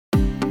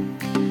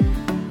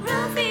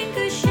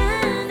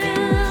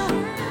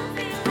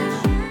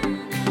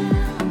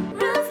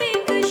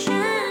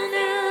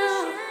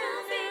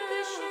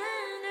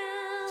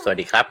วัส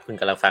ดีครับคุณ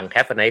กำลังฟัง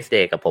Have a nice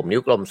day กับผมนิ้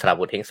วกลมสรา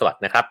วุธเฮงสวัส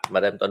ดิ์นะครับมา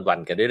เริ่มต้นวัน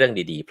กันด้วยเรื่อง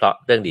ดีๆเพราะ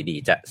เรื่องดี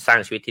ๆจะสร้าง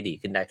ชีวิตที่ดี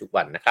ขึ้นได้ทุก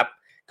วันนะครับ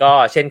ก็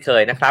เช่นเค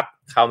ยนะครับ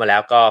เข้ามาแล้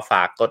วก็ฝ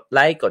ากกดไล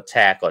ค์กดแช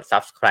ร์กด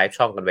Subscribe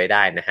ช่องกันไว้ไ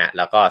ด้นะฮะแ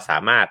ล้วก็สา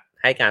มารถ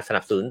ให้การสนั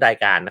บสนุนราย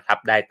การนะครับ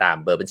ได้ตาม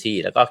เบอร์บัญชี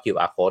แล้วก็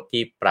QR Code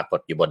ที่ปรากฏ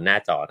อยู่บนหน้า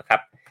จอนะครั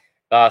บ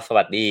ก็ส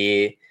วัสดี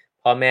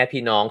พ่อแม่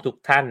พี่น้องทุก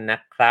ท่านนะ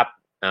ครับ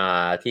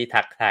ที่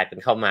ทักทายกัน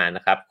เข้ามาน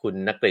ะครับคุณ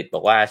ณกฤษบ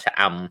อกว่าชะ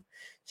อ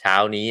ำเช้า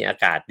นี้อา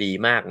กาศดี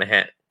มากนะฮ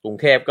ะกรุง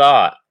เทพก็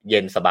เย็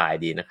นสบาย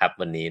ดีนะครับ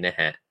วันนี้นะ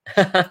ฮะ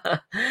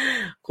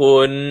คุ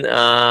ณ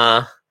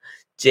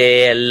เจ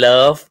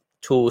love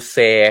to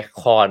say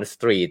corn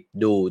street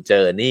do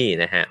journey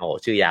นะฮะโอ้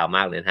ชื่อยาวม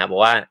ากเลยนะฮะบอ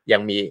กว่ายั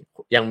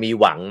งมี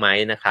หวังไหม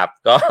นะครับ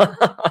ก็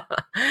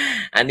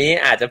อันนี้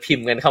อาจจะพิม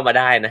พ์กันเข้ามา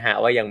ได้นะฮะ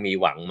ว่ายังมี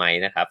หวังไหม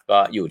นะครับก็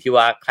อยู่ที่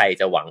ว่าใคร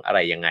จะหวังอะไร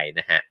ยังไง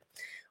นะฮะ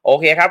โอ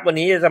เคครับวัน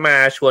นี้จะมา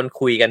ชวน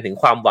คุยกันถึง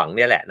ความหวังเ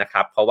นี่ยแหละนะค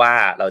รับเพราะว่า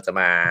เราจะ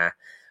มา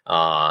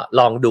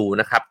ลองดู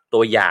นะครับ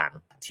ตัวอย่าง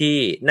ที่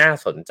น่า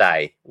สนใจ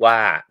ว่า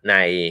ใน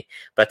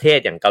ประเทศ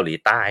อย่างเกาหลี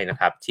ใต้นะ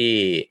ครับที่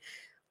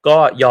ก็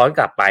ย้อนก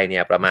ลับไปเนี่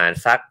ยประมาณ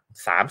สัก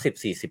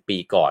 30-40 ปี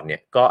ก่อนเนี่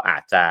ยก็อา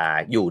จจะ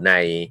อยู่ใน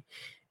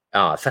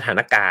สถาน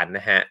การณ์น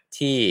ะฮะ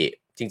ที่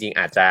จริงๆ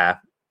อาจจะ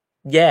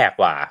แย่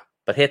กว่า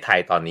ประเทศไทย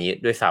ตอนนี้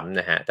ด้วยซ้ำ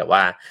นะฮะแต่ว่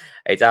า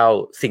ไอ้เจ้า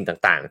สิ่ง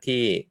ต่างๆ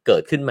ที่เกิ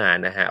ดขึ้นมา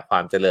นะฮะควา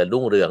มเจริญ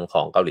รุ่งเรืองข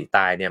องเกาหลีใ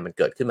ต้เนี่ยมัน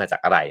เกิดขึ้นมาจา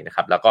กอะไรนะค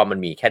รับแล้วก็มัน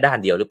มีแค่ด้าน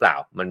เดียวหรือเปล่า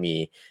มันมี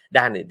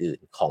ด้านอื่น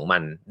ๆของมั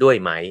นด้วย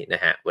ไหมน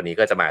ะฮะวันนี้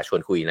ก็จะมาชว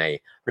นคุยใน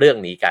เรื่อง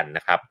นี้กันน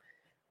ะครับ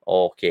โอ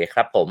เคค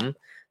รับผม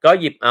ก็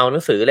หยิบเอาหนั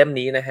งสือเล่ม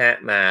นี้นะฮะ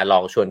มาลอ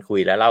งชวนคุย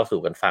และเล่า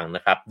สู่กันฟังน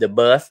ะครับ The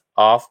Birth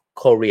of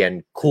Korean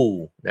Cool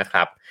นะค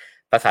รับ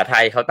ภาษาไท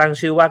ยเขาตั้ง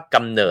ชื่อว่าก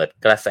ำเนิด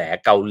กระแส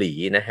เกาหลี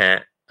นะฮะ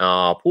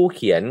ผู้เ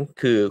ขียน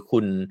คือคุ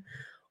ณ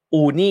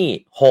อูนี่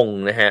ฮง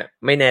นะฮะ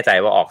ไม่แน่ใจ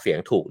ว่าออกเสียง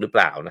ถูกหรือเป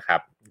ล่านะครั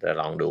บจะ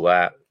ลองดูว่า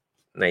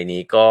ใน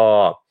นี้ก็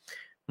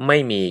ไม่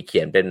มีเขี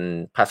ยนเป็น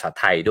ภาษา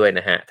ไทยด้วยน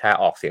ะฮะถ้า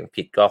ออกเสียง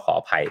ผิดก็ขอ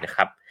อภัยนะค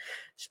รับ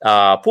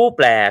ผู้แ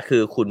ปลคื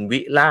อคุณวิ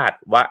ราช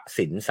ว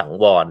สินสัง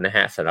วรนะฮ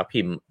ะสำนัก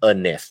พิมพ์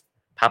Ernest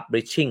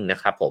Publishing นะ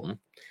ครับผม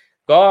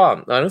ก็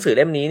หนังสือเ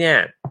ล่มนี้เนี่ย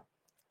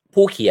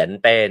ผู้เขียน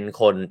เ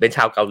ป็นช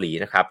าวเกาหลี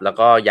นะครับแล้ว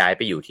ก็ย้ายไ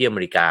ปอยู่ที่อเม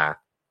ริกา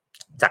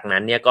จาก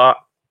นั้นเนี่ยก็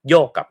โย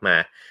กกลับมา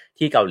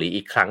ที่เกาหลี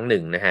อีกครั้งหนึ่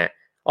งนะฮะ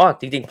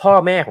จริงๆพ่อ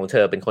แม่ของเธ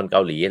อเป็นคนเก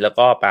าหลีแล้ว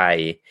ก็ไป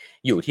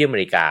อยู่ที่อเม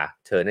ริกา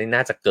เธอน่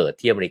าจะเกิด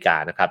ที่อเมริกา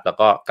นะครับแล้ว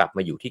ก็กลับม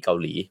าอยู่ที่เกา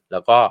หลีแล้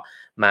วก็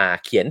มา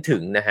เขียนถึ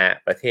งนะฮะ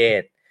ประเทศ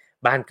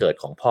บ้านเกิด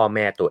ของพ่อแ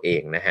ม่ตัวเอ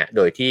งนะฮะโ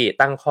ดยที่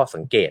ตั้งข้อสั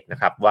งเกตนะ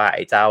ครับว่าไ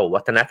อ้เจ้า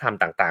วัฒนธรรม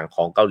ต่างๆข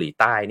องเกาหลี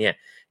ใต้เนี่ย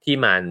ที่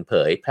มันเผ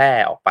ยแพร่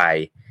ออกไป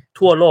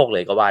ทั่วโลกเล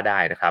ยก็ว่าได้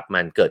นะครับ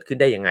มันเกิดขึ้น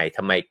ได้ยังไงท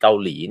ำไมเกา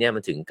หลีเนี่ยมั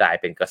นถึงกลาย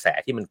เป็นกระแส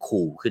ที่มัน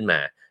คูลขึ้นม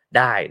า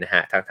ได้นะฮ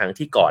ะทั้ง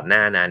ที่ก่อนหน้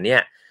านั้นเนี่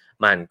ย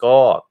มันก็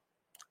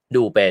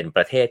ดูเป็นป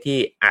ระเทศที่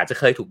อาจจะ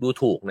เคยถูกดู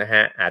ถูกนะฮ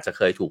ะอาจจะเ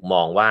คยถูกม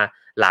องว่า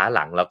ล้าห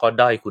ลังแล้วก็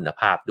ด้อยคุณ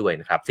ภาพด้วย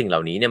นะครับสิ่งเหล่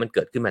านี้เนี่ยมันเ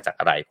กิดขึ้นมาจาก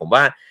อะไรผม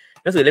ว่า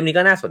หนังสือเล่มนี้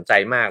ก็น่าสนใจ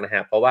มากนะฮ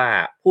ะเพราะว่า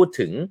พูด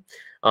ถึง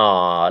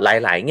ห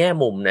ลายๆแง่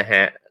มุมนะฮ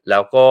ะแล้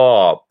วก็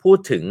พูด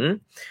ถึง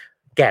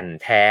แก่น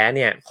แท้เ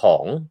นี่ยขอ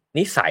ง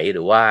นิสัยห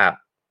รือว่า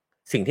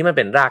สิ่งที่มันเ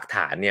ป็นรากฐ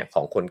านเนี่ยข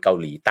องคนเกา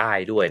หลีใต้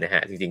ด้วยนะฮ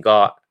ะจริงๆก็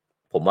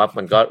ผมว่า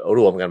มันก็ร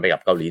วมกันไปกั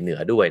บเกาหลีเหนือ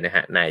ด้วยนะฮ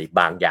ะใน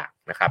บางอย่าง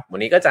นะครับวัน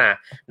นี้ก็จะ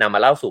นำมา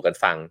เล่าสู่กัน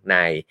ฟังใน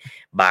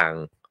บาง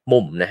มุ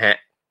มนะฮะ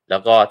แล้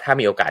วก็ถ้า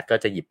มีโอกาสก็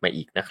จะหยิบมา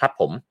อีกนะครับ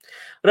ผม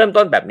เริ่ม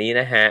ต้นแบบนี้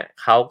นะฮะ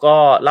เขาก็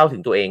เล่าถึ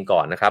งตัวเองก่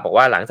อนนะครับบอก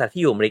ว่าหลังจาก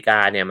ที่อยู่อเมริกา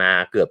เนี่ยมา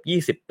เกือ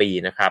บ20ปี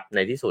นะครับใน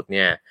ที่สุดเ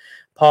นี่ย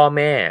พ่อแ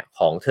ม่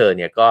ของเธอเ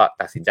นี่ยก็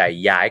ตัดสินใจ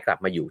ย้ายกลับ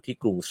มาอยู่ที่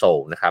กรุงโซ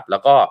ลนะครับแล้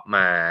วก็ม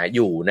าอ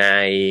ยู่ใน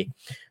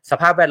ส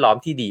ภาพแวดล้อม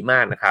ที่ดีม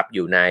ากนะครับอ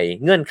ยู่ใน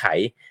เงื่อนไข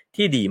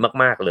ที่ดี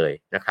มากๆเลย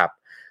นะครับ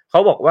เข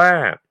าบอกว่า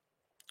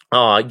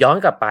ย้อน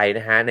กลับไปน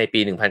ะฮะในปี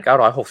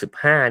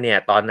1965เนี่ย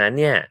ตอนนั้น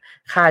เนี่ย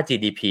ค่า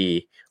GDP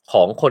ข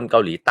องคนเก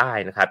าหลีใต้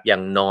นะครับยั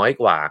งน้อย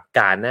กว่าก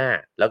าหน้า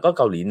แล้วก็เ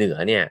กาหลีเหนือ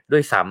เนี่ยด้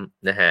วยซ้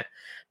ำนะฮะ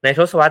ในท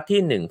ศวรรษ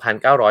ที่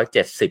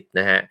1970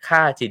นะฮะค่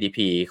า GDP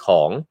ข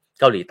อง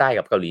เกาหลีใต้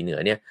กับเกาหลีเหนือ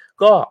เนี่ย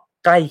ก็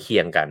ใกล้เคี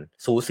ยงกัน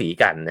สูสี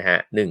กันนะฮะ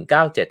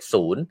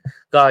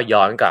1970ก็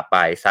ย้อนกลับไป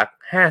สัก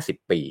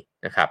50ปี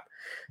นะครับ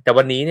แต่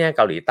วันนี้เนี่ยเ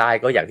กาหลีใต้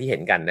ก็อย่างที่เห็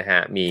นกันนะฮะ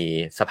มี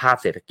สภาพ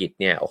เศรษฐกิจ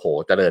เนี่ยโอ้โห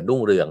เจริญรุ่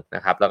งเรืองน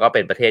ะครับแล้วก็เ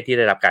ป็นประเทศที่ไ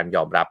ด้รับการย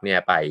อมรับเนี่ย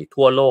ไป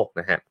ทั่วโลก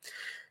นะฮะ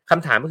ค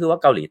ำถามก็คือว่า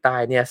เกาหลีใต้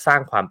เนี่ยสร้า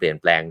งความเปลี่ยน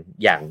แปลง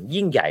อย่าง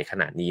ยิ่งใหญ่ข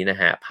นาดนี้นะ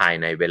ฮะภาย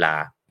ในเวลา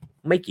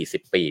ไม่กี่สิ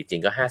บปีจริ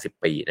งก็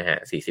50ปีนะฮะ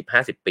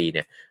40-50ปีเ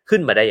นี่ยขึ้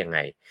นมาได้ยังไง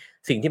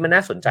สิ่งที่มันน่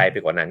าสนใจไป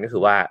กว่านั้นก็คื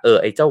อว่า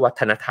ไอ้เจ้าวั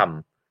ฒนธรรม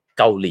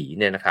เกาหลี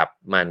เนี่ยนะครับ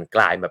มันก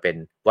ลายมาเป็น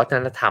วัฒ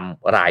นธรรม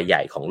รายให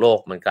ญ่ของโลก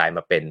มันกลายม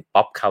าเป็น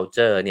pop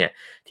culture เนี่ย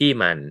ที่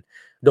มัน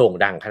โด่ง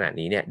ดังขนาด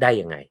นี้เนี่ยได้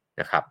ยังไง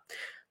นะครับ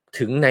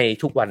ถึงใน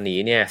ทุกวันนี้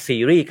เนี่ยซี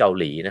รีส์เกา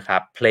หลีนะครั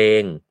บเพล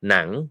งห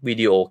นังวิ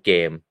ดีโอเก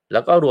มแล้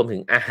วก็รวมถึ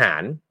งอาหา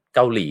รเ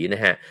กาหลีน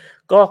ะฮะ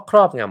ก็คร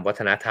อบงำวั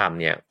ฒนธรรม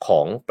เนี่ยข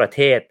องประเท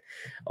ศ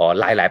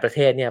หลายๆประเท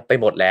ศเนี่ยไป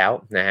หมดแล้ว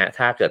นะฮะ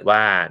ถ้าเกิดว่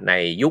าใน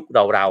ยุค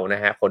เราๆน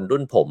ะฮะคน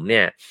รุ่นผมเ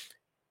นี่ย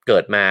เกิ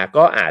ดมา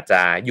ก็อาจจ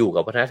ะอยู่กั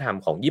บวัฒนธรรม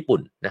ของญี่ปุ่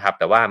นนะครับ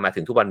แต่ว่ามาถึ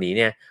งทุกวันนี้เ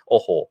นี่ยโอ้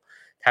โห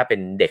ถ้าเป็น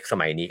เด็กส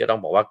มัยนี้ก็ต้อง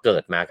บอกว่าเกิ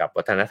ดมากับ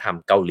วัฒนธรรม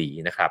เกาหลี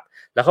นะครับ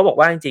แล้วเขาบอก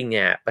ว่าจริงๆเ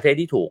นี่ยประเทศ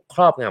ที่ถูกค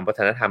รอบงำวั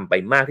ฒนธรรมไป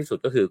มากที่สุด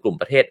ก็คือกลุ่ม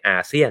ประเทศอา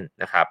เซียน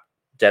นะครับ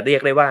จะเรีย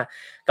กได้ว่า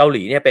เกาห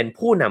ลีเนี่ยเป็น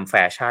ผู้นำแฟ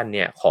ชั่นเ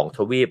นี่ยของท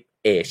วีป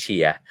เอเชี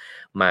ย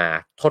มา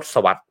ทศ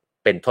วรรษ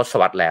เป็นทศ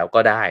วรรษแล้วก็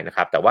ได้นะค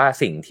รับแต่ว่า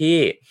สิ่งที่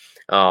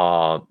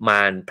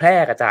มันแพร่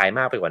กระจายม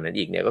ากไปกว่านั้น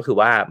อีกเนี่ยก็คือ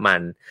ว่ามั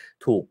น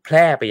ถูกแพ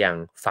ร่ไปยัง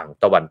ฝั่ง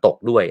ตะวันตก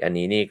ด้วยอัน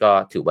นี้นี่ก็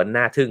ถือว่า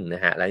น่าทึ่งน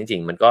ะฮะแล้วจริ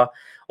งๆมันก็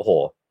โอ้โห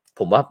ผ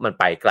มว่ามัน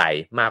ไปไกล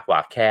มากกว่า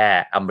แค่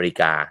อเมริ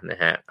กาน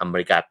ะฮะอเม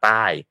ริกาใ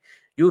ต้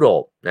ยุโร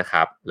ปนะค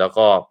รับแล้ว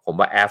ก็ผม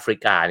ว่าแอฟริ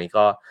กานี่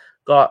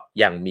ก็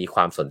ยังมีคว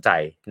ามสนใจ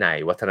ใน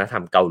วัฒนธรร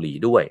มเกาหลี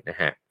ด้วยนะ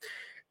ฮะ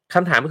ค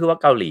ำถามก็คือว่า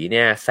เกาหลีเ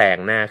นี่ยแซง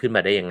หน้าขึ้นม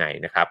าได้ยังไง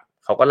นะครับ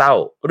เขาก็เล่า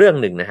เรื่อง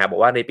หนึ่งนะฮะบอ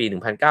กว่าในปี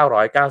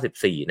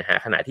 1994 นะฮะ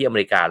ขณะที่อเม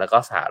ริกาแล้วก็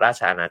สหรา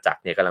ชอาณาจัก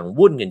รเนี่ยกำลัง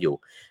วุ่นกันอยู่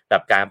กั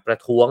บการประ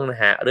ท้วงน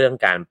ะฮะเรื่อง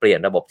การเปลี่ยน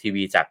ระบบที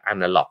วีจากอ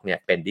นาล็อกเนี่ย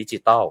เป็นดิจิ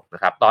ตอลน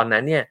ะครับตอนนั้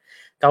นเนี่ย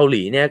เกาห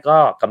ลีเนี่ยก็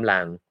กำลั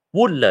ง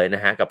วุ่นเลยน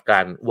ะฮะกับกา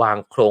รวาง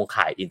โครง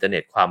ข่ายอินเทอร์เน็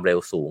ตความเร็ว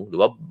สูงหรือ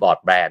ว่าบรอด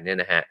แบนด์เนี่ย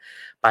นะฮะ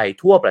ไป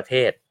ทั่วประเท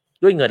ศ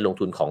ด้วยเงินลง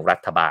ทุนของรั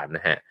ฐบาลน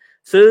ะฮะ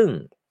ซึ่ง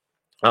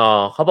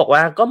เขาบอกว่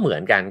าก็เหมือ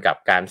นกันกับ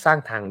การสร้าง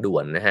ทางด่ว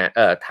นนะฮะ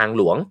ทาง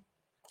หลวง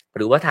ห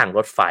รือว่าทางร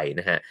ถไฟ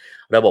นะฮะ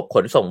ระบบข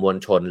นส่งมวล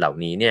ชนเหล่า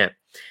นี้เนี่ย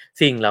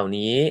สิ่งเหล่า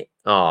นี้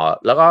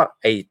แล้วก็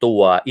ไอตั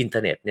วอินเทอ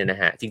ร์เน็ตเนี่ยน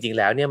ะฮะจริงๆ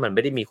แล้วเนี่ยมันไ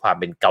ม่ได้มีความ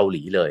เป็นเกาห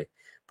ลีเลย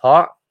เพราะ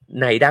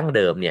ในดั้งเ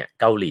ดิมเนี่ย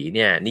เกาหลีเ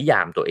นี่ยนิย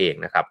ามตัวเอง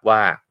นะครับว่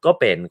าก็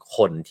เป็นค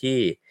นที่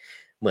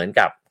เหมือน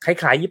กับค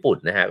ล้ายๆญี่ปุ่น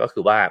นะฮะก็คื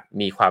อว่า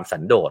มีความสั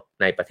นโดษ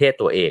ในประเทศ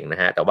ตัวเองน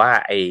ะฮะแต่ว่า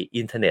ไอ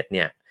อินเทอร์เน็ตเ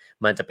นี่ย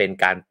มันจะเป็น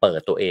การเปิด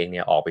ตัวเองเ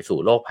นี่ยออกไปสู่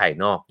โลกภาย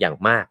นอกอย่าง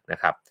มากนะ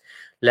ครับ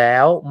แล้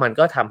วมัน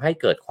ก็ทำให้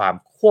เกิดความ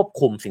ควบ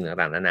คุมสิ่ง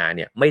ต่างๆนานาเ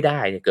นี่ยไม่ได้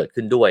เกิด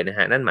ขึ้นด้วยนะฮ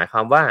ะนั่นหมายคว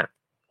ามว่า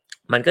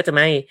มันก็จะไ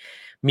ม่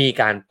มี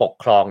การปก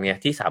ครองเนี่ย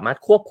ที่สามารถ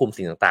ควบคุม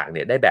สิ่งต่างๆเ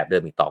นี่ยได้แบบเดิ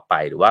มอีกต่อไป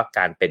หรือว่าก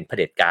ารเป็นเผ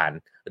ด็จการ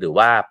หรือ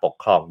ว่าปก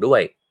ครองด้ว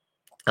ย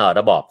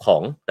ระบอบขอ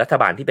งรัฐ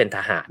บาลที่เป็นท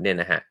หารเนี่ย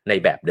นะฮะใน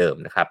แบบเดิม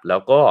นะครับแล้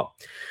วก็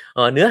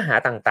เนื้อหา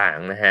ต่าง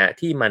ๆนะฮะ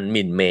ที่มันห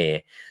มิ่นเมย์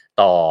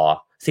ต่อ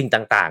สิ่ง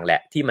ต่างๆแหล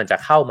ะที่มันจะ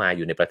เข้ามาอ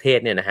ยู่ในประเทศ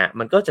เนี่ยนะฮะ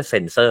มันก็จะเซ็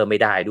นเซอร์ไม่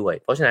ได้ด้วย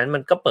เพราะฉะนั้นมั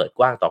นก็เปิด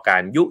กว้างต่อกา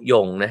รยุย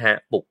งนะฮะ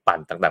ปลุกปั่น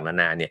ต่างๆนา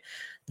นาเนี่ย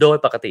โดย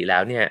ปกติแล้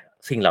วเนี่ย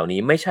สิ่งเหล่านี้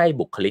ไม่ใช่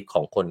บุคลิกข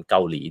องคนเก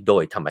าหลีโด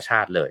ยธรรมชา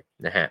ติเลย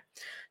นะฮะ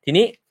ที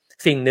นี้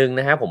สิ่งหนึ่ง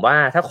นะฮะผมว่า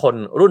ถ้าคน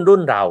รุ่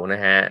นเราน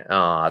ะฮะ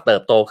เติ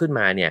บโตขึ้น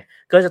มาเนี่ย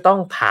ก็จะต้อง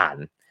ผ่าน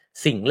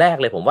สิ่งแรก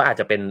เลยผมว่าอาจ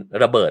จะเป็น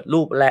ระเบิด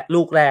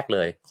ลูกแรกเล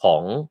ยขอ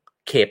ง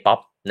K-pop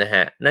นะฮ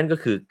ะนั่นก็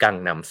คือกัง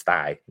นัมสไต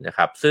ล์นะค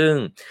รับซึ่ง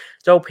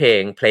เจ้าเพ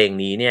ลง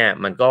นี้เนี่ย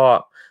มันก็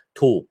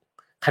ถูก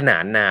ขนา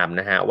นนาม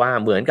นะฮะว่า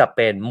เหมือนกับเ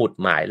ป็นหมุด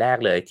หมายแรก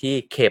เลยที่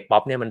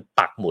K-pop เนี่ยมัน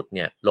ปักหมุดเ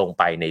นี่ยลง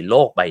ไปในโล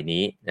กใบ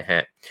นี้นะฮ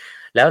ะ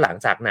แล้วหลัง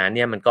จากนั้นเ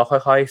นี่ยมันก็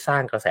ค่อยๆสร้า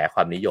งกระแสคว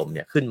ามนิยมเ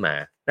นี่ยขึ้นมา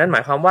นั่นหม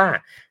ายความว่า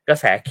กระ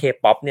แส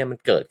K-pop เนี่ยมัน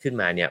เกิดขึ้น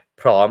มาเนี่ย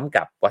พร้อม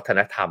กับวัฒน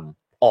ธรรม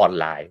ออน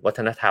ไลน์วัฒ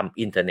นธรรม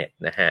อินเทอร์เน็ต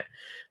นะฮะ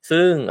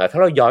ซึ่งถ้า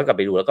เราย้อนกลับไ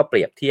ปดูแล้วก็เป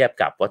รียบเทียบ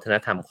กับวัฒน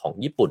ธรรมของ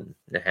ญี่ปุ่น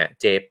นะฮะ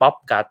J-pop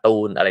การ์ตู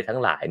นอะไรทั้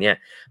งหลายเนี่ย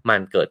มัน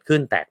เกิดขึ้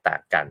นแตกต่า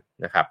งกัน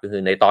นะครับก็คื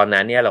อในตอน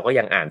นั้นเนี่ยเราก็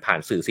ยังอ่านผ่าน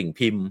สื่อสิ่ง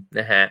พิมพ์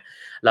นะฮะ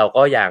เรา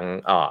ก็ยัง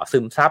ซึ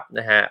มซับ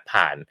นะฮะ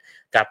ผ่าน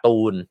การ์ตู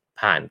น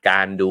ผ่านก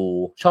ารดู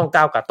ช่อง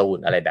9การ์ตูน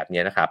อะไรแบบ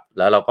นี้นะครับแ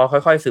ล้วเราก็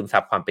ค่อยๆซึมซั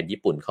บความเป็นญี่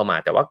ปุ่นเข้ามา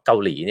แต่ว่าเกา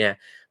หลีเนี่ย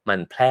มัน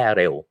แพร่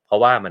เร็วเพรา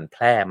ะว่ามันแพ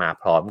ร่มา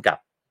พร้อมกับ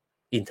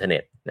อินเทอร์เน็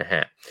ตนะฮ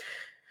ะ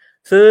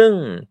ซึ่ง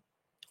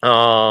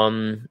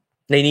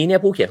ในนี้เนี่ย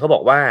ผู้เขียนเขาบ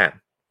อกว่า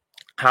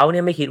เขาเ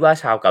นี่ยไม่คิดว่า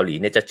ชาวเกาหลี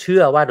เนี่ยจะเชื่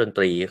อว่าดนต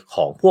รีข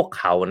องพวก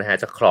เขานะฮะ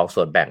จะครอง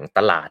ส่วนแบ่งต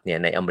ลาดเนี่ย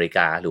ในอเมริก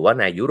าหรือว่า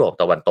ในยุโรป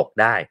ตะวันตก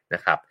ได้น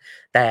ะครับ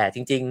แต่จ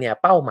ริงๆเนี่ย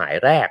เป้าหมาย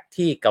แรก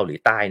ที่เกาหลี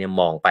ใต้เนี่ย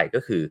มองไปก็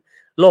คือ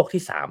โลก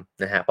ที่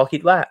3นะฮะเพราะคิ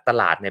ดว่าต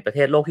ลาดในประเท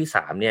ศโลกที่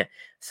3เนี่ย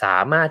สา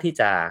มารถที่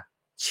จะ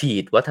ฉี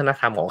ดวัฒน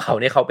ธรรมของเขา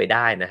เนี่ยเข้าไปไ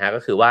ด้นะฮะก็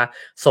คือว่า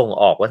ส่ง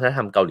ออกวัฒนธร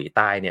รมเกาหลีใ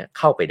ต้เนี่ย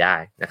เข้าไปได้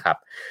นะครับ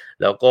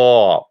แล้ว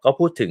ก็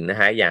พูดถึงนะ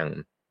ฮะอย่าง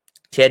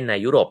เช่นใน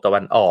ยุโรปตะ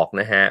วันออก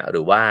นะฮะห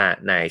รือว่า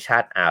ในชา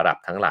ติอาหรับ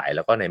ทั้งหลายแ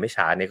ล้วก็ในไม่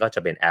ช้าเนี่ยก็จะ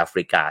เป็นแอฟ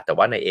ริกาแต่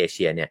ว่าในเอเ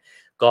ชียเนี่ย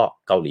ก็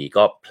เกาหลี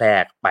ก็แพร่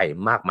ไป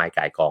มากมาย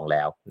ก่ายกองแ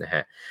ล้วนะฮ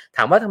ะถ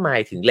ามว่าทำไม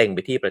ถึงเล็งไป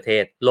ที่ประเท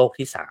ศโลก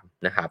ที่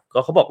3นะครับก็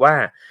เขาบอกว่า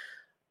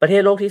ประเท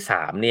ศโลกที่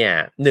3เนี่ย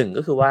1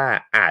ก็คือว่า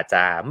อาจจ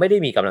ะไม่ได้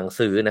มีกำลัง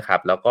ซื้อนะครับ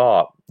แล้วก็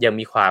ยัง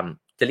มีความ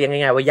จะเรียก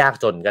ง่ายๆว่ายาก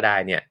จนก็ได้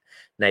เนี่ย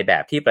ในแบ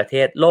บที่ประเท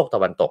ศโลกต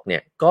ะวันตกเนี่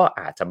ยก็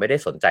อาจจะไม่ได้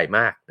สนใจม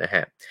ากนะฮ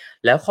ะ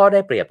แล้วข้อได้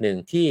เปรียบหนึ่ง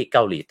ที่เก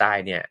าหลีใต้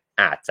เนี่ย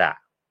อาจจะ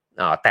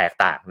แตก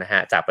ต่างนะฮ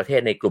ะจากประเท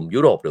ศในกลุ่มยุ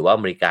โรปหรือว่าอ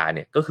เมริกาเ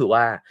นี่ยก็คือ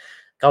ว่า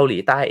เกาหลี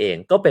ใต้เอง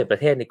ก็เป็นประ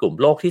เทศในกลุ่ม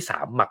โลกที่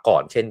3มาก่อ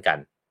นเช่นกัน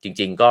จ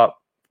ริงๆก็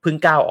เพิ่ง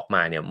ก้าวออกม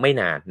าเนี่ยไม่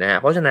นานนะฮะ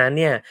เพราะฉะนั้น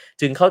เนี่ย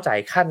จึงเข้าใจ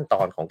ขั้นต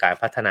อนของการ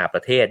พัฒนาปร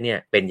ะเทศเนี่ย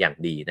เป็นอย่าง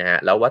ดีนะฮะ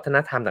แล้ววัฒน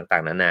ธรรมต่า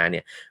งๆนานาเ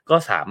นี่ยก็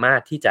สามาร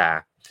ถที่จะ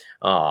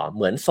เ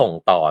หมือนส่ง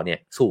ต่อเนี่ย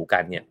สู่กั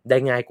นเนี่ยได้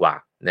ง่ายกว่า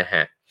นะฮ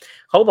ะ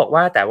เขาบอก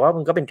ว่าแต่ว่า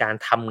มันก็เป็นการ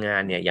ทำงา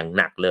นเนี่ยอย่าง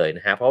หนักเลยน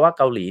ะฮะเพราะว่า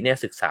เกาหลีเนี่ย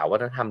ศึกษาวั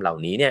ฒนธรรมเหล่า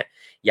นี้เนี่ย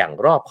อย่าง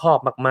รอบคอบ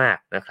มาก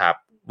ๆนะครับ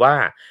ว่า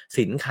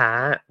สินค้า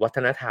วัฒ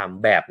นธรรม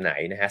แบบไหน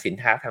นะฮะสิน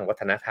ค้าทางวั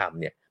ฒนธรรม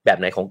เนี่ยแบบ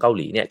ไหนของเกาห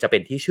ลีเนี่ยจะเป็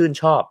นที่ชื่น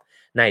ชอบ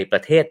ในปร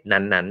ะเทศ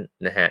นั้น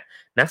ๆนะฮะ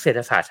นักเศรษฐ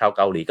ศาสตร์ชาวเ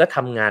กาหลีก็ท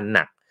ำงานห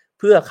นัก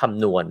เพื่อค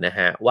ำนวณนะ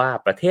ฮะว่า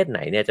ประเทศไหน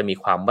เนี่ยจะมี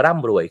ความร่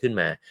ำรวยขึ้น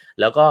มา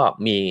แล้วก็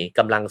มีก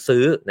ำลัง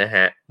ซื้อนะฮ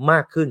ะมา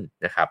กขึ้น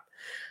นะครับ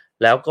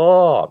แล้วก็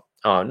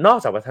นอก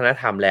จากวัฒน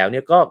ธรรมแล้วเ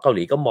นี่ยก็เกาห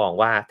ลีก็มอง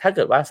ว่าถ้าเ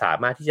กิดว่าสา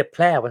มารถที่จะแพ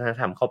ร่วัฒน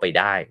ธรรมเข้าไป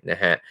ได้น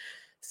ะฮะ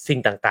สิ่ง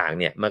ต่างๆ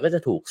เนี่ยมันก็จะ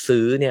ถูก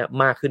ซื้อเนี่ย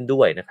มากขึ้นด้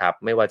วยนะครับ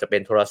ไม่ว่าจะเป็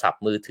นโทรศัพ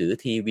ท์มือถือ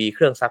ทีวีเค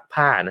รื่องซัก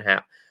ผ้านะฮะ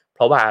เพ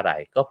ราะว่าอะไร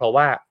ก็เพราะ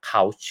ว่าเข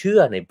าเชื่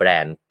อในแบร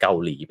นด์เกา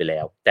หลีไปแล้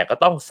วแต่ก็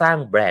ต้องสร้าง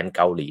แบรนด์เ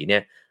กาหลีเนี่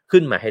ย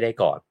ขึ้นมาให้ได้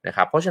ก่อนนะค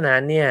รับเพราะฉะนั้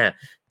นเนี่ย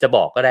จะบ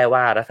อกก็ได้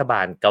ว่ารัฐบ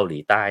าลเกาหลี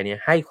ใต้เนี่ย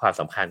ให้ความ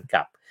สำคัญ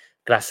กับ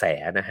กระแส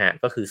นะฮะ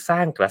ก็คือสร้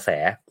างกระแส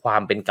ควา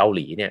มเป็นเกาห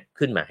ลีเนี่ย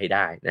ขึ้นมาให้ไ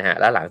ด้นะฮะ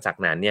แล้วหลังจาก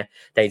นั้นเนี่ย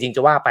แต่จริงๆจ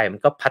ะว่าไปมัน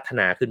ก็พัฒ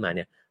นาขึ้นมาเ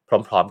นี่ย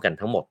พร้อมๆกัน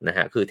ทั้งหมดนะฮ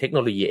ะคือเทคโน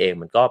โลยีเอง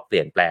มันก็เป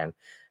ลี่ยนแปลง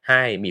ใ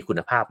ห้มีคุ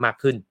ณภาพมาก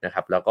ขึ้นนะค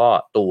รับแล้วก็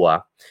ตัว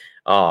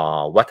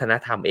วัฒน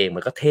ธรรมเองมั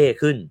นก็เท่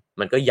ขึ้น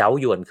มันก็เย้า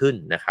ยวนขึ้น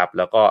นะครับแ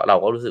ล้วก็เรา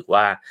ก็รู้สึก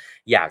ว่า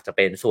อยากจะเ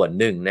ป็นส่วน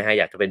หนึ่งนะฮะ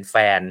อยากจะเป็นแฟ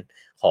น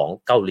ของ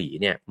เกาหลี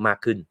เนี่ยมาก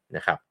ขึ้นน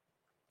ะครับ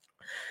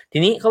ที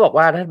นี้เขาบอก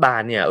ว่ารัฐบา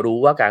ลเนี่ยรู้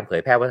ว่าการเผ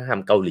ยแพร่วัฒนธรร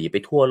มเกาหลีไป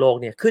ทั่วโลก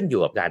เนี่ยขึ้นอ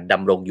ยู่กับการด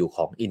ำรงอยู่ข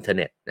องอินเทอร์เ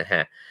น็ตนะฮ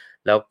ะ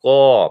แล้วก็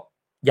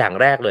อย่าง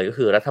แรกเลยก็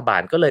คือรัฐบา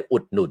ลก็เลยอุ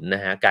ดหนุนน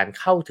ะฮะการ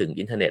เข้าถึง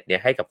อินเทอร์เน็ตเนี่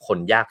ยให้กับคน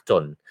ยากจ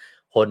น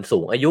คนสู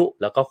งอายุ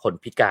แล้วก็คน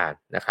พิการ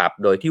นะครับ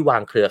โดยที่วา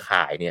งเครือ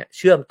ข่ายเนี่ยเ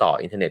ชื่อมต่อ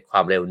อินเทอร์เน็ตคว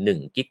ามเร็ว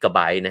1กิกะไบ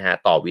ต์นะฮะ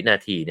ต่อวินา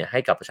ทีเนี่ยให้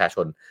กับประชาช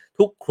น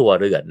ทุกครัว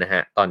เรือนนะฮ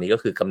ะตอนนี้ก็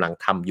คือกำลัง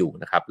ทำอยู่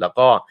นะครับแล้ว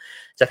ก็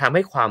จะทำใ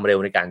ห้ความเร็ว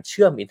ในการเ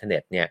ชื่อมอินเทอร์เน็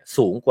ตเนี่ย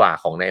สูงกว่า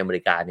ของในอเม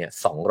ริกาเนี่ย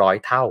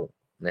200เท่า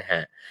นะฮ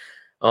ะ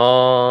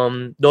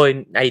โดย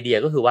ไอเดีย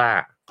ก็คือว่า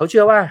เขาเ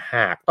ชื่อว่าห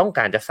ากต้องก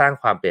ารจะสร้าง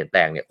ความเปลี่ยนแปล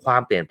งเนี่ยควา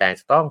มเปลี่ยนแปลง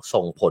จะต้อง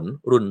ส่งผล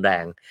รุนแร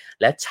ง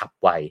และฉับ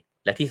ไว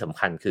และที่สำ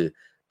คัญคือ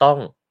ต้อง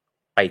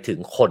ไปถึง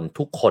คน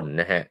ทุกคน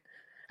นะฮะ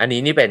อัน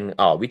นี้นี่เป็น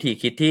วิธี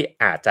คิดที่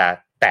อาจจะ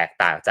แตก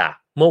ต่างจาก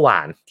เมื่อว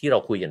านที่เรา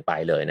คุยกันไป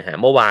เลยนะฮะ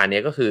เมื่อวานเนี่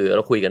ยก็คือเร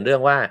าคุยกันเรื่อ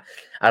งว่า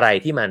อะไร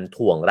ที่มัน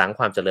ถ่วงรั้ง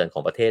ความเจริญขอ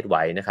งประเทศไ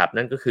ว้นะครับ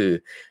นั่นก็คือ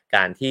ก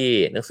ารที่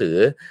หนังสือ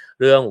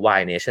เรื่อง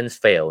Why Nations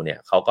Fail เนี่ย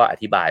เขาก็อ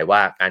ธิบายว่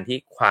าการที่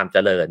ความเจ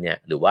ริญเนี่ย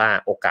หรือว่า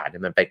โอกาสเนี่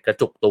ยมันไปกระ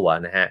จุกตัว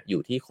นะฮะอ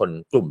ยู่ที่คน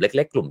กลุ่มเ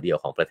ล็กๆกลุ่มเดียว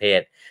ของประเทศ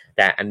แ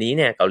ต่อันนี้เ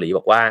นี่ยเกาหลีบ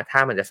อกว่าถ้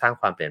ามันจะสร้าง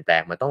ความเปลี่ยนแปล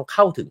งมันต้องเ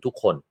ข้าถึงทุก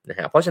คนนะ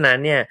ฮะเพราะฉะนั้น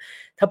เนี่ย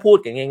ถ้าพูด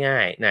กันง่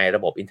ายๆในร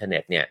ะบบอินเทอร์เน็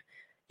ตเนี่ย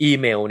อี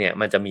เมลเนี่ย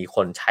มันจะมีค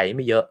นใช้ไ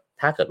ม่เยอะ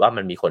ถ้าเกิดว่า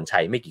มันมีคนใ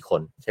ช้ไม่กี่ค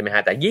นใช่ไหมฮ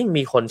ะแต่ยิ่ง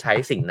มีคนใช้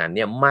สิ่งนั้นเ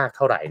นี่ยมากเ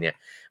ท่าไหร่เนี่ย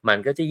มัน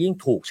ก็จะยิ่ง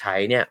ถูกใช้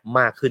เนี่ยม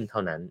ากขึ้นเท่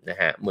านั้นนะ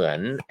ฮะเหมือน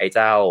ไอ้เ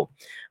จ้า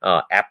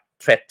แอป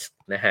Threads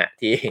นะฮะ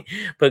ที่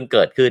เพิ่งเ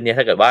กิดขึ้นเนี่ย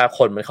ถ้าเกิดว่าค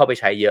นมันเข้าไป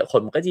ใช้เยอะค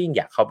นมันก็ยิ่งอ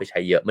ยากเข้าไปใช้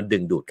เยอะมันดึ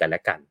งดูดกันแล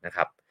ะกันนะค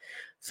รับ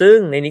ซึ่ง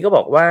ในนี้ก็บ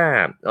อกว่า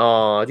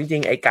จริ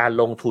งๆไอ้การ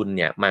ลงทุนเ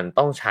นี่ยมัน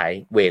ต้องใช้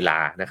เวลา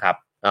นะครับ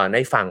ใน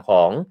ฝั่งข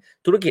อง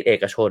ธุรกิจเอ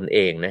กชนเอ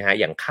งนะฮะ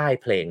อย่างค่าย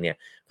เพลงเนี่ย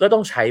ก็ต้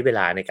องใช้เว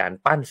ลาในการ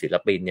ปั้นศิล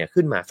ปินเนี่ย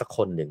ขึ้นมาสักค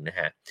นหนึ่งนะ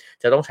ฮะ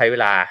จะต้องใช้เว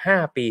ลา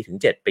5ปีถึง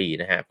7ปี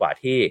นะฮะกว่า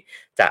ที่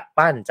จะ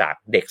ปั้นจาก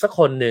เด็กสักค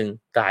นหนึ่ง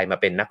กลายมา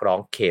เป็นนักร้อง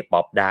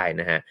K-pop ได้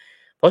นะฮะ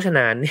เพราะฉะ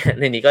นั้นเนี่ย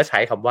ในนี้ก็ใช้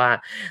คำว่า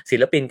ศิ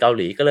ลปินเกาห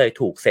ลีก็เลย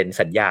ถูกเซ็น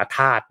สัญญาท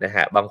าสนะฮ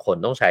ะบางคน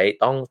ต้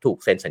องถูก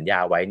เซ็นสัญญา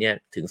ไว้เนี่ย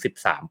ถึง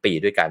13ปี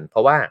ด้วยกันเพร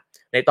าะว่า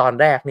ในตอน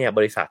แรกเนี่ยบ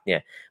ริษัทเนี่ย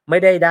ไม่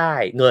ได้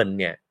เงิน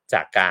เนี่ยจ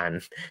ากการ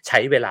ใช้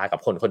เวลากับ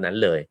คนคนนั้น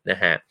เลยนะ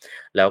ฮะ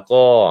แล้ว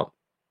ก็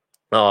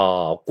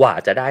กว่า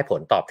จะได้ผ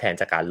ลตอบแทน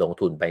จากการลง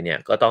ทุนไปเนี่ย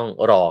ก็ต้อง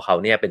รอเขา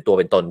เนี่ยเป็นตัวเ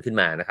ป็นตนขึ้น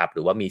มานะครับห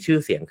รือว่ามีชื่อ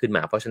เสียงขึ้นม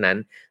าเพราะฉะนั้น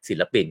ศิ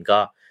ลปินก็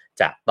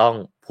จะต้อง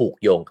ผูก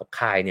โยงกับ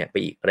ค่ายเนี่ยไป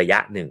อีกระยะ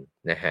หนึ่ง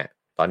นะฮะ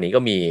ตอนนี้ก็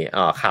มี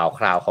ข่าวค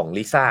ราวของ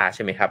ลิซ่าใ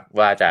ช่ไหมครับ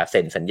ว่าจะเ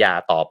ซ็นสัญญา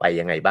ต่อไป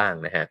ยังไงบ้าง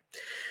นะฮะ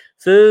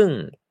ซึ่ง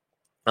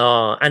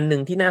อันนึ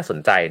งที่น่าสน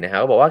ใจนะครับ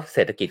ก็บอกว่าเศ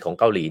รษฐกิจของ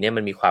เกาหลีเนี่ย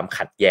มันมีความ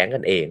ขัดแย้งกั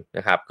นเองน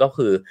ะครับก็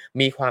คือ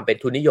มีความเป็น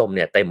ทุนนิยมเ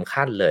นี่ยเต็ม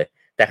ขั้นเลย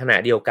แต่ขณะ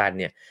เดียวกัน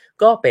เนี่ย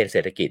ก็เป็นเศร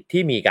ษฐกิจ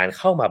ที่มีการ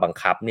เข้ามาบัง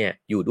คับเนี่ย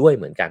อยู่ด้วย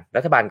เหมือนกัน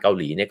รัฐบาลเกา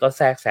หลีเนี่ยก็แ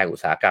ทรกแซงอุ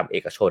ตสาหกรรมเอ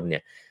กชนเนี่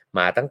ยม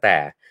าตั้งแต่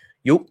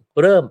ยุค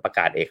เริ่มประก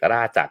าศเอกร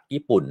าชจาก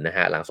ญี่ปุ่นนะฮ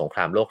ะหลังสงคร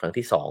ามโลกครั้ง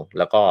ที่2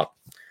แล้วก็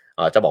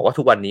จะบอกว่า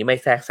ทุกวันนี้ไม่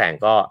แทรกแซง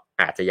ก็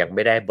อาจจะยังไ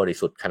ม่ได้บริ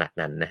สุทธิ์ขนาด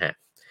นั้นนะฮะ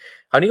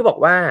คราวนี้ก็บอก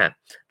ว่า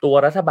ตัว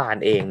รัฐบาล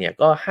เองเนี่ย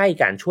ก็ให้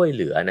การช่วยเ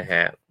หลือนะฮ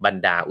ะบรร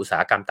ดาอุตสา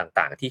หกรรม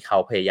ต่างๆที่เขา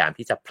พยายาม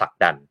ที่จะผลัก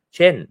ดันเ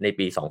ช่นใน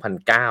ปี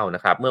2009น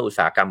ะครับเมื่ออุตส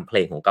าหกรรมเพล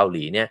งของเกาห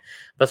ลีเนี่ย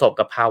ประสบ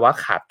กับภาวะ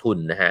ขาดทุน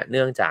นะฮะเ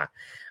นื่องจาก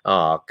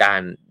กา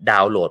รดา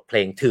วน์โหลดเพล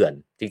งเถื่อน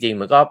จริงๆ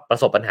มันก็ประ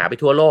สบปัญหาไป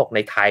ทั่วโลกใน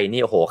ไทย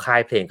นี่โอ้โหค่า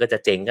ยเพลงก็จะ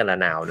เจ๊งกันละ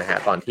นาวนะฮะ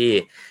ตอนที่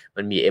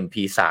มันมี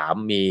MP3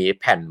 มี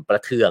แผ่นปร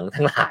ะเทือง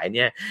ทั้งหลายเ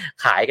นี่ย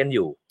ขายกันอ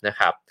ยู่นะ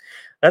ครับ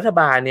รัฐ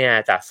บาลเนี่ย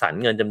จัดสรร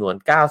เงินจำนวน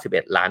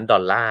$91 ล้าน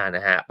น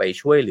ะฮะไป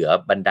ช่วยเหลือ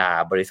บรรดา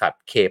บริษัท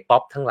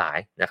K-pop ทั้งหลาย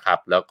นะครับ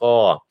แล้วก็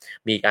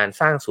มีการ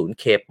สร้างศูนย์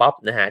K-pop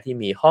นะฮะที่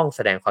มีห้องแส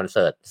ดงคอนเ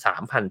สิร์ต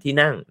 3,000 ที่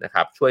นั่งนะค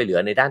รับช่วยเหลือ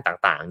ในด้าน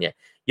ต่างๆเนี่ย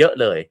เยอะ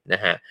เลยน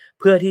ะฮะ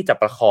เพื่อที่จะ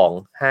ประคอง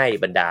ให้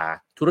บรรดา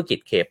ธุรกิจ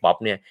K-pop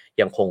เนี่ย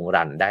ยังคง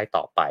รันได้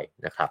ต่อไป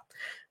นะครับ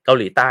เกา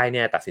หลีใต้เ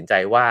นี่ยตัดสินใจ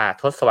ว่า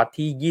ทศวรรษ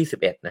ที่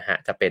21นะฮะ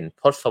จะเป็น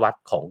ทศวรร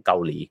ษของเกา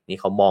หลีนี่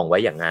เขามองไว้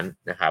อย่างนั้น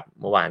นะครับ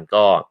เมื่อวาน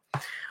ก็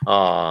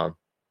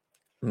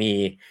มี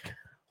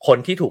คน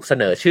ที่ถูกเส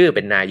นอชื่อเ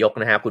ป็นนายก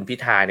นะฮะคุณพิ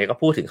ธาเนี่ยก็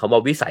พูดถึงคำว่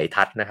าวิสัย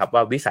ทัศน์นะครับว่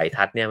าวิสัย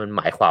ทัศน์เนี่ยมันห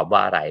มายความว่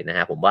าอะไรนะฮ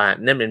ะผมว่า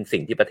นั่นเป็นสิ่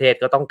งที่ประเทศ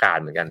ก็ต้องการ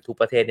เหมือนกันทุก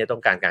ประเทศเนี่ยต้อ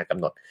งการการกำ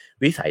หนด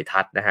วิสัย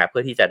ทัศน์นะฮะเพื่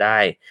อที่จะได้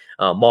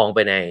มองไป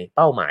ในเ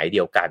ป้าหมายเ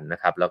ดียวกันนะ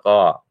ครับแล้วก็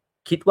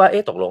คิดว่า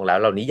ตกลงแล้ว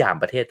เรานิยาม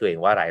ประเทศตัวเอง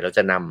ว่าอะไรเราจ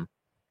ะน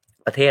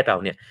ำประเทศเรา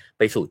เนี่ยไ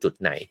ปสู่จุด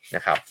ไหนน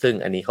ะครับซึ่ง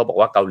อันนี้เขาบอก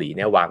ว่าเกาหลีเ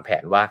นี่ยวางแผ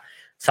นว่า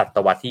ศต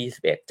วรรษที่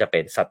21จะเป็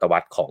นศตวร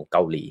รษของเก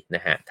าหลีน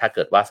ะฮะถ้าเ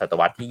กิดว่าศต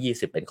วรรษที่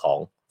20เป็นของ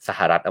สห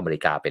รัฐอเมริ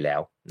กาไปแล้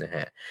วนะฮ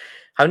ะ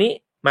คราวนี้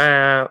มา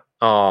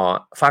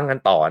ฟังกัน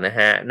ต่อนะฮ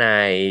ะใน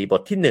บ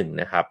ทที่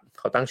1นะครับ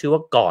เขาตั้งชื่อว่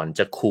าก่อน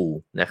จะคูล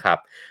นะครับ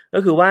ก็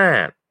คือว่า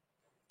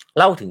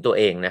เล่าถึงตัว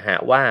เองนะฮะ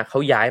ว่าเขา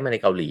ย้ายมาใน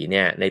เกาหลีเ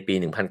นี่ยในปี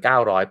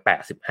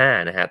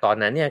1985นะฮะตอน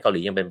นั้นเนี่ยเกาหลี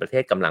ยังเป็นประเท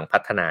ศกำลังพั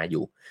ฒนาอ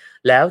ยู่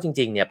แล้วจ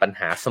ริงๆเนี่ยปัญ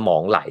หาสมอ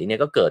งไหลเนี่ย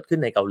ก็เกิดขึ้น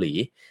ในเกาหลี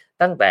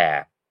ตั้งแ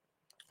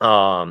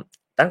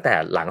ต่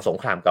หลังสง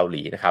ครามเกาห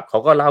ลีนะครับเขา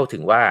ก็เล่าถึ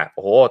งว่าโ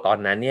อ้โหตอน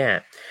นั้นเนี่ย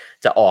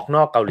จะออกน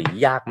อกเกาหลี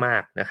ยากมา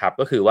กนะครับ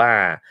ก็คือว่า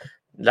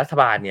รัฐ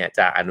บาลเนี่ยจ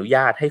ะอนุญ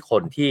าตให้ค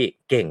นที่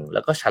เก่งแ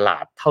ล้วก็ฉลา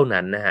ดเท่า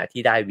นั้นนะฮะ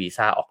ที่ได้วี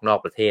ซ่าออกนอก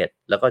ประเทศ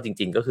แล้วก็จ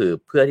ริงๆก็คือ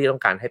เพื่อที่ต้อ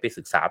งการให้ไป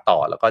ศึกษาต่อ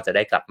แล้วก็จะไ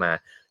ด้กลับมา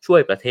ช่ว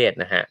ยประเทศ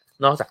นะฮะ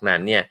นอกจากนั้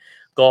นเนี่ย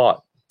ก็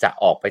จะ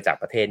ออกไปจาก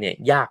ประเทศเนี่ย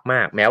ยากม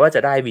ากแม้ว่าจ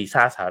ะได้วี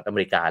ซ่าสหรัฐอเม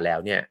ริกาแล้ว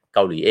เนี่ยเก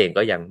าหลีเอง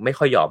ก็ยังไม่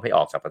ค่อยยอมให้อ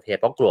อกจากประเทศ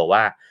เพราะกลัวว่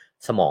า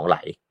สมองไหล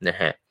นะ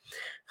ฮะ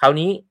คราว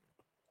นี้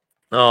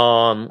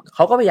เข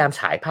าก็พยายาม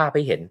ฉายภาพใ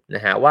ห้เห็นน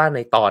ะฮะว่าใน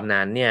ตอน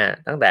นั้นเนี่ย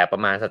ตั้งแต่ปร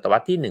ะมาณศตวร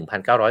รษที่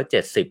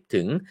1970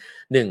ถึง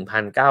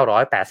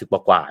1980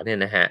กว่าๆเนี่ย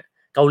นะฮะ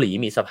เกาหลี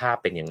มีสภาพ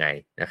เป็นยังไง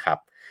นะครับ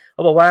เข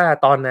าบอกว่า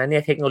ตอนนั้นเนี่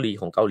ยเทคโนโลยี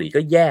ของเกาหลีก็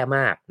แย่ม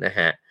ากนะฮ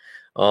ะ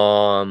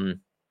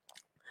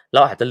เร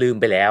าอาจจะลืม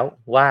ไปแล้ว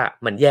ว่า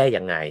มันแย่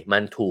ยังไงมั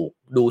น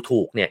ดูถู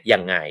กเนี่ยยั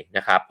งไงน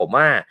ะครับผม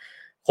ว่า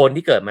คน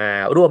ที่เกิดมา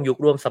ร่วมยุค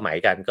ร่วมสมัย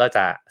กันก็จ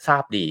ะทรา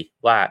บดี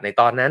ว่าใน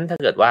ตอนนั้นถ้า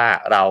เกิดว่า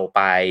เราไ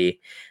ป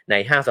ใน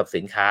ห้างสรรพ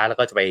สินค้าแล้ว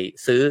ก็จะไป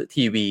ซื้อ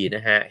ทีวีน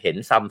ะฮะเห็น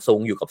ซัมซุง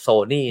อยู่กับโซ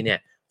นี่เนี่ย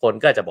คน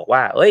ก็จะบอกว่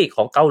าเอ้ยข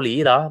องเกาหลี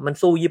เหรอมัน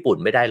สู้ญี่ปุ่น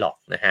ไม่ได้หรอก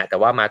นะฮะแต่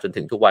ว่ามาจน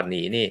ถึงทุกวัน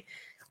นี้นี่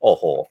โอ้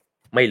โห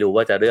ไม่รู้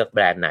ว่าจะเลือกแบ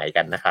รนด์ไหน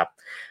กันนะครับ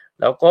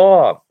แล้วก็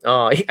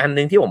อีกอัน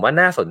นึงที่ผมว่า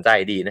น่าสนใจ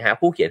ดีนะฮะ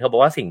ผู้เขียนเขาบอ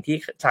กว่าสิ่งที่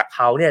เข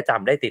าเนี่ยจ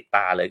ำได้ติดต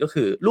าเลยก็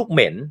คือลูกเห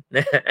ม็นน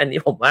ะอันนี้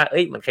ผมว่า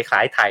มันคล้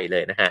ายๆไทยเล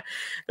ยนะฮะ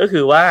ก็คื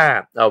อว่า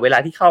เวลา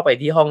ที่เข้าไป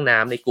ที่ห้องน้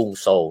ำในกรุง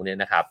โซลเนี่ย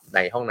นะครับใน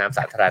ห้องน้ำส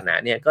าธารณะ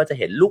เนี่ยก็จะ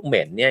เห็นลูกเห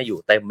ม็นเนี่ยอยู่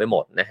เต็มไปหม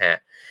ดนะฮะ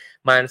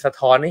มันสะ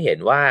ท้อนให้เห็น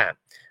ว่า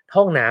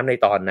ห้องน้ำใน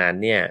ตอนนั้น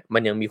เนี่ยมั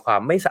นยังมีควา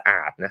มไม่สะอ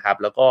าดนะครับ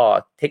แล้วก็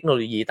เทคโนโ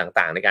ลยี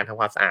ต่างๆในการทำ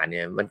ความสะอาดเ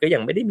นี่ยมันก็ยั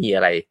งไม่ได้มีอ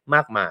ะไรม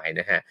ากมาย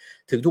นะฮะ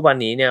ถึงทุกวัน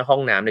นี้เนี่ยห้อ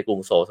งน้ำในกรุ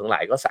งโซลทั้งหลา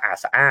ยก็สะอาด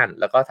สะอ้าน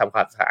แล้วก็ทำคว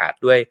ามสะอาด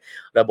ด้วย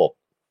ระบบ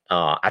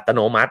อัตโน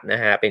มัติน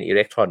ะฮะเป็นอิเ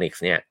ล็กทรอนิก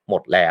ส์เนี่ยหม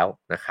ดแล้ว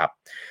นะครับ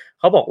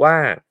เขาบอกว่า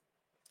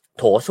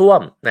โถส้ว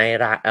มใ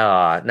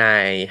น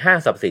ห้าง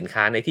สรรพสิน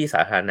ค้าในที่ส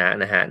าธารณะ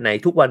นะฮะใน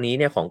ทุกวันนี้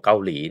เนี่ยของเกา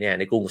หลีเนี่ย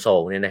ในกรุงโซ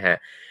ลเนี่ยนะฮะ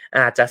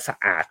อาจจะสะ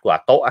อาดกว่า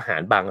โต๊ะอาหา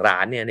รบางร้า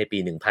นเนี่ยในปี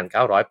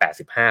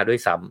1985ด้วย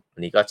ซ้ำอั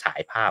นนี้ก็ฉา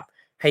ยภาพ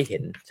ให้เห็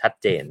นชัด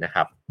เจนนะค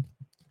รับ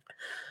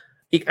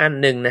อีกอัน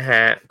หนึ่งนะฮ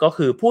ะก็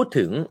คือพูด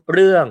ถึงเ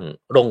รื่อง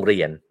โรงเรี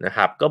ยนนะค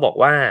รับก็บอก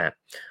ว่า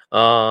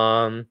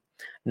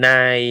ใน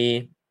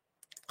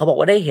เขาบอก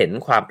ว่าได้เห็น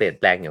ความเปลี่ยน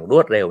แปลงอย่างร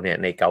วดเร็วเนี่ย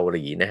ในเกาห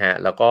ลีนะฮะ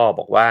แล้วก็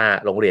บอกว่า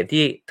โรงเรียน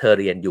ที่เธอ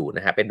เรียนอยู่น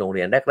ะฮะเป็นโรงเ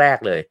รียนแรก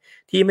ๆเลย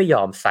ที่ไม่ย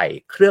อมใส่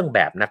เครื่องแบ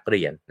บนักเ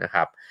รียนนะค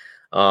รับ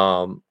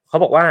เขา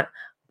บอกว่า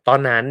ตอ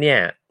นนั้นเนี่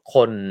ย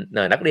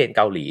นักเรียนเ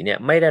กาหลีเนี่ย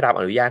ไม่ได้รับ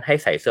อนุญาตให้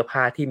ใส่เสื้อผ้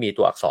าที่มี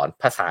ตัวอักษร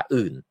ภาษา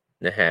อื่น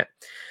นะฮะ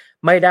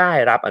ไม่ได้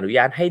รับอนุญ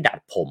าตให้ดัด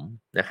ผม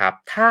นะครับ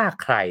ถ้า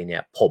ใครเนี่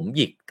ยผมห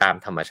ยิกตาม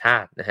ธรรมชา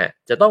ตินะฮะ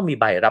จะต้องมี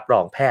ใบรับร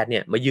องแพทย์เนี่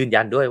ยมายืน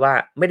ยันด้วยว่า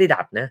ไม่ได้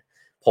ดัดนะ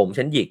ผม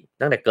ฉันหยิก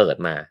ตั้งแต่เกิด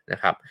มานะ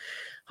ครับ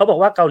เขาบอก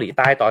ว่าเกาหลีใ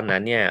ต้ตอนนั้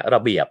นเนี่ยร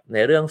ะเบียบใน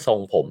เรื่องทรง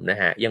ผมนะ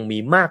ฮะยังมี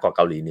มากกว่าเ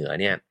กาหลีเหนือ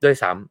เนี่ยด้วย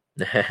ซ้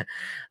ำนะฮะ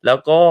แล้ว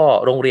ก็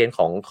โรงเรียน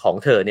ของ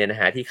เธอเนี่ยนะ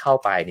ฮะที่เข้า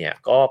ไปเนี่ย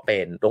ก็เป็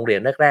นโรงเรีย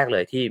นแรกๆเล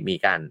ยที่มี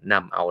การน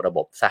ำเอาระบ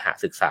บสห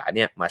ศึกษาเ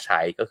นี่ยมาใช้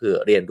ก็คือ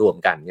เรียนรวม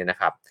กันเนี่ยนะ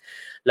ครับ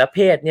และเพ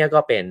ศเนี่ยก็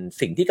เป็น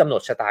สิ่งที่กำหน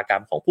ดชะตากรร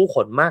มของผู้ค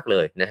นมากเล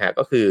ยนะฮะ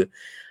ก็คือ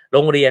โร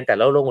งเรียนแต่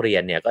ละโรงเรีย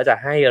นเนี่ยก็จะ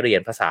ให้เรีย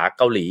นภาษา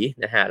เกาหลี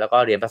นะฮะแล้วก็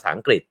เรียนภาษาอั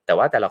งกฤษแต่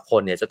ว่าแต่ละค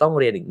นเนี่ยจะต้อง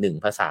เรียนอีก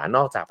1ภาษาน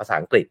อกจากภาษา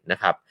อังกฤษนะ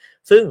ครับ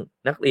ซึ่ง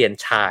นักเรียน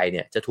ชายเ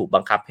นี่ยจะถูกบั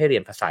งคับให้เรี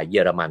ยนภาษาเย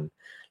อรมัน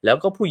แล้ว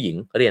ก็ผู้หญิง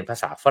เรียนภา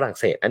ษาฝรั่ง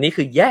เศสอันนี้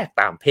คือแยก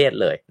ตามเพศ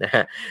เลยนะฮ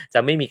ะจะ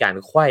ไม่มีการ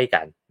ไขว้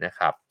กันนะค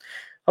รับ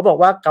เขาบอก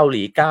ว่าเกาห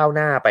ลีก้าวห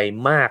น้าไป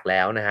มากแ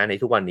ล้วนะฮะใน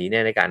ทุกวันนี้เนี่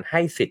ยในการใ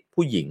ห้สิทธิ์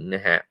ผู้หญิงน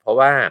ะฮะเพราะ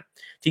ว่า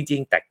จริ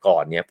งๆแต่ก่อ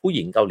นเนี่ยผู้ห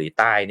ญิงเกาหลีใ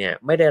ต้เนี่ย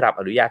ไม่ได้รับ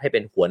อนุญาตให้เ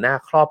ป็นหัวหน้า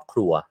ครอบค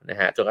รัวนะ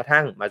ฮะจนกระ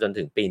ทั่งมาจน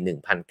ถึงปี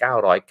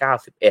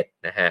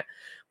1991นะฮะ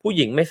ผู้ห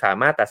ญิงไม่สา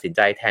มารถตัดสินใ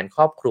จแทนค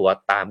รอบครัว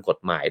ตามกฎ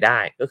หมายได้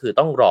ก็คือ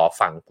ต้องรอ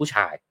ฝั่งผู้ช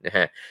ายนะฮ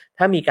ะ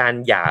ถ้ามีการ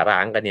หย่าร้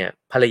างกันเนี่ย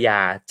ภรรยา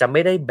จะไ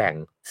ม่ได้แบ่ง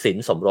สิน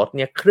สมรสเ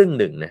นี่ยครึ่ง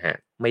หนึ่งนะฮะ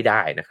ไม่ไ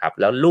ด้นะครับ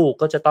แล้วลูก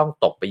ก็จะต้อง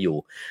ตกไปอยู่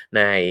ใ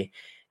น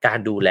การ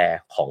ดูแล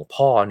ของ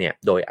พ่อเนี่ย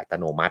โดยอัต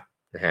โนมัติ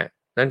นะฮะ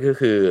นั่นก็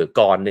คือ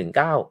ก่อน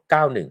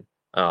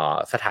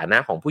1991สถานะ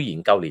ของผู้หญิง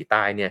เกาหลีใ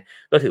ต้เนี่ย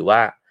ก็ถือว่า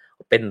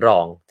เป็นรอ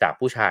งจาก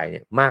ผู้ชายเ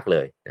นี่ยมากเล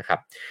ยนะครับ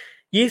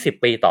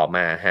20ปีต่อม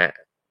าฮะ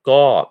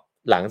ก็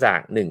หลังจาก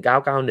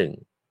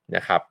1991น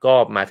ะครับก็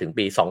มาถึง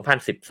ปี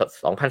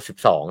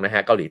2012นะฮ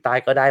ะเกาหลีใต้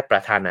ก็ได้ปร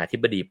ะธานาธิ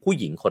บดีผู้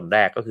หญิงคนแร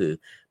กก็คือ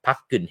พัก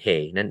กึนเฮ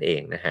นั่นเอ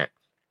งนะฮะ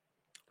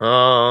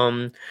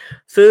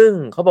ซึ่ง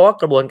เขาบอกว่า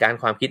กระบวนการ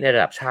ความคิดในร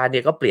ะดับชาติเ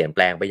นี่ยก็เปลี่ยนแป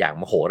ลงไปอย่าง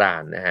มโหฬา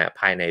รนะฮะ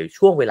ภายใน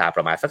ช่วงเวลาป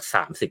ระมาณสัก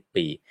30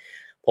ปี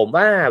ผม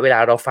ว่าเวลา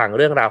เราฟังเ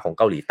รื่องราวของ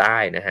เกาหลีใต้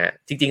นะฮะ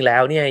จริงๆแล้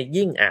วเนี่ย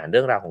ยิ่งอ่านเ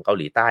รื่องราวของเกา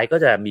หลีใต้ก็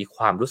จะมีค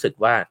วามรู้สึก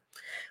ว่า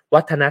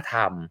วัฒนธร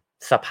รม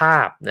สภา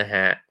พนะฮ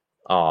ะ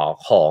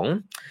ของ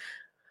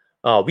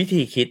วิ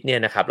ธีคิดเนี่ย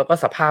นะครับแล้วก็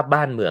สภาพ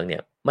บ้านเมืองเนี่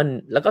ยมัน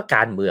แล้วก็ก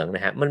ารเมืองน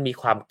ะฮะมันมี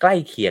ความใกล้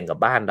เคียงกับ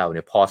บ้านเราเ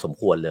นี่ยพอสม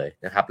ควรเลย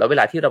นะครับแล้วเว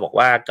ลาที่เราบอก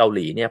ว่าเกาห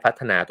ลีเนี่ยพั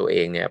ฒนาตัวเอ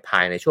งเนี่ยภา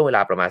ยในช่วงเวล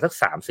าประมาณสัก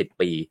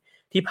30ปี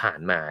ที่ผ่าน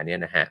มาเนี่ย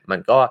นะฮะมัน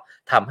ก็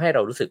ทำให้เร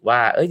ารู้สึกว่า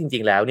จริ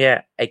งๆแล้วเนี่ย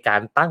ไอกา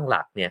รตั้งห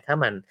ลักเนี่ยถ้า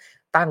มัน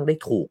ตั้งได้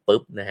ถูก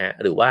ปุ๊บนะฮะ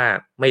หรือว่า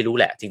ไม่รู้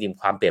แหละจริง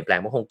ๆความเปลี่ยนแปลง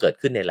มันคงเกิด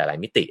ขึ้นในหลาย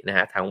ๆมิตินะฮ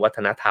ะทั้งวัฒ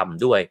นธรรม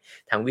ด้วย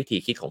ทั้งวิธี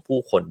คิดของผู้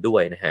คนด้ว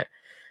ยนะฮะ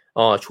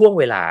ช่วง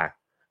เวลา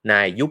ใน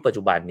ยุคปัจ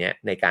จุบันเนี่ย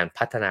ในการ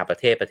พัฒนาประ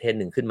เทศ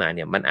หนึ่งขึ้นมาเ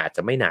นี่ยมันอาจจ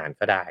ะไม่นาน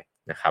ก็ได้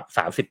นะครั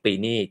บ30ปี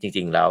นี่จ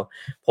ริงๆแล้ว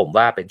ผม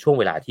ว่าเป็นช่วง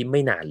เวลาที่ไ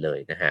ม่นานเลย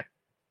นะฮะ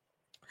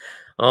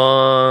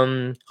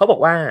เขาบอก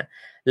ว่า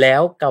แล้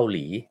วเกาห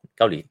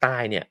ลีใต้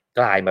เนี่ย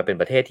กลายมาเป็น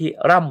ประเทศที่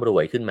ร่ำรว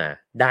ยขึ้นมา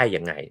ได้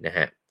ยังไงนะฮ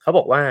ะเขาบ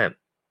อกว่า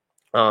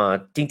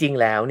จริง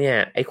ๆแล้วเนี่ย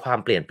ไอ้ความ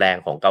เปลี่ยนแปลง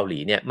ของเกาหลี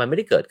เนี่ยมันไม่ไ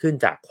ด้เกิดขึ้น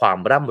จากความ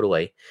ร่ำรว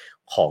ย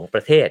ของป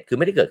ระเทศคือ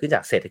ไม่ได้เกิดขึ้นจ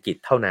ากเศรษฐกิจ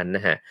เท่านั้นน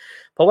ะฮะ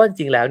เพราะว่าจ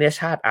ริงๆแล้วเนี่ย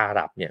ชาติอาห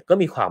รับเนี่ยก็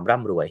มีความร่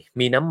ำรวย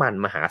มีน้ำมัน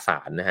มหาศา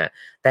ลนะฮะ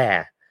แต่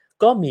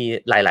ก็มี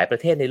หลายๆประ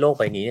เทศในโลก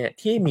ใบนี้เนี่ย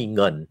ที่มีเ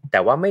งินแต่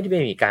ว่าไม่ได้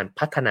มีการ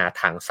พัฒนา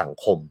ทางสัง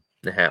คม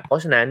นะฮะเพรา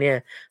ะฉะนั้นเนี่ย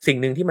สิ่ง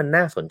หนึ่งที่มัน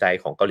น่าสนใจ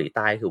ของเกาหลีใ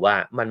ต้คือว่า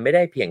มันไม่ไ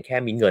ด้เพียงแค่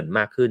มีเงินม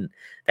ากขึ้น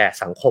แต่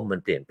สังคมมัน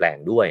เปลี่ยนแปลง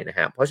ด้วยนะฮ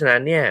ะเพราะฉะนั้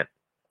นเนี่ย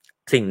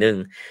สิ่งหนึ่ง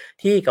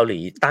ที่เกาหลี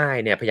ใต้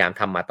เนี่ยพยายาม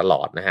ทำมาตล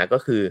อดนะฮะก็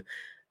คือ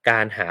ก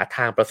ารหาท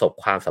างประสบ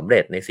ความสำเร็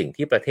จในสิ่ง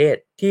ที่ประเทศ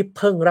ที่เ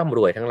พิ่งร่ำร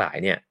วยทั้งหลาย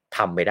เนี่ยท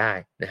ำไม่ได้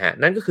นะฮะ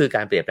นั่นก็คือก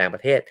ารเปลี่ยนแปลงปร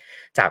ะเทศ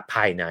จากภ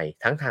ายใน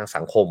ทั้งทาง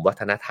สังคมวั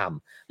ฒนธรรม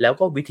แล้ว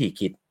ก็วิธี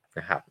คิดน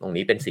ะครับตรง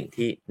นี้เป็นสิ่ง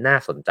ที่น่า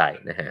สนใจ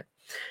นะฮะ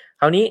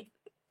คราวนี้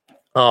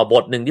บ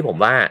ทหนึ่งที่ผม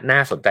ว่าน่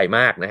าสนใจม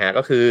ากนะฮะ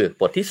ก็คือ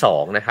บทที่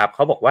2นะครับเข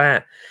าบอกว่า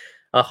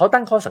เขา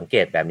ตั้งข้อสังเก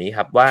ตแบบนี้ค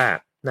รับว่า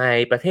ใน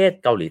ประเทศ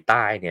เกาหลีใ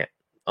ต้เนี่ย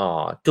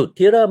จุด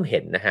ที่เริ่มเห็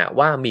นนะฮะ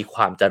ว่ามีคว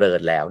ามเจริญ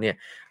แล้วเนี่ย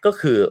ก็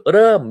คือเ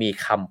ริ่มมี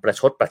คำประ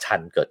ชดประชั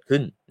นเกิดขึ้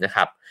นนะค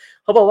รับ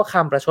เขาบอกว่าค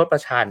ำประชดปร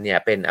ะชันเนี่ย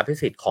เป็นอภิ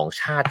สิทธิ์ของ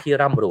ชาติที่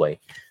ร่ำรวย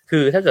คื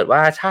อถ้าเกิดว่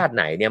าชาติไ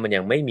หนเนี่ยมัน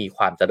ยังไม่มีค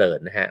วามเจริญ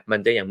นะฮะมัน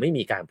จะยังไม่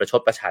มีการประช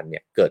ดประชันเนี่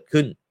ยเกิด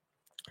ขึ้น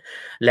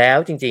แล้ว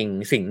จริง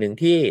ๆสิ่งหนึ่ง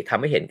ที่ทำ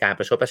ให้เห็นการป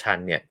ระชดประชัน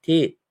เนี่ยที่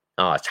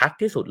ชัด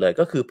ที่สุดเลย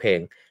ก็คือเพลง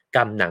ก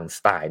ำนังส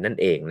ไตล์นั่น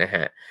เองนะฮ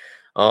ะ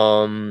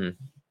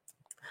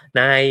ใ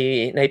น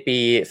ในปี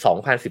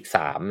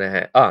2013นะฮ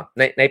ะ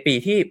ในปี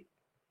ที่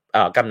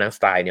กำนังส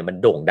ไตล์เนี่ยมัน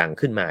โด่งดัง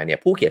ขึ้นมาเนี่ย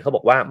ผู้เขียนเขาบ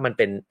อกว่ามันเ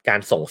ป็นการ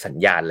ส่งสัญ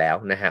ญาณแล้ว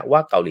นะฮะว่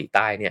าเกาหลีใ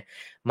ต้เนี่ย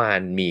มั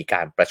นมีก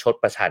ารประชด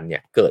ประชันเนี่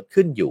ยเกิด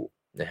ขึ้นอยู่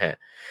นะฮะ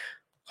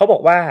เขาบอ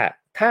กว่า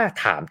ถ้า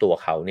ถามตัว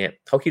เขาเนี่ย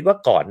เขาคิดว่า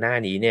ก่อนหน้า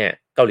นี้เนี่ย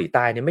เกาหลีใ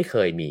ต้เนี่ยไม่เค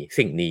ยมี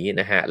สิ่งนี้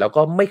นะฮะแล้ว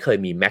ก็ไม่เคย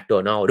มีแมคโด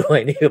นัลด์ด้วย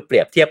นี่คือเปรี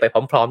ยบเทียบไป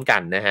พร้อมๆกั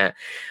นนะฮะ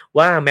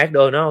ว่าแมคโด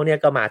นัลด์เนี่ย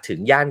ก็มาถึง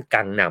ย่าน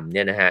กังนัมเ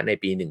นี่ยนะฮะใน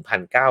ปี1988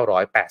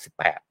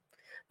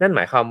นั่นห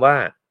มายความว่า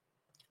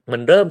มั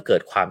นเริ่มเกิ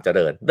ดความเจ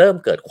ริญเริ่ม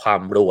เกิดควา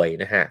มรวย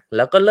นะฮะแ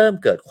ล้วก็เริ่ม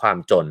เกิดความ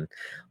จน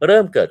เริ่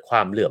มเกิดคว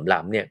ามเหลื่อมล้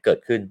ำเนี่ยเกิด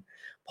ขึ้น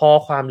พอ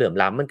ความเหลื่อม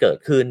ล้ำมันเกิด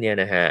ขึ้นเนี่ย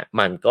นะฮะ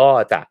มันก็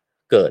จะ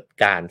เกิด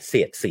การเ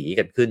สียดสี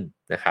กันขึ้น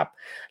นะครับ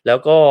แล้ว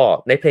ก็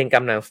ในเพลงก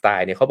ำนังสไต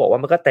ล์เนี่ยเขาบอกว่า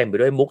มันก็เต็มไป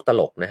ด้วยมุกต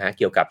ลกนะฮะเ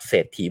กี่ยวกับเศร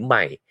ษฐีให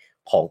ม่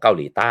ของเกา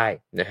หลีใต้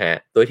นะฮะ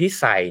โดยที่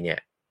ไซเนี่ย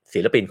ศิ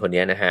ลปินคน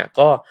นี้นะฮะ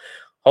ก็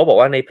เขาบอก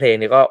ว่าในเพลง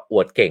เนี่ยก็อ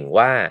วดเก่ง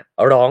ว่า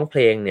ร้องเพ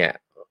ลงเนี่ย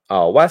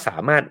ว่าสา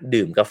มารถ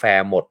ดื่มกาแฟ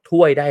หมด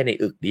ถ้วยได้ใน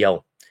อึกเดียว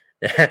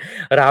นะ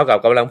ราวกับ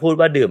กำลังพูด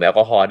ว่าดื่มแอลก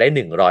อฮอล์ได้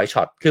100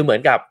ช็อตคือเหมือ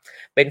นกับ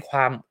เป็นคว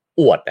าม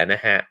อวดน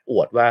ะฮะอ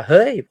วดว่าเ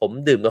ฮ้ยผม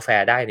ดื่มกาแฟ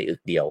ได้ในอึ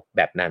กเดียวแ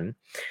บบนั้น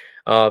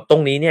ตร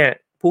งนี้เนี่ย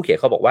ผู้เขียน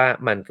เขาบอกว่า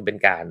มันเป็น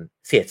การ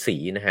เสียดสี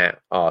นะฮะ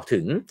ถึ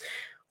ง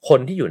คน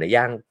ที่อยู่ใน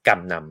ย่างกั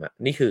งนัม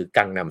นี่คือ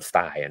กังนัมสไต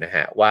ล์นะฮ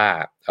ะว่า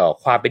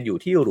ความเป็นอยู่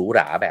ที่หรูหร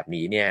าแบบ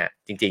นี้เนี่ย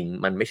จริง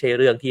ๆมันไม่ใช่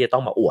เรื่องที่จะต้อ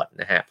งมาอวด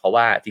นะฮะเพราะ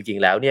ว่าจริง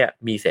ๆแล้วเนี่ย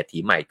มีเศรษฐี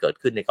ใหม่เกิด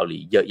ขึ้นในเกาหลี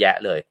เยอะแยะ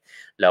เลย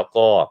แล้ว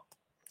ก็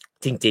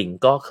จริง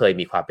ๆก็เคย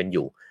มีความเป็นอ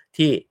ยู่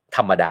ที่ธ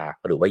รรมดา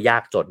หรือว่ายา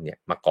กจนเนี่ย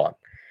มาก่อน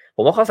ผ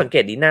มว่าข้อสังเก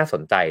ตนี้น่าส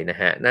นใจนะ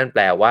ฮะนั่นแป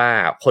ลว่า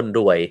คนร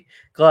วย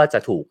ก็จะ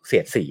ถูกเสี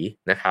ยดสี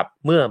นะครับ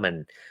เมื่อมัน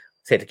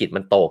เศรษฐกิจ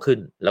มันโตขึ้น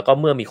แล้วก็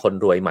เมื่อมีคน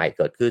รวยใหม่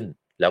เกิดขึ้น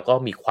แล้วก็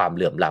มีความเ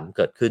หลื่อมล้ำเ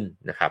กิดขึ้น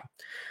นะครับ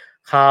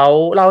เขา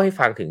เล่าให้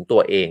ฟังถึงตั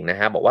วเองนะ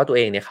ฮะบอกว่าตัวเ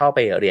องเนี่ยเข้าไป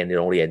เรียนใน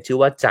โรงเรียนชื่อ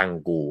ว่าจัง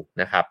กู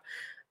นะครับ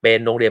เป็น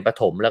โรงเรียนประ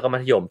ถมแล้วก็มั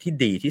ธยมที่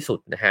ดีที่สุด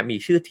นะฮะมี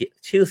ชื่อ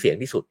เสียง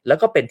ที่สุดแล้ว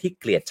ก็เป็นที่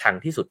เกลียดชัง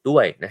ที่สุดด้ว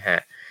ยนะฮะ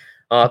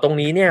ตรง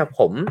นี้เนี่ยผ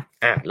ม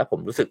อ่านแล้วผม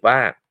รู้สึกว่า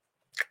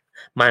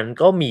มัน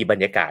ก็มีบร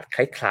รยากาศค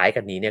ล้ายๆ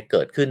กันนี้เนี่ยเ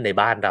กิดขึ้นใน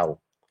บ้านเรา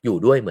อยู่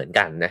ด้วยเหมือน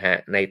กันนะฮะ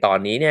ในตอน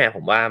นี้เนี่ยผ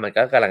มว่ามัน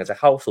ก็กำลังจะ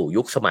เข้าสู่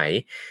ยุคสมัย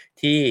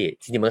ที่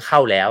จริงๆมันเข้า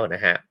แล้วน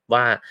ะฮะ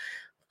ว่า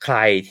ใคร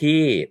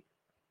ที่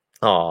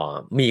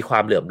มีควา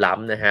มเหลื่อมล้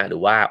ำนะฮะหรื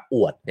อว่าอ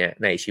วดเนี่ย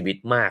ในชีวิต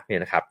มากเนี่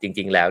ยนะครับจ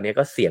ริงๆแล้วเนี่ย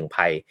ก็เสี่ยง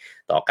ภัย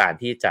ต่อการ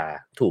ที่จะ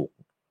ถูก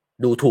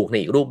ดูถูกใน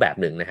อีกรูปแบบ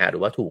หนึ่งนะฮะหรื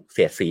อว่าถูกเ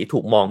สียดสีถู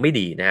กมองไม่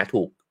ดีนะฮะ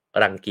ถูก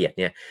รังเกียจ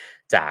เนี่ย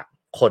จาก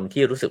คน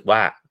ที่รู้สึกว่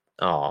า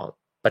อ๋อ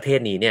ประเทศ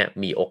นี้เนี่ย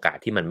มีโอกาส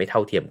ที่มันไม่เท่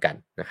าเทียมกัน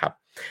นะครับ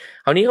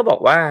คราวนี้เขาบอ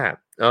กว่า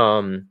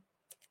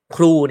ค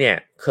รูเนี่ย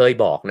เคย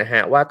บอกนะฮ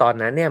ะว่าตอน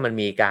นั้นเนี่ยมัน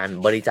มีการ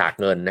บริจาค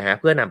เงินนะฮะ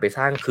เพื่อนำไปส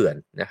ร้างเขื่อน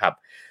นะครับ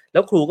แล้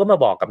วครูก็มา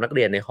บอกกับนักเ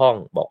รียนในห้อง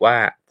บอกว่า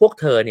พวก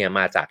เธอเนี่ยม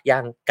าจากย่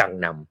านกัง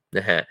นำน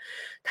ะฮะ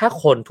ถ้า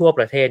คนทั่วป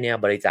ระเทศเนี่ย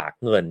บริจาค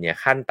เงินเนี่ย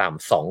ขั้นต่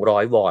ำ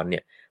200 วอนเนี่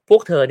ยพว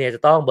กเธอเนี่ยจะ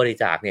ต้องบริ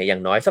จาคเนี่ยอย่า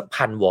งน้อยสัก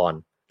1,000 วอน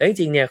แล้วจ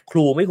ริงๆเนี่ยค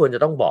รูไม่ควรจ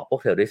ะต้องบอกพว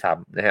กเธอด้วยซ้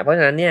ำนะฮะเพราะฉ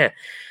ะนั้นเนี่ย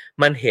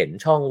มันเห็น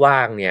ช่องว่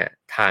างเนี่ย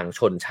ทางช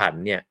นชั้น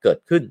เนี่ยเกิด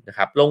ขึ้นนะค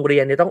รับโรงเรี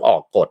ยนเนี่ยต้องออ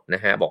กกฎน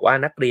ะฮะบอกว่า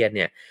นักเรียนเ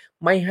นี่ย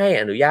ไม่ให้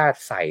อนุญาต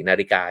ใส่นา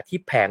ฬิกาที่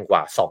แพงกว่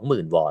า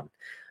 20,000 วอน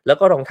แล้ว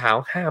ก็รองเท้า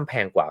ห้ามแพ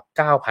งกว่า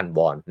 9,000 ว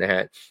อนนะฮ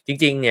ะจ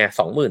ริงๆเนี่ย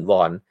 20,000 ว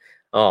อน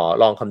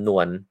ลองคำนว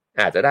ณ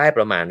อาจจะได้ป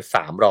ระมาณ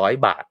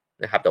300 บาท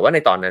นะครับแต่ว่าใน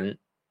ตอนนั้น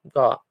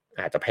ก็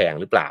อาจจะแพง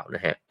หรือเปล่าน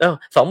ะฮะ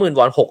20,000 ว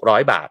อน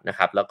600 บาทนะค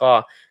รับแล้วก็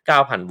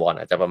 9,000 วอน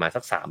อาจจะประมาณสั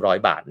ก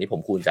300 บาทนี่ผ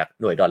มคูณจาก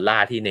หน่วยดอลลา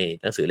ร์ที่ใน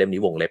หนังสือเล่ม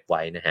นี้วงเล็บไ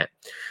ว้นะฮะ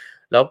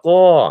แล้วก็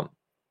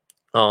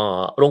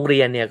โรงเรี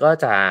ยนเนี่ยก็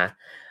จะ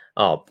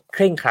เค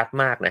ร่งครัด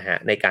มากนะฮะ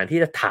ในการที่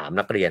จะถาม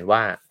นักเรียนว่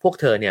าพวก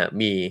เธอเนี่ย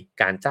มี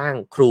การจ้าง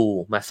ครู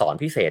มาสอน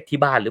พิเศษที่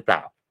บ้านหรือเปล่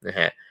านะ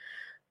ฮะ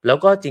แล้ว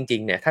ก็จริ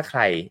งๆเนี่ยถ้าใค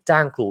รจ้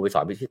างครูไปส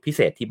อนพิเ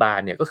ศษที่บ้าน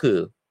เนี่ยก็คือ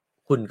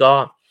คุณก็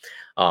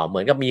เหมื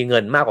อนกับมีเงิ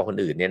นมากกว่าคน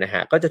อื่นเนี่ยนะฮ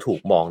ะก็จะถู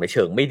กมองในเ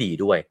ชิงไม่ดี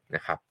ด้วยน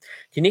ะครับ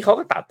ทีนี้เขา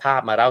ก็ตัดภา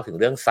พมาเล่าถึง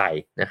เรื่องไซ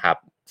นะครับ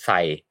ไซ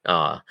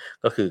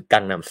ก็คือกั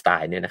งนัมสไต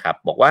ล์เนี่ยนะครับ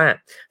บอกว่า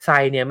ไซ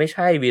เนี่ยไม่ใ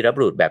ช่วีรบุ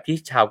รุษแบบที่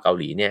ชาวเกา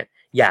หลีเนี่ย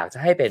อยากจะ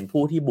ให้เป็น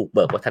ผู้ที่บุกเ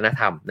บิกวัฒน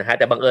ธรรมนะฮะ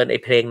แต่บังเอิญไอ้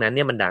เพลงนั้นเ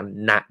นี่ยมันดัน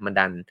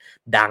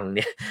ดังเ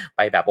นี่ยไ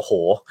ปแบบโอ้โห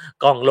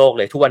กล้องโลก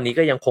เลยทุกวันนี้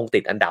ก็ยังคงติ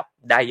ดอันดับ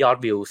ได้ยอด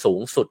วิวสู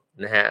งสุด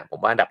นะฮะผม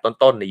ว่าอันดับ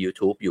ต้นๆใน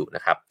YouTube อยู่น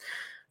ะครับ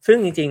ซึ่ง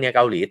จริงๆเนี่ยเ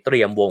กาหลีเตรี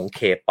ยมวง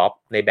K-POP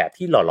ในแบบ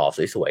ที่หล่อ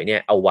ๆสวยๆเนี่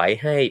ยเอาไว้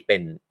ให้เป็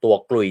นตัว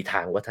กลุยท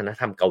างวัฒน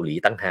ธรรมเกาหลี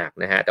ต่างหาก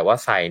นะฮะแต่ว่า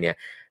ไซเนี่ย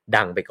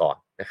ดังไปก่อน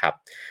นะครับ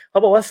เขา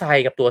บอกว่าไซ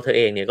กับตัวเธอเ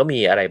องเนี่ยก็มี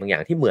อะไรบางอย่า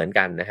งที่เหมือน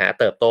กันนะฮะ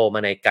เติบโตมา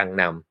ในกัง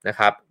นัมนะค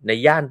รับใน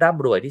ย่านร่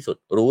ำรวยที่สุด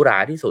หรูหรา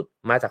ที่สุด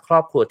มาจากครอ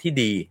บครัวที่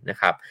ดีนะ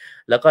ครับ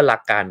แล้วก็รั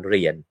กการเ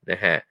รียนน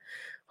ะฮะ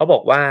เขาบอ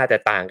กว่าแต่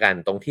ต่างกัน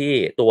ตรงที่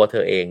ตัวเธ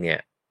อเองเนี่ย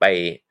ไป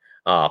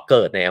เ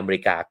กิดในอเม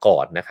ริกาก่อ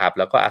นนะครับ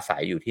แล้วก็อาศั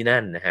ยอยู่ที่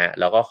นั่นนะฮะ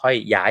แล้วก็ค่อย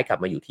ย้ายกลับ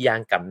มาอยู่ที่ย่า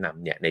นกังนัม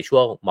เนี่ยในช่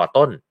วงม.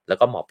ต้นแล้ว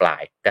ก็ม.ปลา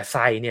ยแต่ไซ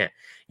เนี่ย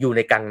อยู่ใน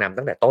กังนัม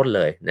ตั้งแต่ต้นเ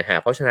ลยนะฮะ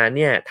เพราะฉะนั้น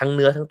เนี่ยทั้งเ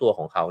นื้อทั้งตัวข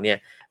องเขาเนี่ย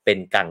เป็น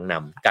กัง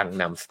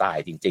นัมสไต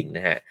ล์จริงๆน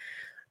ะฮะ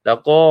แล้ว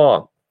ก็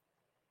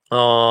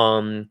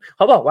เข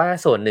าบอกว่า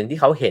ส่วนหนึ่งที่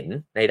เขาเห็น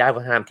ในด้าน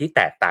วัฒนธรรมที่แ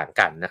ตกต่าง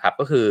กันนะครับ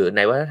ก็คือใน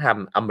วัฒนธรรม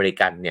อเมริ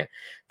กันเนี่ย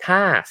ถ้า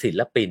ศิ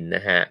ลปินน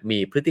ะฮะมี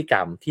พฤติกร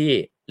รมที่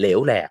เหลว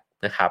แหลก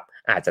นะครับ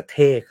อาจจะเ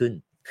ท่ขึ้น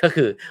ก็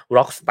คือ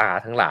ร็อกสตา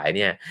ร์ทั้งหลายเ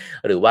นี่ย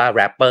หรือว่าแ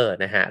รปเปอร์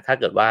นะฮะถ้า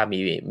เกิดว่า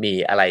มี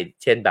อะไร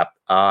เช่นแบบ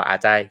อาจ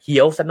จะเฮี้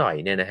ยวซะหน่อย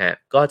เนี่ยนะฮะ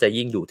ก็จะ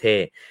ยิ่งดูเท่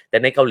แต่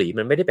ในเกาหลี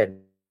มันไม่ได้เป็น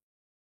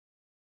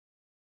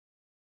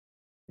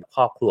ค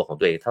รอบครัวของ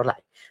ตัวเองเท่าไหร่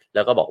แ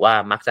ล้วก็บอกว่า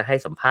มักจะให้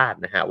สัมภาษณ์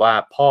นะฮะว่า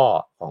พ่อ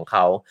ของเข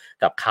า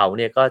กับเขาเ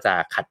นี่ยก็จะ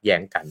ขัดแย้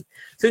งกัน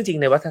ซึ่งจริง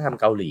ในวัฒนธรรม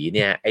เกาหลีเ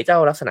นี่ยไอ้เจ้า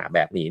ลักษณะแบ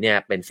บนี้เนี่ย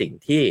เป็นสิ่ง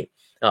ที่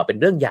เป็น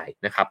เรื่องใหญ่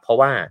นะครับเพราะ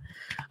ว่า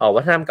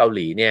วัฒนธรรมเกาห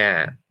ลีเนี่ย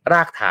ร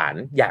ากฐาน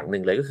อย่างหนึ่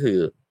งเลยก็คือ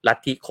ลัท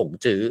ธิขง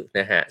จื้อ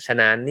นะฮะฉะ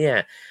นั้นเนี่ย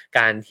ก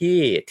ารที่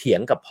เถีย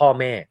งกับพ่อ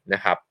แม่น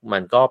ะครับมั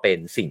นก็เป็น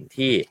สิ่ง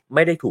ที่ไ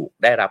ม่ได้ถูก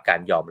ได้รับกา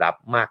รยอมรับ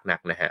มากนัก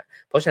นะฮะ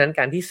เพราะฉะนั้นก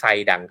ารที่ไซ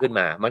ดังขึ้น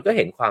มามันก็เ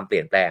ห็นความเป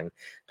ลี่ยนแปลง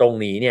ตรง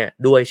นี้เนี่ย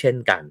ด้วยเช่น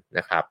กันน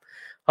ะครับ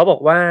เขาบอ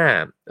กว่า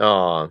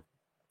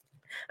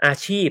อา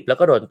ชีพแล้ว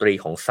ก็ดนตรี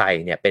ของไซ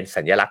เนี่ยเป็น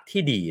สัญลักษณ์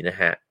ที่ดีนะ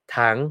ฮะ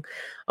ทั้ง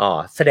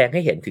แสดงใ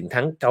ห้เห็นถึง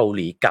ทั้งเกาห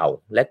ลีเก่า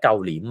และเกา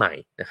หลีใหม่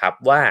นะครับ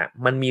ว่า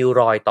มันมี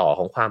รอยต่อข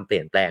องความเป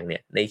ลี่ยนแปลงเนี่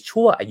ยใน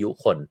ชั่วอายุ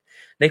คน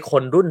ในค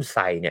นรุ่นไซ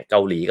เนี่ยเก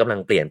าหลีกำลัง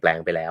เปลี่ยนแปลง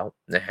ไปแล้ว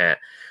นะฮะ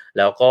แ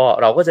ล้วก็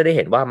เราก็จะได้เ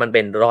ห็นว่ามันเ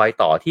ป็นรอย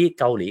ต่อที่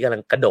เกาหลีกำลั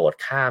งกระโดด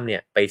ข้ามเนี่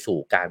ยไปสู่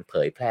การเผ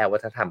ยแพร่วั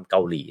ฒนธรรมเก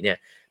าหลีเนี่ย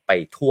ไป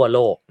ทั่วโล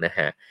กนะฮ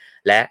ะ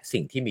และ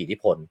สิ่งที่มีอิทธิ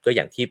พลก็อ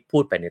ย่างที่พู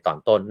ดไปในตอน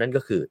ต้นนั่น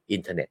ก็คืออิ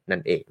นเทอร์เน็ตนั่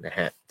นเองนะฮ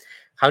ะ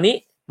คราวนี้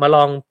มาล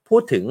องพู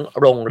ดถึง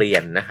โรงเรีย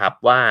นนะครับ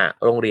ว่า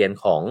โรงเรียน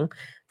ของ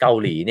เกา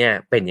หลีเนี่ย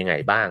เป็นยังไง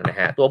บ้างนะ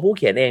ฮะตัวผู้เ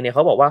ขียนเองเนี่ยเข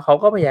าบอกว่าเขา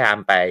ก็พยายาม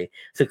ไป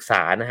ศึกษ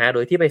านะฮะโด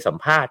ยที่ไปสัม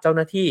ภาษณ์เจ้าห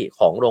น้าที่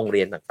ของโรงเ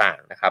รียนต่าง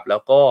ๆนะครับแล้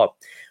ว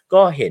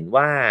ก็เห็น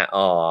ว่า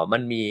มั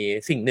นมี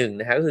สิ่งหนึ่ง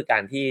นะฮะก็คือกา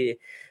รที่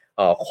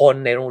คน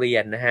ในโรงเรีย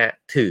นนะฮะ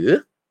ถือ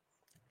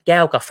แก้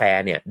วกาแฟ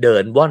เนี่ยเดิ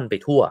นว่อนไป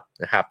ทั่ว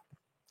นะครับ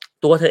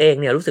ตัวเธอเอง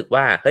เนี่ยรู้สึก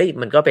ว่าเฮ้ย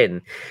มันก็เป็น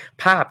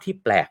ภาพที่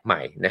แปลกให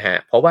ม่นะฮะ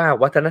เพราะว่า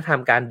วัฒนธรรม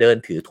การเดิน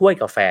ถือถ้วย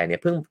กาแฟเนี่ย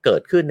เพิ่งเกิ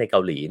ดขึ้นในเก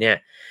าหลีเนี่ย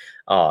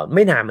ไ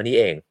ม่นานมานี้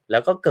เองแล้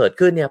วก็เกิด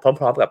ขึ้นเนี่ย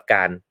พร้อมๆกับก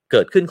ารเ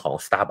กิดขึ้นของ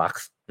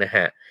Starbucks นะฮ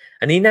ะ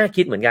อันนี้น่า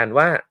คิดเหมือนกัน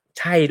ว่า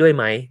ใช่ด้วยไ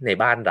หมใน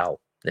บ้านเรา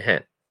นะฮะ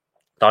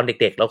ตอนเ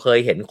ด็กๆเราเคย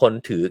เห็นคน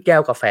ถือแก้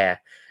วกาแฟ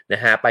น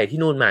ะฮะไปที่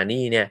นู่นมา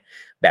นี่เนี่ย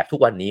แบบทุก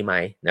วันนี้ไหม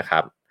นะครั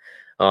บ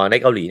ใน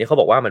เกาหลีเนี่ยเขา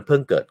บอกว่ามันเพิ่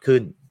งเกิดขึ้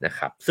นนะค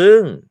รับซึ่ง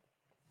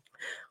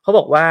เขาบ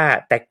อกว่า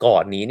แต่ก่อ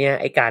นนี้เนี่ย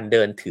ไอ้การเ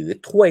ดินถือ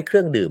ถ้วยเค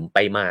รื่องดื่มไป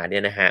มาเนี่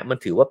ยนะฮะมัน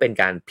ถือว่าเป็น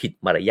การผิด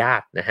มารยา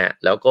ทนะฮะ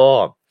แล้วก็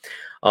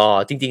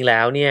จริงๆแ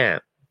ล้วเนี่ย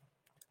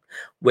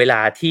เวล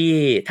าที่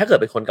ถ้าเกิด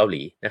เป็นคนเกาห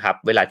ลีนะครับ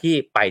เวลาที่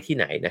ไปที่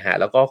ไหนนะฮะ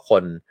แล้วก็ค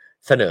น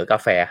เสนอกา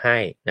แฟให้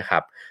นะครั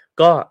บ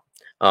ก็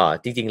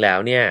จริงๆแล้ว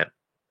เนี่ย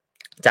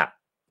จะ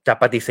จะ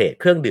ปฏิเสธ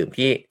เครื่องดื่ม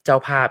ที่เจ้า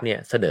ภาพเนี่ย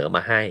เสนอม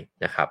าให้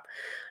นะครับ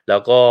แล้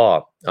วก็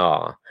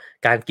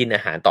การกินอ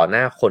าหารต่อหน้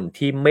าคน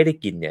ที่ไม่ได้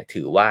กินเนี่ย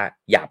ถือว่า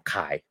หยาบค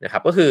ายนะครั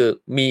บก็คือ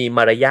มีม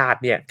ารยาท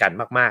เนี่ยกัน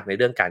มากๆในเ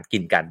รื่องการกิ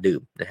นการดื่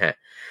มนะฮะ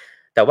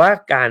แต่ว่า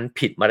การ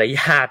ผิดมารย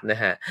าทน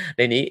ะฮะใ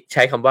นนี้ใ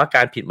ช้คำว่าก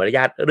ารผิดมารย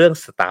าทเรื่อง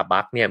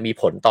Starbucks เนี่ยมี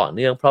ผลต่อเ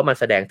นื่องเพราะมัน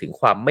แสดงถึง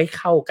ความไม่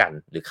เข้ากัน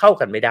หรือเข้า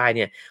กันไม่ได้เ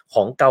นี่ยข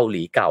องเกาห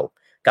ลีเก่า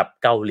กับ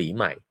เกาหลีใ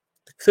หม่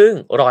ซึ่ง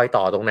รอย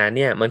ต่อตรงนั้น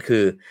เนี่ยมันคื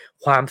อ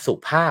ความสุ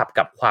ภาพ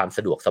กับความส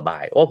ะดวกสบา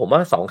ยผมว่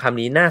าสองคำ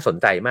นี้น่าสน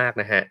ใจมาก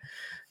นะฮะ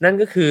นั่น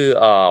ก็คือ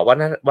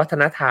วัฒ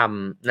นธรรม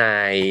ใน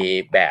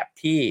แบบ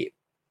ที่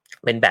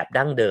เป็นแบบ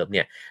ดั้งเดิมเ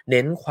นี่ยเ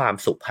น้นความ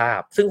สุภา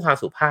พซึ่งความ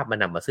สุภาพมัน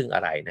นำมาซึ่งอ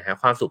ะไรนะฮะ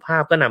ความสุภา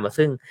พก็นำมา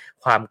ซึ่ง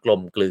ความกล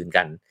มกลืน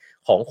กัน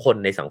ของคน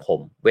ในสังคม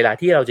เวลา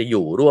ที่เราจะอ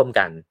ยู่ร่วม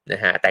กันน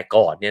ะฮะแต่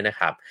ก่อนเนี่ยนะ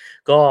ครับ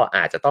ก็อ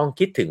าจจะต้อง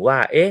คิดถึงว่า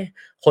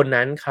คน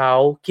นั้นเขา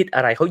คิดอ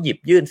ะไรเขาหยิบ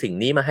ยื่นสิ่ง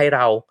นี้มาให้เ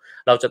ร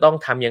าจะต้อง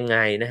ทำยังไง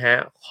นะฮะ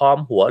ค้อม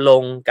หัวล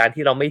งการ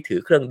ที่เราไม่ถือ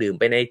เครื่องดื่ม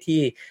ไปใน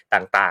ที่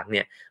ต่างๆเ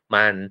นี่ย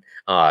มัน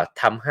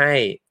ทำให้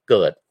เ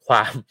กิดคว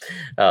าม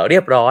เรี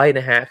ยบร้อย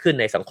นะฮะขึ้น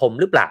ในสังคม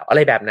หรือเปล่าอะไร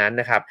แบบนั้น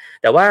นะครับ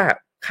แต่ว่า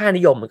ค่า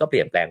นิยมมันก็เป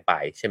ลี่ยนแปลงไป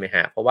ใช่ไหมฮ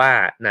ะเพราะว่า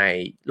ใน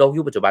โลก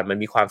ยุคปัจจุบันมัน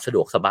มีความสะด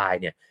วกสบาย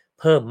เนี่ย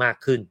เพิ่มมาก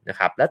ขึ้นนะ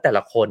ครับและแต่ล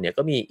ะคนเนี่ย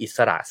ก็มีอิส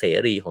ระเส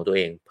รีของตัวเ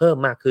องเพิ่ม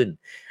มากขึ้น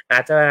อา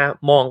จจะ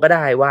มองก็ไ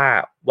ด้ว่า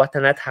วัฒ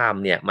นธรรม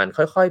เนี่ยมัน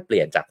ค่อยๆเป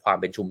ลี่ยนจากความ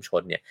เป็นชุมช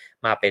นเนี่ย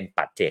มาเป็น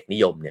ปัจเจกนิ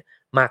ยมเนี่ย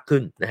มากขึ้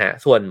นนะฮะ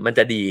ส่วนมันจ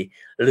ะดี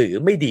หรือ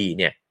ไม่ดี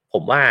เนี่ยผ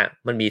มว่า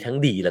มันมีทั้ง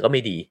ดีแล้วก็ไ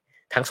ม่ดี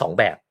ทั้งสอง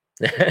แบบ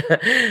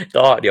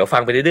ก็เดี๋ยวฟั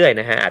งไปเรื่อยๆ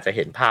นะฮะอาจจะเ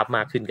ห็นภาพม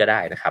ากขึ้นก็ได้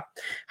นะครับ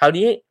คราว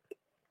นี้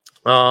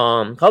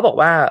เขาบอก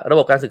ว่าระบ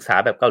บการศึกษา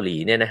แบบเกาหลี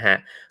เนี่ยนะฮะ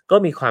ก็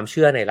มีความเ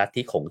ชื่อในลัท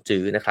ธิขง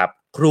จื้อนะครับ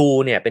ครู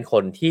เนี่ยเป็นค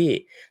นที่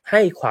ใ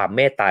ห้ความเ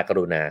มตตาก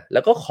รุณาแล้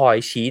วก็คอย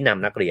ชี้น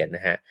ำนักเรียนน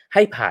ะฮะใ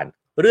ห้ผ่าน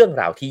เรื่อง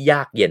ราวที่ย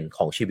ากเย็นข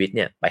องชีวิตเ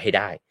นี่ยไปให้ไ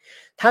ด้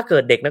ถ้าเกิ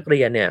ดเด็กนักเรี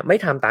ยนเนี่ยไม่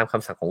ทำตามค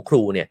ำสั่งของค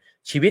รูเนี่ย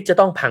ชีวิตจะ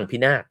ต้องพังพิ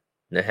นาศ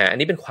นะฮะอัน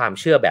นี้เป็นความ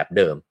เชื่อแบบเ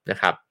ดิมนะ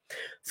ครับ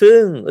ซึ่ง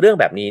เรื่อง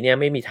แบบนี้เนี่ย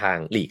ไม่มีทาง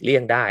หลีกเลี่ย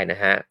งได้นะ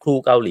ฮะครู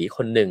เกาหลีค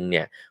นหนึ่งเ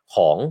นี่ยข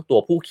องตัว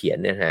ผู้เขียน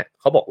เนี่ยฮะ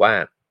เขาบอกว่า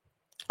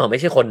ไม่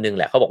ใช่คนหนึ่งแ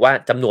หละเขาบอกว่า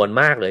จำนวน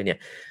มากเลยเนี่ย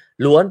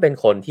ล้วนเป็น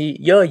คนที่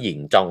เย่อหยิ่ง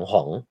จองห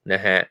องน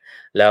ะฮะ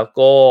แล้ว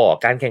ก็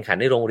การแข่งขัน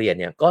ในโรงเรียน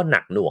เนี่ยก็ห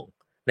นักหน่วง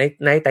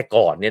ในแต่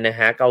ก่อนเนี่ยนะ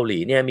ฮะเกาหลี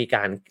เนี่ยมีก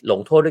ารล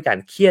งโทษด้วยการ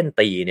เฆี่ยน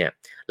ตีเนี่ย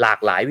หลาก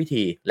หลายวิ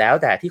ธีแล้ว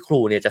แต่ที่ครู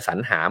เนี่ยจะสรร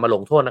หามาล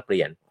งโทษนักเรี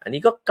ยนอัน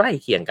นี้ก็ใกล้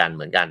เคียงกันเ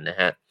หมือนกันนะ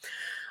ฮะ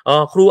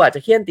ครูอาจจะ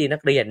เฆี่ยนตีนั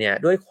กเรียนเนี่ย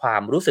ด้วยควา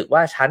มรู้สึกว่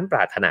าฉันปร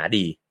ารถนา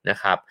ดีนะ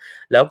ครับ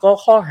แล้วก็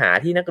ข้อหา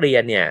ที่นักเรีย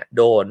นเนี่ย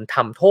โดนท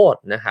ำโทษ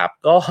นะครับ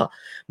ก็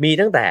มี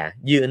ตั้งแต่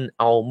ยืน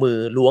เอามือ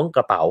ล้วงก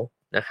ระเป๋า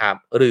นะครับ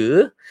หรือ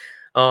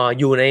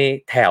อยู่ใน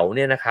แถวเ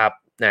นี่ยนะครับ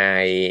ใน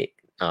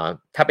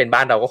ถ้าเป็นบ้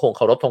านเราก็คงเ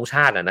คารพธงช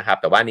าตินะครับ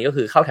แต่ว่านี้ก็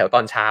คือเข้าแถวต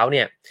อนเช้าเ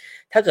นี่ย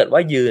ถ้าเกิดว่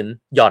ายืน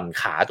หย่อน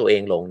ขาตัวเอ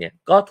งลงเนี่ย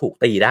ก็ถูก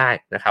ตีได้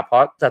นะครับเพรา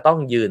ะจะต้อง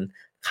ยืน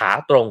ขา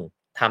ตรง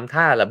ทำ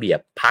ท่าระเบียบ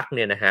พักเ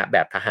นี่ยนะฮะแบ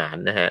บทหาร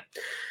นะฮะ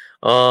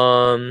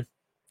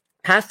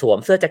ถ้าสวม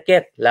เสื้อแจ็คเก็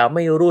ตแล้วไ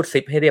ม่รูดซิ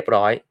ปให้เรียบ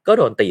ร้อยก็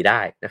โดนตีไ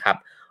ด้นะครับ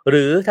ห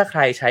รือถ้าใค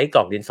รใช้ก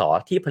ล่องดินสอ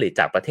ที่ผลิต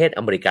จากประเทศ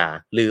อเมริกา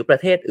หรือประ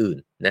เทศอื่น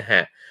นะฮ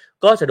ะ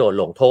ก็จะโดน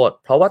ลงโทษ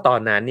เพราะว่าตอ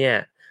นนั้นเนี่ย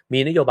มี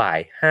นโยบาย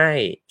ให้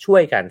ช่ว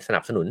ยกันสนั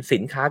บสนุนสิ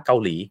นค้าเกา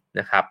หลี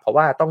นะครับเพราะ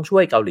ว่าต้องช่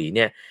วยเกาหลีเ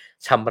นี่ย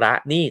ชำระ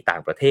หนี้ต่า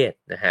งประเทศ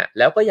นะฮะแ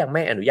ล้วก็ยังไ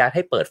ม่อนุญาตใ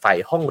ห้เปิดไฟ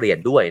ห้องเรียน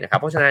ด้วยนะครับ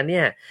เพราะฉะนั้นเ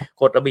นี่ย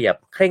กฎระเบียบ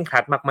เคร่งครั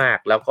ดมาก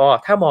ๆแล้วก็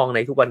ถ้ามองใน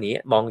ทุกวันนี้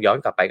มองย้อน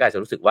กลับไปก็อาจจ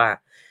ะรู้สึกว่า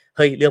เ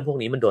ฮ้ยเรื่องพวก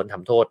นี้มันโดนท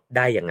ำโทษไ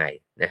ด้ยังไง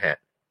นะฮะ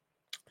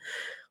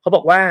เขาบ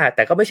อกว่าแ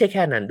ต่ก็ไม่ใช่แ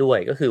ค่นั้นด้วย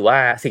ก็คือว่า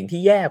สิ่งที่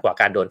แย่กว่า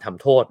การโดนท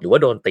ำโทษหรือว่า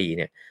โดนตีเ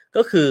นี่ย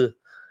ก็คือ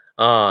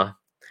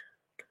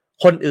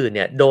คนอื่นเ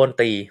นี่ยโดน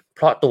ตีเพ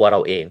ราะตัวเร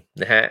าเอง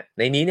นะฮะใ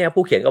นนี้เนี่ย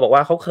ผู้เขียนก็บอกว่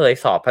าเขาเคย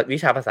สอบวิ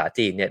ชาภาษา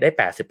จีนเนี่ยได้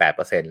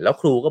 88% แล้ว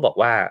ครูก็บอก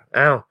ว่า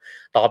อ้าว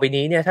ต่อไป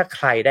นี้เนี่ยถ้าใ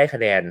ครได้คะ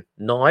แนน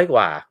น้อยก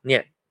ว่าเนี่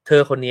ยเธ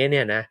อคนนี้เ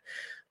นี่ยนะ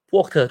พ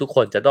วกเธอทุกค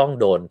นจะต้อง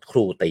โดนค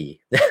รูตี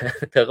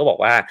เธอก็บอก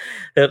ว่า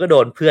เธอก็โด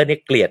นเพื่อนเนี่ย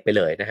เกลียดไปเ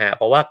ลยนะฮะเ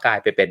พราะว่ากลาย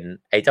ไปเป็น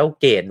ไอ้เจ้า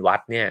เกณฑ์วั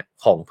ดเนี่ย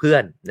ของเพื่อ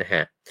นนะฮ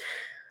ะ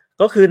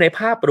ก็คือใน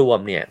ภาพรวม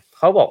เนี่ยเ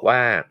ขาบอกว่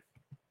า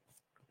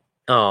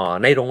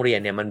ในโรงเรียน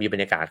เนี่ยมันมีบร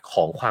รยากาศข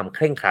องความเค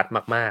ร่งครัด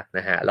มากๆน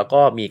ะฮะแล้วก็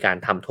มีการ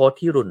ทำโทษ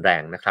ที่รุนแร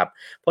งนะครับ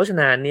เพราะฉะ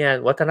นั้นเนี่ย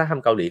วัฒนธรรม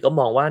เกาหลีก็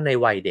มองว่าใน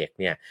วัยเด็ก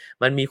เนี่ย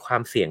มันมีควา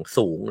มเสี่ยง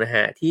สูงนะฮ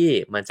ะที่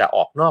มันจะอ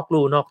อกนอก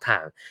ลู่นอกทา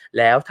ง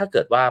แล้วถ้าเ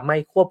กิดว่าไม่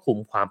ควบคุม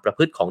ความประพ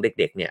ฤติของเ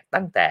ด็กๆเนี่ย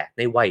ตั้งแต่ใ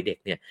นวัยเด็ก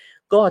เนี่ย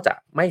ก็จะ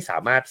ไม่สา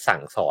มารถสั่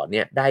งสอนเ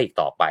นี่ยได้อีก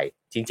ต่อไป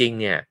จริงๆ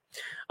เนี่ย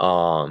เอ่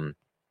อ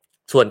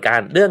ส่วน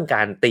เรื่องก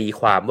ารตี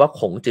ความว่า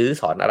ขงจื้อ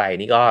สอนอะไร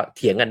นี่ก็เ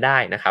ถียงกันได้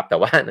นะครับแต่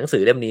ว่าหนังสื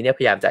อเล่มนี้เนี่ยพ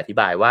ยายามจะอธิ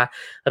บายว่า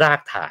ราก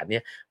ฐานเนี่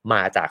ยม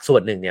าจากส่ว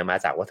นหนึ่งเนี่ยมา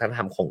จากวัฒนธ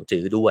รรมขง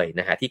จื้อด้วย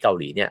นะฮะที่เกา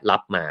หลีเนี่ยรั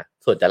บมา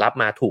ส่วนจะรับ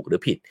มาถูกหรือ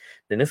ผิด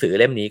ในหนังสือ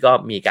เล่มนี้ก็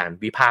มีการ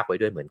วิพากษ์ไว้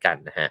ด้วยเหมือนกัน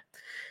นะฮะ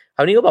คร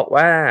าวนี้ก็บอก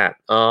ว่า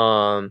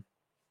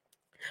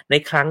ใน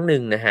ครั้งหนึ่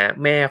งนะฮะ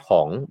แม่ข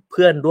องเ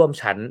พื่อนร่วม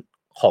ชั้น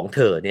ของเธ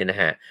อเนี่ยนะ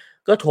ฮะ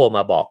ก็โทรม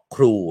าบอกค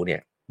รูเนี่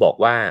ยบอก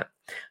ว่า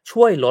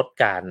ช่วยลด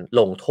การ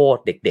ลงโทษ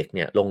เด็กๆเ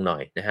นี่ยลงหน่อ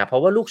ยนะฮะเพรา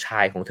ะว่าลูกช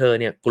ายของเธอ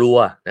เนี่ยกลัว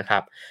นะครั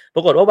บป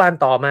รากฏว่าวัน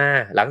ต่อมา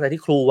หลังจาก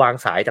ที่ครูวาง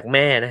สายจากแ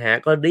ม่นะฮะ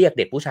ก็เรียก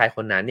เด็กผู้ชายค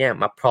นนั้นเนี่ย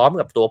มาพร้อม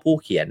กับตัวผู้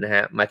เขียนนะฮ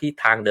ะมาที่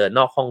ทางเดินน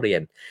อกห้องเรีย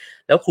น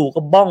แล้วครูก็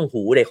บ้อง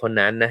หูเด็กคน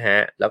นั้นนะฮะ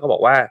แล้วก็บอ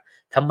กว่า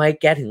ทำไม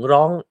แกถึง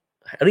ร้อง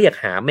เรียก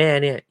หาแม่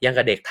เนี่ยยัง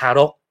กับเด็กทาร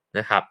กน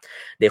ะครับ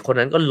เด็กคน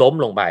นั้นก็ล้ม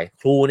ลงไป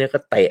ครูเนี่ยก็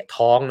เตะ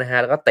ท้องนะฮะ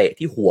แล้วก็เตะ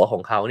ที่หัวขอ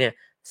งเขาเนี่ย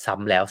ซ้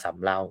ำแล้วซ้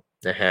ำเล่า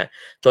นะฮะ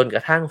จนกร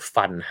ะทั่ง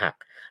ฟันหัก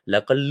แล้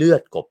วก็เลือ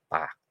ดกบป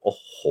ากโอ้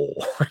โห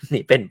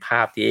นี่เป็นภ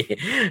าพที่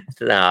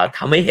ท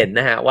ำให้เห็น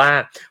นะฮะว่า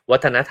วั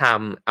ฒนธรรม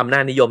อำนา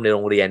จนิยมในโร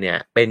งเรียนเนี่ย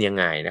เป็นยัง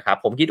ไงนะครับ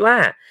ผมคิดว่า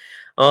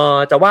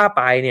จะว่าไ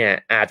ปเนี่ย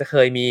อาจจะเค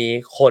ยมี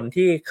คน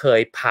ที่เค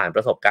ยผ่านป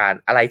ระสบการณ์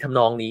อะไรทำน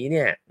องนี้เ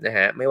นี่ยนะฮ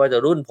ะไม่ว่าจะ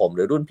รุ่นผมห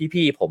รือรุ่น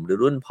พี่ๆผมหรือ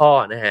รุ่นพ่อ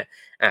นะฮะ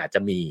อาจจะ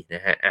มีน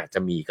ะฮะอาจจะ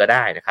มีก็ไ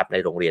ด้นะครับใน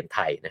โรงเรียนไท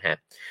ยนะฮะ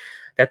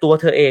แต่ตัว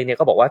เธอเองเนี่ย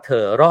ก็บอกว่าเธ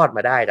อรอดม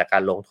าได้จากกา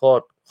รลงโท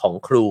ษของ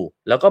ครู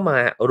แล้วก็มา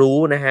รู้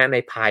นะฮะใน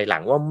ภายหลั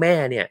งว่าแม่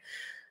เนี่ย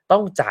ต้อ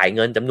งจ่ายเ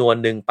งินจำนวน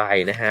หนึ่งไป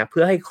นะฮะเ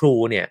พื่อให้ครู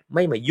เนี่ยไ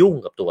ม่มายุ่ง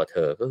กับตัวเธ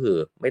อก็คือ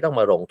ไม่ต้อง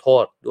มาลงโท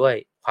ษด้วย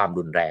ความ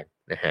รุนแรง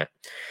นะฮะ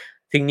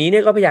สิ่งนี้เนี่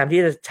ยก็พยายาม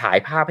ที่จะฉาย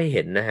ภาพให้เ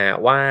ห็นนะฮะ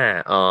ว่า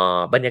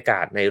บรรยาก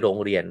าศในโรง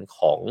เรียนข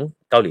อง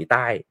เกาหลีใ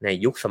ต้ใน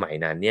ยุคสมัย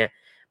นั้นเนี่ย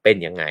เป็น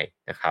ยังไง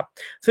นะครับ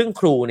ซึ่ง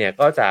ครูเนี่ย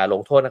ก็จะล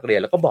งโทษนักเรีย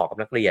นแล้วก็บอกกับ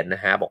นักเรียนน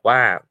ะฮะบอกว่า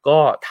ก็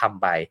ท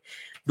ำไป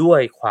ด้ว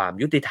ยความ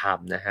ยุติธรรม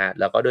นะฮะ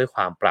แล้วก็ด้วยค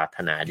วามปรารถ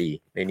นาดี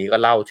ในนี้ก็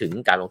เล่าถึง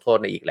การลงโทษ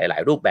ในอีกหลา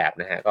ยๆรูปแบบ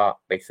นะฮะก็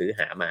ไปซื้อห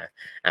ามา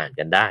อ่าน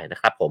กันได้นะ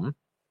ครับผม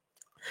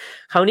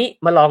คราวนี้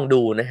มาลอง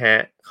ดูนะฮะ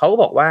เขาก็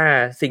บอกว่า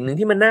สิ่งหนึ่ง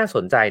ที่มันน่าส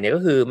นใจเนี่ยก็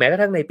คือแม้กระ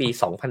ทั่งในปี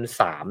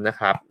2003นะ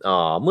ครับ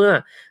เมื่อ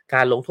ก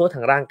ารลงโทษท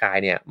างร่างกาย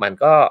เนี่ยมัน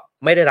ก็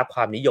ไม่ได้รับค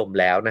วามนิยม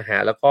แล้วนะฮะ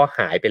แล้วก็ห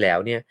ายไปแล้ว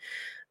เนี่ย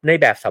ใน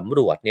แบบสำร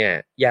วจเนี่ย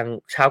ยัง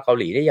ชาวเกา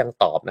หลีได้ยัง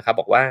ตอบนะครับ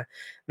บอกว่า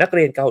นักเ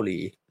รียนเกาหลี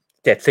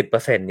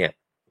70%เนี่ย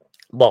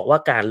บอกว่า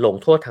การลง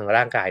โทษทาง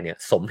ร่างกายเนี่ย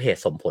สมเห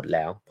ตุสมผลแ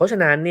ล้วเพราะฉะ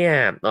นั้นเนี่ย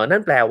นั่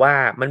นแปลว่า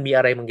มันมีอ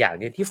ะไรบางอย่าง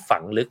เนี่ยที่ฝั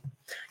งลึก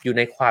อยู่ใ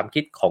นความ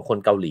คิดของคน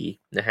เกาหลี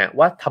นะฮะ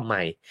ว่าทำไม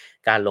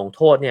การลงโ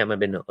ทษเนี่ยมัน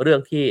เป็นเรื่อ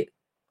ง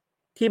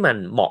ที่มัน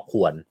เหมาะค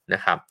วรน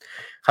ะครับ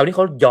คราวนี้เข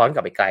าย้อนก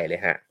ลับไปไกลเลย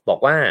ฮะบอก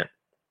ว่า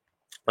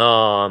เอ่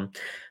อ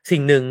สิ่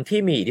งหนึ่งที่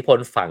มีอิทธิพล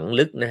ฝัง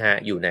ลึกนะฮะ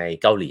อยู่ใน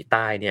เกาหลีใ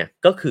ต้เนี่ย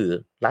ก็คือ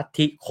ลัท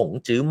ธิขง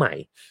จื้อใหม่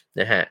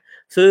นะฮะ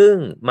ซึ่ง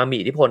มามี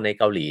อิทธิพลใน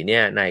เกาหลีเนี่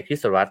ยในคริส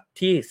ตศตวรรษ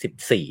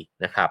ที่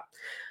14นะครับ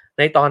ใ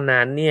นตอน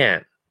นั้นเนี่ย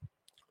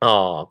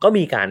ก็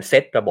มีการเซ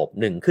ตระบบ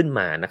หนึ่งขึ้น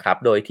มานะครับ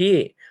โดยที่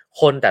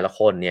คนแต่ละ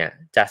คนเนี่ย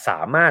จะสา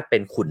มารถเป็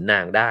นขุนนา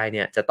งได้เ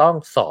นี่ยจะต้อง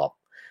สอบ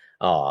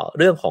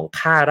เรื่องของ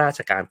ข้าราช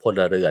การพ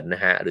ลเรือนน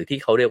ะฮะหรือที่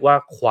เขาเรียกว่า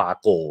ควา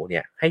โกเ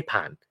นี่ยให้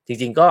ผ่านจ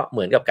ริงๆก็เห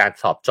มือนกับการ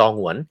สอบจอง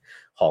หวน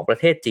ของประ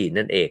เทศจีน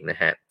นั่นเองน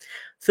ะฮะ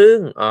ซึ่ง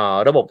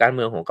ระบบการเ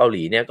มืองของเกาห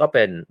ลีเนี่ยก็เ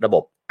ป็นระบ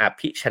บอ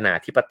ภิชนา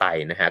ธิปไตย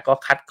นะฮะก็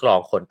คัดกรอง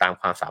คนตาม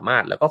ความสามา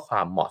รถแล้วก็คว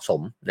ามเหมาะส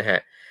มนะฮะ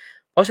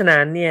เพราะฉะ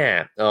นั้นเนี่ย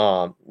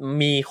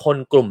มีคน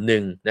กลุ่มห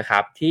นึ่งนะครั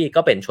บที่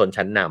ก็เป็นชน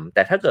ชั้นนำแ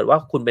ต่ถ้าเกิดว่า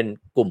คุณเป็น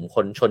กลุ่มค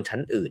นชนชั้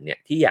นอื่นเนี่ย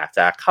ที่อยากจ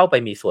ะเข้าไป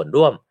มีส่วน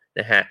ร่วม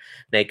นะฮะ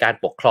ในการ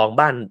ปกครอง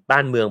บ้า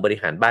นเมืองบริ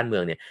หารบ้านเมื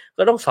องเนี่ย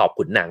ก็ต้องสอบ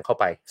ขุนนางเข้า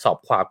ไปสอบ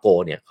ควาโก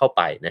เนี่ยเข้าไ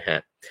ปนะฮะ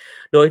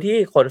โดยที่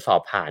คนสอ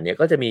บผ่านเนี่ย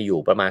ก็จะมีอยู่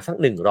ประมาณสัก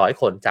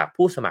100คนจาก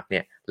ผู้สมัครเ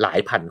นี่ยหลาย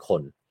พันค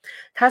น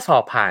ถ้าสอ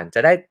บผ่านจะ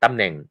ได้ตำแ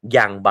หน่ง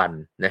ยังบัน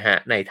นะฮะ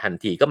ในทัน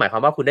ทีก็หมายควา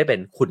มว่าคุณได้เป็น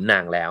ขุนนา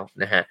งแล้ว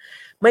นะฮะ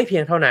ไม่เพี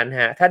ยงเท่านั้น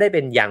ฮะถ้าได้เ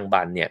ป็นยัง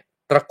บันเนี่ย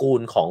ตระกู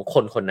ลของค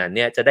นคนนั้นเ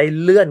นี่ยจะได้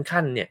เลื่อน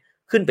ขั้นเนี่ย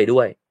ขึ้นไปด้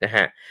วยนะฮ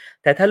ะ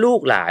แต่ถ้าลูก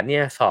หลานเนี่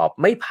ยสอบ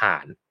ไม่ผ่า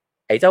น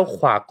ไอ้เจ้าค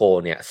วาโก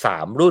เนี่ย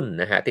3รุ่น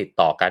นะฮะติด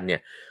ต่อกันเนี่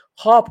ย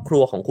ครอบครั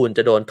วของคุณจ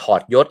ะโดนถอ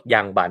ดยศ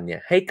ยังบันเนี่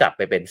ยให้กลับไ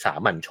ปเป็นสา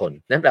มัญชน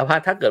นั่นแปลว่า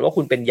ถ้าเกิดว่า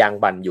คุณเป็นยัง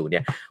บันอยู่เนี่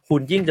ยคุ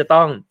ณยิ่งจะ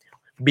ต้อง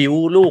บิว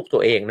ลูกตั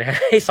วเองนะฮะ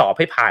ให้สอบใ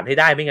ห้ผ่านให้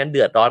ได้ไม่งั้นเ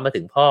ดือดร้อนมา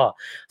ถึงพ่อ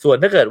ส่วน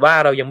ถ้าเกิดว่า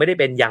เรายังไม่ได้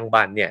เป็นยัง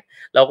บันเนี่ย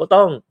เราก็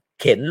ต้อง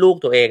เข็นลูก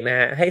ตัวเองนะ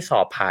ฮะให้สอ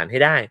บผ่านให้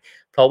ได้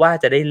เพราะว่า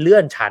จะได้เลื่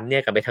อนชั้นเนี่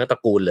ยกันไปทั้งตระ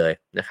กูลเลย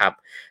นะครับ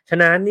ฉะ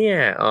นั้นเนี่ย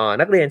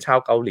นักเรียนชาว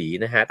เกาหลี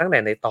นะฮะตั้งแต่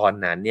ในตอน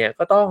นั้นเนี่ย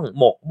ก็ต้อง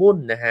หมกมุ่น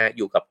นะฮะอ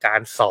ยู่กับกา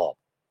รสอบ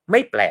ไ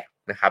ม่แปลก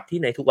นะครับที่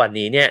ในทุกวัน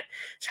นี้เนี่ย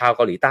ชาวเ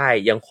กาหลีใต้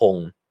ยังคง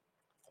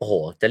โอ้โห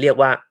จะเรียก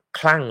ว่า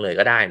คลั่งเลย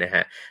ก็ได้นะฮ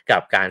ะกั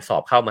บการสอ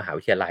บเข้ามหา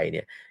วิทยาลัยเ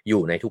นี่ยอ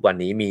ยู่ในทุกวัน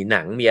นี้มีห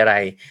นังมีอะไร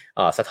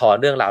สะท้อน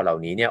เรื่องราวเหล่า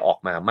นี้เนี่ยออก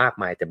มามาก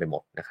มายเต็มไปหม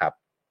ดนะครับ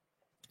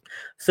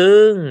ซึ่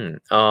ง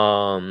เอ่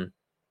อ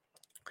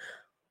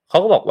เขา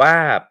ก็บอกว่า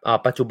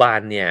ปัจจุบัน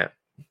เนี่ย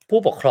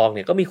ผู้ปกครองเ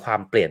นี่ยก็มีควา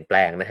มเปลี่ยนแปล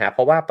งนะฮะเพ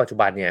ราะว่าปัจจุ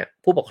บันเนี่ย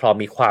ผู้ปกครอง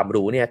มีความ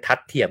รู้เนี่ยทัด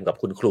เทียมกับ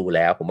คุณครูแ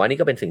ล้วผมว่านี่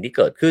ก็เป็นสิ่งที่เ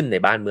กิดขึ้นใน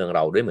บ้านเมืองเร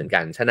าด้วยเหมือน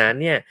กันฉะนั้น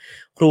เนี่ย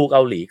ครูเก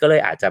าหลีก็เล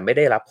ยอาจจะไม่ไ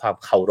ด้รับความ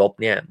เคารพ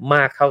เนี่ยม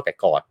ากเท่าแต่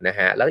ก่อนนะ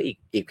ฮะแล้ว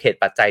อีกเหตุ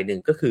ปัจจัยหนึ่ง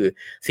ก็คือ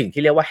สิ่ง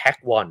ที่เรียกว่าแฮก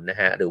วอนนะ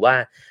ฮะหรือว่า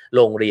โ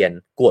รงเรียน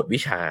กวดวิ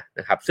ชา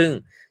นะครับซึ่ง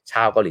ช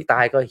าวเกาหลีใต้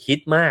ก็ฮิ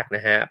ตมากน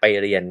ะฮะไป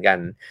เรียนกัน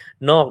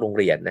นอกโรง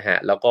เรียนนะฮะ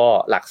แล้วก็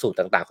หลักสูตร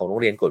ต่างๆของโร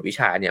งเรียนกวดวิ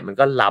ชาเนี่ยมัน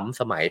ก็ล้ำ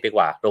สมัยไปก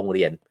ว่าโรงเ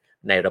รียน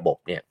ในระบบ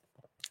เนี่ย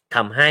ท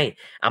ำให้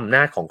อำน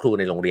าจของครู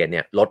ในโรงเรียนเ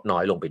นี่ยลดน้อ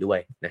ยลงไปด้วย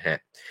นะฮะ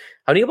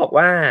คราวนี้ก็บอก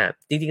ว่า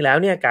จริงๆแล้ว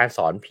เนี่ยการส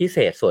อนพิเศ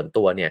ษส่วน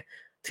ตัวเนี่ย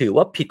ถือ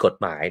ว่าผิดกฎ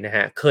หมายนะฮ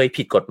ะเคย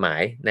ผิดกฎหมา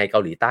ยในเกา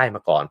หลีใต้ม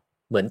าก่อน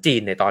เหมือนจี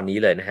นในตอนนี้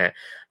เลยนะฮะ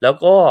แล้ว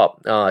ก็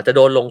จะโ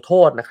ดนลงโท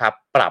ษนะครับ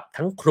ปรับ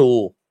ทั้งครู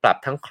ปรับ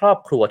ทั้งครอบ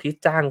ครัวที่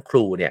จ้างค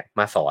รูเนี่ย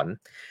มาสอน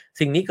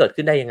สิ่งนี้เกิด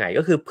ขึ้นได้ยังไง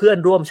ก็คือเพื่อน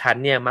ร่วมชั้น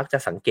เนี่ยมักจะ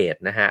สังเกต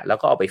นะฮะแล้ว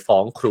ก็เอาไปฟ้อ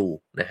งครู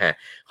นะฮะ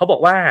เขาบอก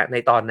ว่าใน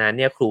ตอนนั้น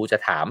เนี่ยครูจะ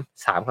ถาม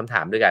3คำถ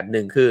ามด้วยกัน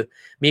1คือ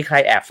มีใคร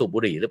แอบสูบบุ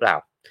หรี่หรือเปล่า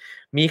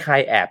มีใคร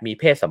แอบมี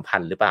เพศสัมพั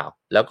นธ์หรือเปล่า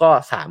แล้วก็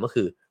3ก็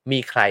คือมี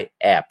ใคร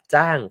แอบ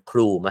จ้างค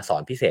รูมาสอ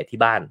นพิเศษที่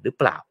บ้านหรือ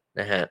เปล่า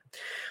นะฮะ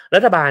รั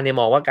ฐบาลเนี่ย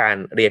มองว่าการ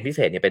เรียนพิเศ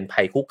ษเนี่ยเป็น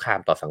ภัยคุกคาม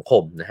ต่อสังค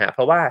มนะฮะเพ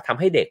ราะว่าทำ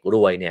ให้เด็กร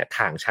วยเนี่ย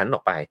ถ่างชั้นอ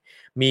อกไป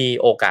มี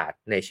โอกาส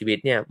ในชีวิต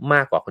เนี่ยม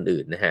ากกว่าคน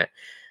อื่นนะฮะ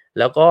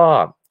แล้วก็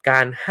ก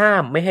ารห้า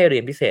มไม่ให้เรี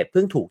ยนพิเศษเ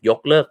พิ่งถูกยก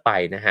เลิกไป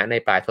นะฮะใน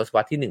ปลายทศว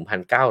รรษที่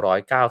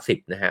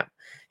1990นะฮะ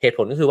เหตุผ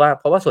ลก็คือว่า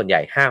เพราะว่าส่วนให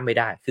ญ่ห้ามไม่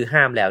ได้คือ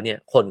ห้ามแล้วเนี่ย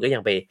คนก็ยั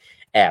งไป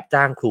แอบ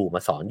จ้างครูม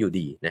าสอนอยู่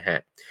ดีนะฮะ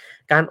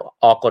การ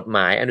ออกกฎหม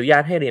ายอนุญา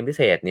ตให้เรียนพิเ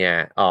ศษเนี่ย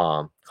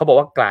เขาบอก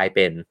ว่ากลายเ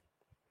ป็น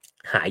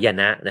หาย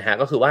นะนะฮะ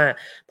ก็คือว่า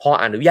พอ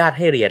อนุญาตใ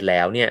ห้เรียนแ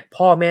ล้วเนี่ย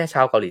พ่อแม่ช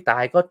าวเกาหลีใต้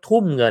ก็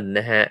ทุ่มเงิน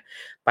นะฮะ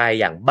ไป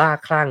อย่างบ้า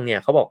คลั่งเนี่ย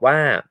เขาบอกว่า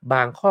บ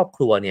างครอบค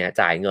รัวเนี่ย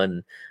จ่ายเงิน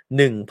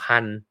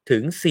 1,000 ถึ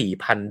ง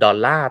 4,000 ดอล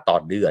ลาร์ต่อ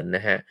เดือนน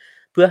ะฮะ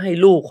เพื่อให้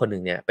ลูกคนห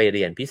นึ่งเนี่ยไปเ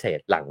รียนพิเศษ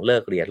หลังเลิ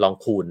กเรียนลอง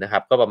คูณนะครั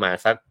บก็ประมาณ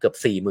สักเกือบ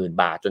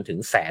 40,000 บาทจนถึง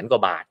แสนกว่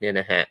าบาทเนี่ย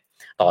นะฮะ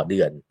ต่อเดื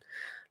อน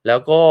แล้ว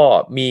ก็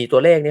มีตั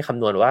วเลขเนี่ยค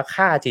ำนวณว่า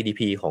ค่า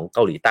GDP ของเก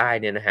าหลีใต้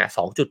เนี่ยนะฮะ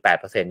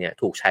 2.8% เนี่ย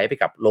ถูกใช้ไป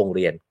กับโรงเ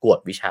รียนกวด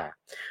วิชา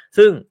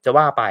ซึ่งจะ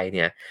ว่าไปเ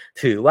นี่ย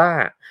ถือว่า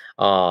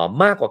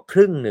มากกว่าค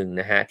รึ่งหนึ่ง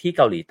นะฮะที่เ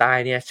กาหลีใต้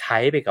เนี่ยใช้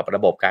ไปกับร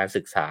ะบบการ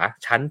ศึกษา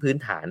ชั้นพื้น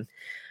ฐาน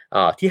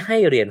ที่ให้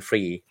เรียนฟ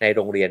รีในโ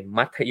รงเรียน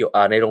มัธยม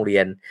ในโรงเรี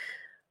ยน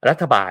รั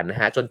ฐบาลนะ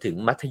ฮะจนถึง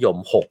มัธยม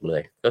6เล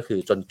ยก็คือ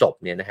จนจบ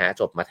เนี่ยนะฮะ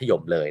จบมัธย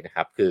มเลยนะค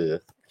รับคือ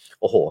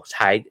โอ้โห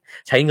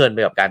ใช้เงินไป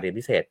กับการเรียน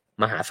พิเศษ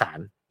มหาศาล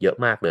เยอะ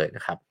มากเลยน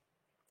ะครับ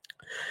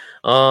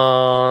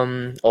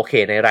โอเค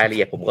ในรายละเ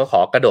อียดผมก็ขอ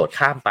กระโดด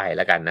ข้ามไปแ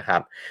ล้วกันนะครั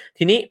บ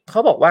ทีนี้เขา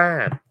บอกว่า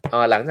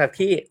หลังจาก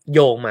ที่โย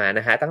งมาน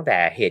ะฮะตั้งแต่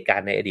เหตุการ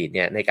ณ์ในอดีตเ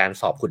นี่ยในการ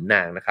สอบขุนน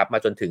างนะครับมา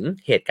จนถึง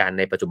เหตุการณ์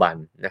ในปัจจุบัน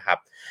นะครับ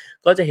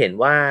ก็จะเห็น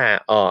ว่า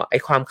ไอ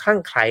ความคลั่ง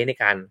ไคล้ใน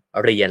การ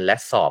เรียนและ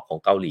สอบของ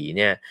เกาหลีเ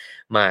นี่ย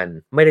มัน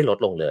ไม่ได้ลด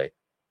ลงเลย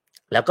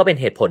แล้วก็เป็น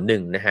เหตุผลหนึ่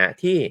งนะฮะ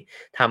ที่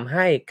ทำใ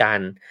ห้กา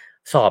ร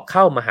สอบเ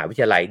ข้ามหาวิท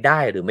ยาลัยได้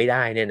หรือไม่ไ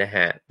ด้เนี่ยนะฮ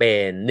ะเป็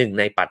นหนึ่ง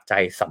ในปัจจั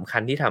ยสำคั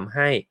ญที่ทำใ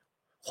ห้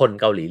คน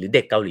เกาหลีหรือเ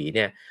ด็กเกาหลีเ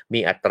นี่ยมี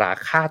อัตรา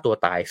ฆ่าตัว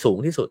ตายสูง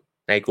ที่สุด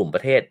ในกลุ่มปร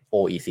ะเทศ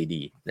OECD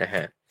นะฮ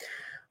ะ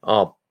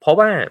เพราะ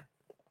ว่า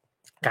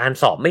การ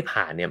สอบไม่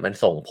ผ่านเนี่ยมัน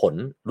ส่งผล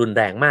รุนแ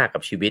รงมากกั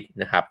บชีวิต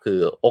นะครับคือ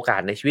โอกา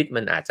สในชีวิต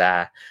มันอาจจะ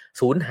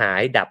สูญหา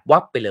ยดับวั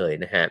บไปเลย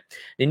นะฮะ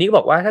ในนี้ก็บ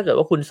อกว่าถ้าเกิด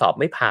ว่าคุณสอบ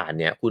ไม่ผ่าน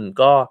เนี่ยคุณ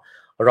ก็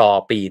รอ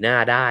ปีหน้า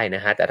ได้น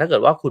ะฮะแต่ถ้าเกิ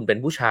ดว่าคุณเป็น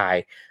ผู้ชาย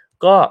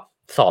ก็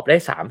สอบได้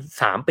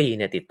3ปีเ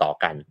นี่ยติดต่อ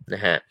กันน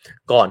ะฮะ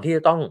ก่อนที่จ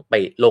ะต้องไป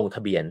ลงท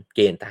ะเบียนเก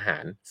ณฑ์ทหา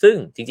รซึ่ง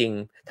จริง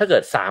ๆถ้าเกิ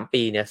ด3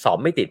ปีเนี่ยสอบ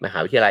ไม่ติดมหา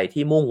วิทยาลัย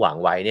ที่มุ่งหวัง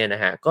ไว้เนี่ยน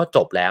ะฮะก็จ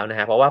บแล้วนะ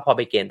ฮะเพราะว่าพอไ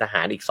ปเกณฑ์ทห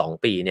ารอีก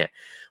2ปีเนี่ย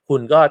คุ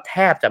ณก็แท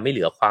บจะไม่เห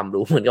ลือความ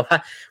รู้เหมือนกับว่า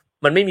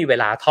มันไม่มีเว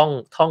ลา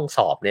ท่องส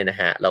อบเนี่ยนะ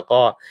ฮะแล้วก็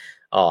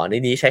ใน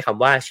นี้ใช้ค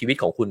ำว่าชีวิต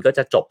ของคุณก็จ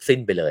ะจบสิ้น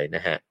ไปเลยน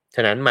ะฮะฉ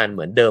ะนั้นมันเห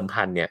มือนเดิม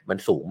พันเนี่ยมัน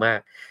สูงมาก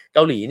เก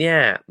าหลีเนี่ย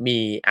มี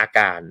อาก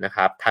ารนะค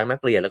รับทั้งนัก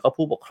เรียนแล้วก็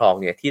ผู้ปกครอง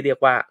เนี่ยที่เรียก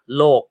ว่า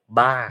โรค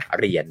บ้า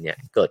เรียนเนี่ย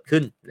เกิด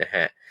ขึ้นนะฮ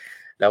ะ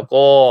แล้ว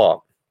ก็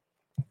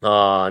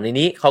ใน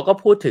นี้เขาก็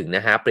พูดถึงน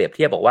ะฮะเปรียบเ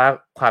ทียบบอกว่า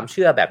ความเ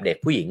ชื่อแบบเด็ก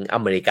ผู้หญิงอ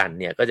เมริกัน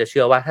เนี่ยก็จะเ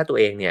ชื่อว่าถ้าตัว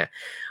เองเนี่ย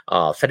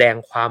แสดง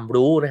ความ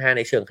รู้นะฮะใ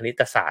นเชิงคณิ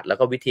ตศาสตร์แล้ว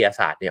ก็วิทยา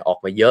ศาสตร์เนี่ยออก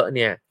มาเยอะเ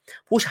นี่ย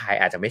ผู้ชาย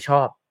อาจจะไม่ช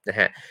อบนะ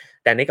ฮะ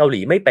แต่ในเกาห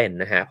ลีไม่เป็น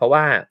นะฮะเพราะ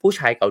ว่าผู้ช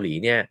ายเกาหลี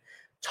เนี่ย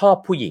ชอบ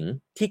ผู้หญิง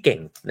ที่เก่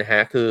งนะฮะ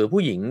คือ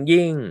ผู้หญิง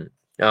ยิ่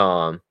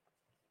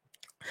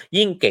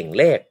งเก่ง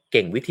เลขเ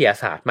ก่งวิทยา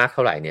ศาสตร์มากเท่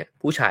าไหร่เนี่ย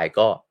ผู้ชาย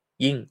ก็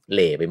ยิ่งเห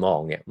ล่ไปมอง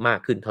เนี่ยมาก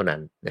ขึ้นเท่านั้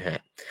นนะฮะ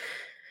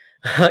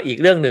อีก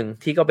เรื่องหนึ่ง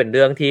ที่ก็เป็นเ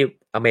รื่องที่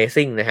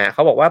Amazing นะฮะเข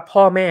าบอกว่า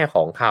พ่อแม่ข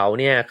องเขา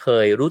เนี่ยเค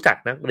ยรู้จัก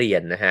นักเรีย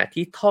นนะฮะ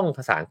ที่ท่องภ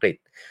าษาอังกฤษ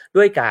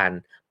ด้วยการ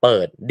เปิ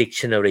ด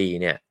dictionary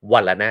เนี่ยวั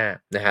นละหน้า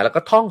นะฮะแล้วก็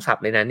ท่องศัพ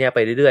ท์ในนั้นเนี่ยไป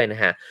เรื่อยๆน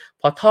ะฮะ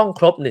พอท่อง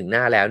ครบ1หน้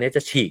าแล้วเนี่ยจ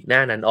ะฉีกหน้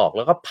านั้นออกแ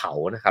ล้วก็เผา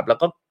นะครับแล้ว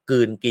ก็ก ก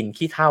ลืนกิน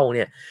ขี้เถ้าเ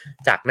นี่ย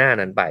จากหน้า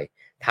นั้นไป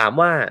ถาม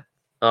ว่า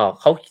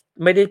เขา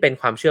ไม่ได้เป็น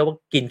ความเชื่อว่า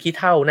กินขี้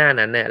เถ้าหน้า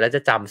นั้นเนี่ยแล้วจ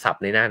ะจำศัพ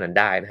ท์ในหน้านั้น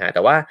ได้นะฮะแ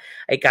ต่ว่า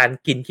ไอการ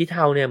กินขี้เ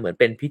ถ้าเนี่ยเหมือน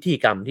เป็นพิธี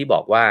กรรมที่บ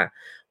อกว่า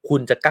คุ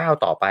ณจะก้าว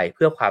ต่อไปเ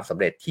พื่อความสำ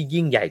เร็จที่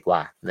ยิ่งใหญ่กว่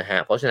านะฮะ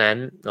เพราะฉะนั้น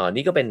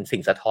นี่ก็เป็นสิ่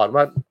งสะท้อน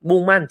ว่ามุ่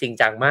งมั่นจริง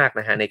จังมาก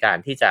นะฮะในการ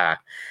ที่จะ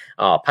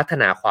พัฒ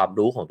นาความ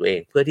รู้ของตัวเอ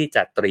งเพื่อที่จ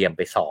ะเตรียมไ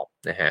ปสอบ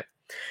นะฮะ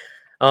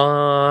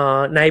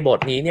ในบท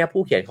นี้เนี่ย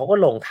ผู้เขียนเขาก็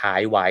ลงท้า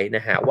ยไว้น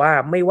ะฮะว่า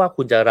ไม่ว่า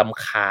คุณจะร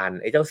ำคาญ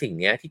ไอ้เจ้าสิ่ง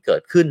นี้ที่เกิ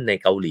ดขึ้นใน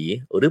เกาหลี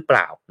หรือเป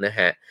ล่านะฮ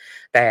ะ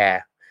แต่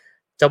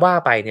จะว่า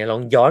ไปเนี่ยลอ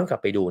งย้อนกลับ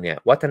ไปดูเนี่ย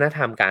วัฒนธ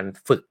รรมการ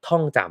ฝึกท่อ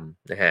งจ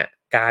ำนะฮะ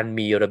การ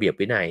มีระเบียบ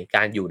วินัยก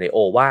ารอยู่ในโอ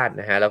วาท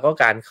นะฮะแล้วก็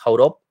การเคา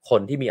รพค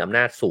นที่มีอำน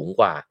าจสูง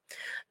กว่า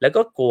แล้ว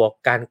ก็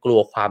การกลัว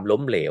ความล้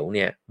มเหลวเ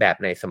นี่ยแบบ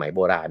ในสมัยโบ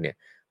ราณเนี่ย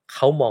เข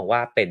ามองว่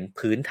าเป็น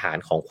พื้นฐาน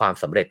ของความ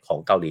สำเร็จของ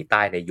เกาหลีใ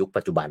ต้ในยุค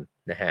ปัจจุบัน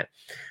นะฮะ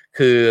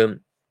คือ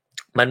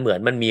มันเหมือน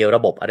มันมีร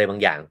ะบบอะไรบา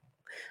งอย่าง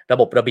ระ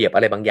บบระเบียบอ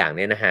ะไรบางอย่างเ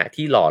นี่ยนะฮะ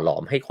ที่หล่อหลอ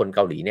มให้คนเก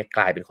าหลีเนี่ยก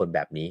ลายเป็นคนแบ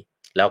บนี้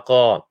แล้ว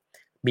ก็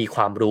มีค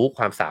วามรู้ค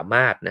วามสาม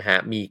ารถนะฮะ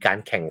มีการ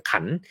แข่งขั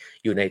น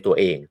อยู่ในตัว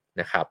เอง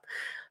นะครับ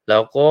แล้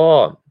วก็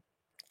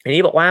อัน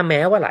นี้บอกว่าแม้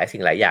ว่าหลายสิ่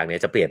งหลายอย่างเนี่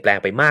ยจะเปลี่ยนแปลง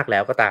ไปมากแล้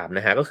วก็ตามน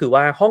ะฮะก็คือ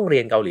ว่าห้องเรี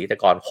ยนเกาหลีแต่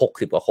ก่อน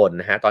60กว่าคน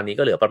นะฮะตอนนี้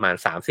ก็เหลือประมาณ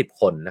30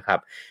คนนะครับ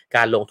ก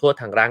ารลงโทษ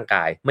ทางร่างก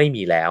ายไม่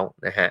มีแล้ว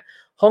นะฮะ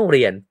ห้องเ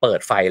รียนเปิด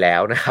ไฟแล้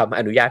วนะครับ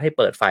อนุญาตให้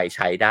เปิดไฟใ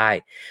ช้ได้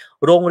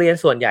โรงเรียน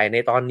ส่วนใหญ่ใน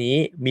ตอนนี้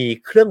มี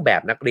เครื่องแบ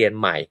บนักเรียน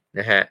ใหม่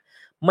นะฮะ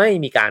ไม่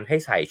มีการให้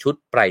ใส่ชุด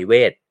ไพรเว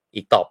ท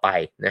อีกต่อไป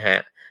นะฮะ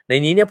ใน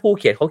นี้เนี่ยผู้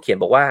เขียนเขาเขียน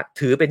บอกว่า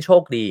ถือเป็นโช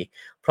คดี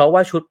เพราะว่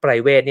าชุดไพร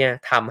เวทเนี่ย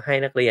ทำให้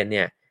นักเรียนเ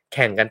นี่ยแ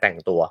ข่งกันแต่ง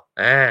ตัว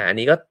อัน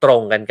นี้ก็ตร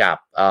งกันกับ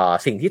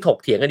สิ่งที่ถก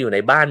เถียงกันอยู่ใน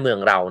บ้านเมือง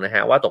เรานะฮ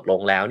ะว่าตกล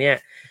งแล้วเนี่ย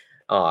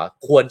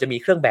ควรจะมี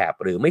เครื่องแบบ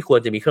หรือไม่ควร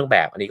จะมีเครื่องแบ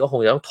บอันนี้ก็คง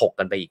จะต้องถก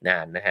กันไปอีกนา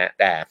นนะฮะ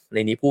แต่ใน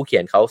นี้ผู้เขี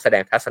ยนเขาแสด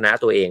งทัศนะ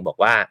ตัวเองบอก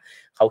ว่า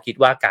เขาคิด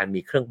ว่าการมี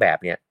เครื่องแบบ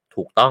เนี่ย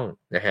ถูกต้อง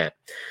นะฮะ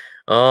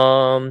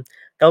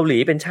เกาหลี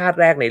เป็นชาติ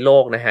แรกในโล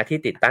กนะฮะที่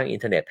ติดตั้งอิน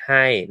เทอร์เน็ตใ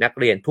ห้นัก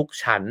เรียนทุก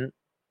ชั้น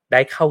ไ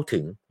ด้เข้าถึ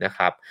งนะค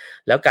รับ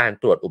แล้วการ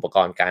ตรวจอุปก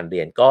รณ์การเรี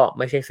ยนก็ไ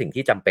ม่ใช่สิ่ง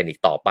ที่จำเป็นอีก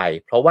ต่อไป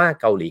เพราะว่า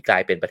เกาหลีกลา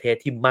ยเป็นประเทศ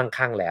ที่มั่ง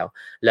คั่งแ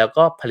ล้ว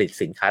ก็ผลิต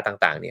สินค้า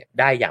ต่างๆเนี่ย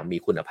ได้อย่างมี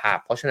คุณภาพ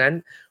เพราะฉะนั้น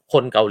ค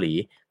นเกาหลี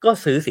ก็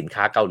ซื้อสิน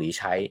ค้าเกาหลี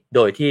ใช้โด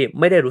ยที่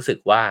ไม่ได้รู้สึก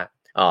ว่า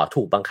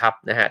ถูกบังคับ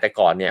นะฮะแต่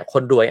ก่อนเนี่ยค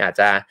นรวยอาจ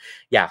จะ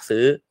อยาก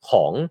ซื้อข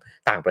อง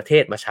ต่างประเท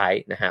ศมาใช้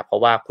นะฮะเพรา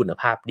ะว่าคุณ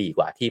ภาพดีก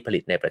ว่าที่ผลิ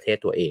ตในประเทศ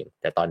ตัวเอง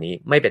แต่ตอนนี้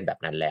ไม่เป็นแบบ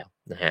นั้นแล้ว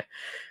นะฮะ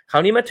ครา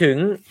วนี้มาถึง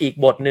อีก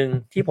บทหนึ่ง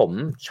ที่ผม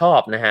ชอบ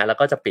นะฮะแล้ว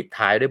ก็จะปิด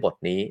ท้ายด้วยบท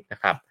นี้นะ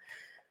ครับ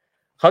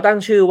เขาตั้ง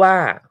ชื่อว่า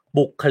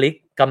บุคลิก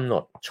กำหน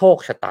ดโชค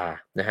ชะตา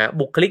นะฮะ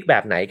บุคลิกแบ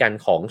บไหนกัน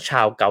ของช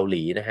าวเกาห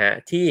ลีนะฮะ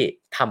ที่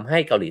ทำให้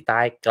เกาหลีใ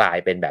ต้กลาย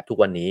เป็นแบบทุก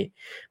วันนี้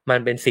มัน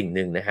เป็นสิ่งห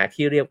นึ่งนะฮะ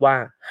ที่เรียกว่า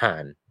ฮา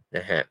นน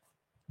ะฮะ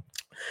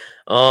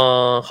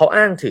เขา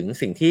อ้างถึง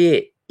สิ่งที่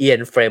เอีย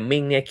นเฟรมมิ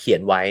งเนี่ยเขีย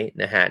นไว้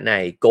นะฮะใน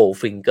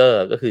Goldfinger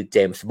ก็คือเจ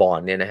มส์บอน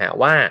ด์เนี่ยนะฮะ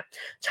ว่า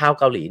ชาว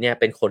เกาหลีเนี่ย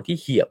เป็นคนที่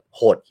โ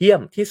หดเหี้ย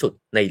มที่สุด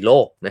ในโล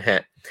กนะฮะ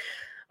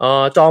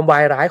จอมวา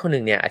ยร้ายคนห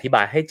นึ่งเนี่ยอธิบ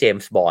ายให้เจม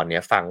ส์บอนด์เนี่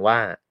ยฟังว่า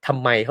ท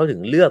ำไมเขาถึ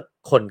งเลือก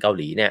คนเกา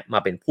หลีเนี่ยมา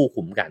เป็นผู้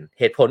คุมกัน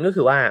เหตุผลก็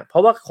คือว่าเพรา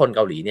ะว่าคนเ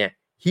กาหลีเนี่ย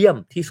เหี้ยม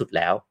ที่สุดแ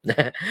ล้วน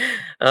ะ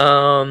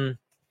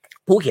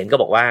ผู้เขียนก็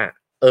บอกว่า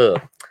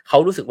เขา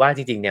รู้สึกว่าจ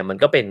ริงๆเนี่ยมัน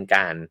ก็เป็นก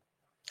าร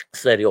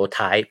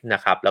stereotype น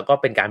ะครับแล้วก็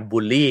เป็นการบู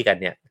ลลี่กัน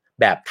เนี่ย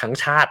แบบทั้ง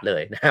ชาติเล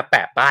ยนะแป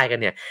ะป้ายกัน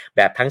เนี่ยแ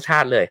บบทั้งชา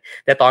ติเลย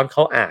แต่ตอนเข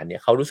าอ่านเนี่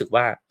ยเขารู้สึก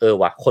ว่า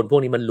ว่ะคนพว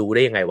กนี้มันรู้ไ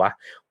ด้ยังไงวะ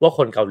ว่าค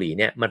นเกาหลี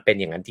เนี่ยมันเป็น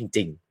อย่างนั้นจ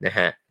ริงๆนะฮ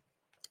ะ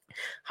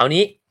คราว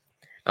นี้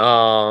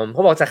เข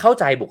าบอกจะเข้า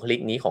ใจบุคลิก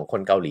นี้ของค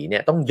นเกาหลีเนี่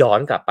ยต้องย้อน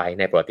กลับไป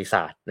ในประวัติศ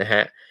าสตร์นะฮ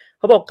ะเ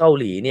ขาบอกเกา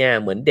หลีเนี่ย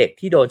เหมือนเด็ก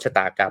ที่โดนชะต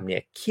ากรรมเนี่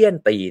ยเคี่ยน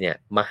ตีเนี่ย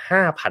มา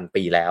 5,000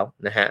 ปีแล้ว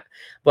นะฮะ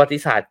ประวัติ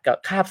ศาสตร์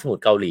คาบสมุท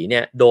รเกาหลีเนี่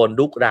ยโดน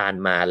รุกราน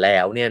มาแล้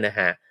วเนี่ยนะ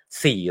ฮะ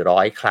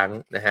400 ครั้ง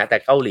นะฮะแต่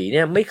เกาหลีเ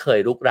นี่ยไม่เคย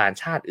รุกราน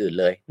ชาติอื่น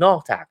เลยนอก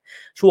จาก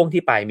ช่วง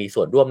ที่ไปมี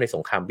ส่วนร่วมในส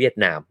งครามเวียด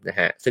นามนะ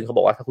ฮะซึ่งเขาบ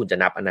อกว่าถ้าคุณจะ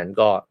นับอันนั้น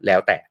ก็แล้ว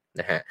แต่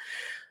นะฮะ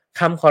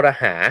คำคอร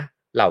หา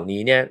เหล่า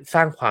นี้เนี่ยส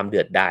ร้างความเดื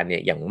อดดาลเนี่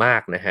ยอย่างมา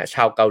กนะฮะช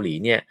าวเกาหลี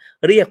เนี่ย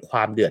เรียกคว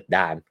ามเดือดด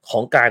าลขอ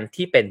งการ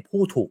ที่เป็น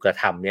ผู้ถูกกระ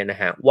ทำเนี่ยน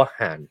ะฮะว่าฮ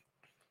าน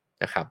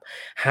นะครับ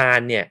ฮา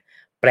นเนี่ย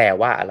แปล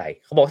ว่าอะไร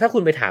เขาบอกถ้าคุ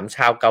ณไปถามช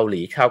าวเกาห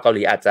ลี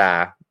อาจจะ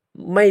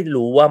ไม่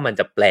รู้ว่ามัน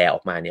จะแปลอ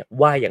อกมาเนี่ย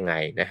ว่ายังไง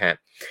นะฮะ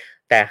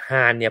แต่ฮ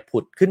านเนี่ยผุ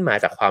ดขึ้นมา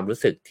จากความรู้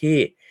สึกที่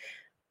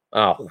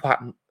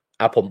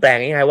ผมแปล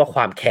ง่ายๆว่าค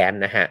วามแค้น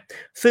นะฮะ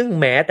ซึ่ง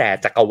แม้แต่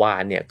จักรวา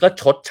ลเนี่ยก็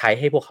ชดใช้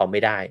ให้พวกเขาไ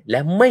ม่ได้และ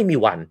ไม่มี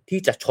วันที่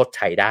จะชดใ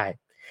ช้ได้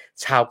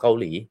ชาวเกา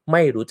หลีไ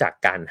ม่รู้จัก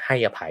การให้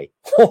อภัย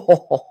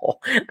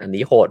อัน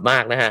นี้โหดมา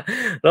กนะฮะ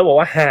แล้วบอก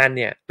ว่าฮานเ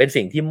นี่ยเป็น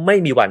สิ่งที่ไม่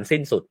มีวันสิ้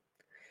นสุด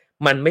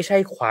มันไม่ใช่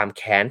ความแ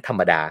ค้นธรร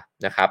มดา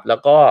นะครับแล้ว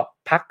ก็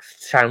พัก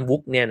ชางวุ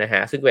กเนี่ยนะฮ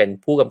ะซึ่งเป็น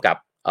ผู้กำกับ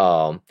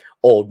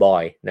Old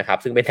Boy นะครับ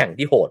ซึ่งเป็นหนัง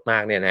ที่โหดมา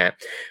กเนี่ยนะฮะ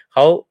เข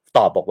าต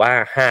อบบอกว่า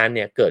ฮานเ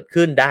นี่ยเกิด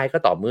ขึ้นได้ก็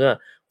ต่อเมื่อ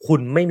คุ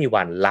ณไม่มี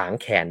วันล้าง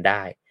แค้นไ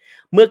ด้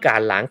เมื่อกา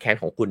รล้างแค้น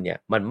ของคุณเนี่ย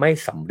มันไม่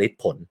สำเร็จ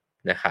ผล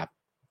นะครับ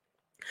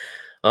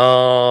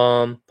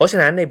เพราะฉะ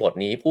นั้นในบท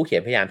นี้ผู้เขีย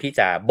นพยายามที่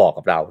จะบอก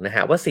กับเรานะฮ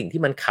ะว่าสิ่ง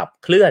ที่มันขับ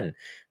เคลื่อน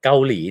เกา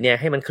หลีเนี่ย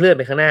ให้มันเคลื่อนไ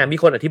ปข้างหน้ามี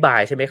คนอธิบา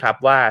ยใช่ไหมครับ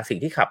ว่าสิ่ง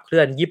ที่ขับเคลื่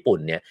อนญี่ปุ่น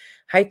เนี่ย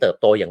ให้เติบ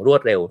โตอย่างรว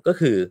ดเร็วก็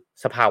คือ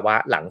สภาวะ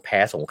หลังแพ้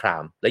สงครา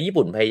มและญี่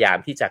ปุ่นพยายาม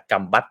ที่จะก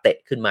ำบัดเตะ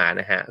ขึ้นมา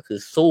นะฮะคือ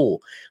สู้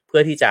เพื่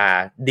อที่จะ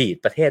ดีด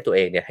ประเทศตัวเ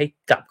องเนี่ยให้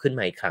กลับขึ้น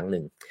มาอีกครั้งห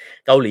นึ่ง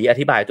เกาหลีอ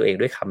ธิบายตัวเอง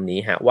ด้วยคำนี้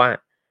ฮะว่า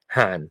ฮ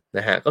านน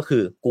ะฮะก็คื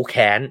อกูแ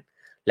ค้น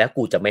และ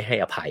กูจะไม่ให้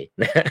อภัย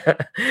นะ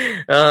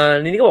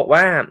นี่ก็บอก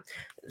ว่า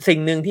สิ่ง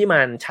หนึ่งที่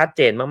มันชัดเ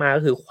จนมากๆ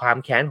ก็คือความ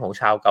แค้นของ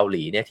ชาวเกาห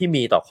ลีเนี่ยที่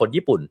มีต่อคน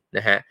ญี่ปุ่นน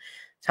ะฮะ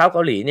ชาวเก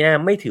าหลีเนี่ย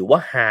ไม่ถือว่า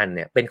ฮานเ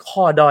นี่ยเป็น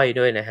ข้อด้อย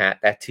ด้วยนะฮะ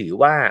แต่ถือ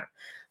ว่า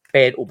เ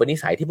ป็นอุปนิ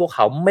สัยที่พวกเข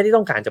าไม่ได้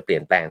ต้องการจะเปลี่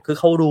ยนแปลงคือ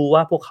เขารู้ว่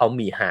าพวกเขา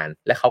มีฮาน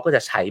และเขาก็จ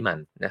ะใช้มัน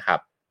นะครับ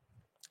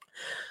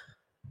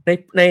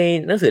ใน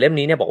หนังสือเล่ม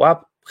นี้เนี่ยบอกว่า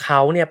เข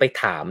าเนี่ยไป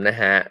ถามนะ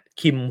ฮะ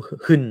คิม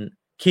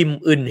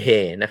อึนเฮ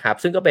นะครับ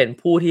ซึ่งก็เป็น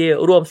ผู้ที่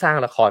ร่วมสร้าง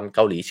ละครเก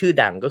าหลีชื่อ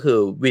ดังก็คือ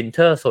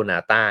Winter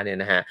Sonata เนี่ย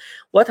นะฮะ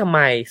ว่าทำไม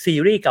ซี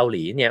รีส์เกาห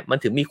ลีเนี่ยมัน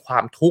ถึงมีควา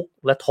มทุกข์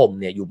ระทม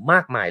เนี่ยอยู่ม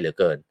ากมายเหลือ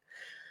เกิน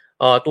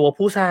ตัว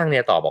ผู้สร้างเนี่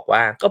ยตอบบอกว่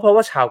าก็เพราะ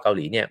ว่าชาวเกาห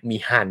ลีเนี่ยมี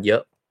ฮานเยอ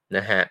ะน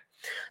ะฮะ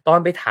ตอน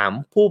ไปถาม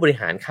ผู้บริ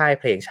หารค่าย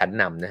เพลงชั้น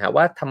นำนะฮะ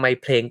ว่าทำไม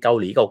เพลงเกา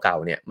หลีเก่า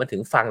ๆเนี่ยมันถึ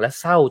งฟังแล้ว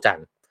เศร้าจัง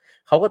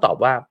เขาก็ตอบ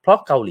ว่าเพราะ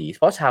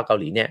ชาวเกา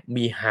หลีเนี่ย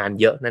มีฮาน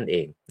เยอะนั่นเอ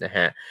งนะฮ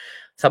ะ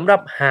สำหรั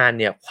บฮาน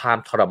เนี่ยความ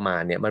ทรมา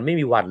นเนี่ยมันไม่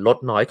มีวันลด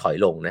น้อยถอย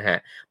ลงนะฮะ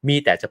มี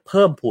แต่จะเ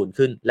พิ่มพูน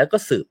ขึ้นแล้วก็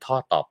สืบทอ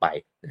ดต่อไป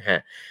นะฮะ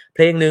เพ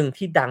ลงหนึ่ง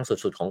ที่ดัง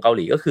สุดๆของเกาห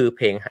ลีก็คือเ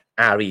พลง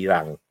อารี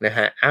รังนะฮ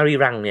ะอารี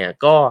รังเนี่ย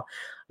ก็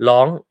ร้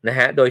องนะ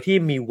ฮะโดยที่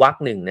มีวรรค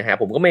หนึ่งนะฮะ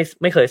ผมก็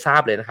ไม่เคยทรา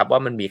บเลยนะครับว่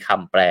ามันมีค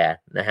ำแปล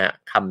นะฮะ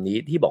คำนี้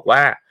ที่บอกว่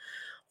า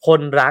ค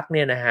นรักเ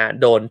นี่ยนะฮะ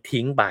โดน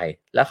ทิ้งไป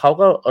แล้วเขา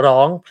ก็ร้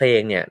องเพล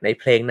งเนี่ยใน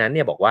เพลงนั้นเ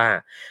นี่ยบอกว่า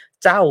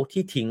เจ้า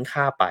ที่ทิ้ง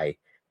ข้าไป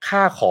ข้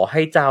าขอใ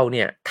ห้เจ้าเ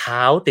นี่ยเท้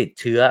าติด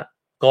เชื้อ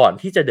ก่อน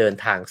ที่จะเดิน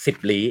ทาง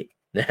10 ลี้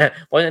นะฮะ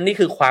เพราะฉะนั้นนี่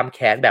คือความแ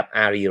ค้นแบบอ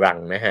ารีรัง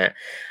นะฮะ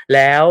แ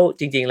ล้ว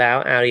จริงๆแล้ว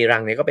อารีรั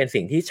งเนี่ยก็เป็น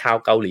สิ่งที่ชาว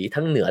เกาหลี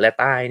ทั้งเหนือและ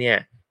ใต้เนี่ย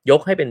ย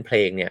กให้เป็นเพล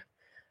งเนี่ย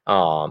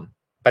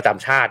ประจ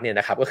ำชาติเนี่ย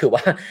นะครับก็คือว่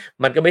า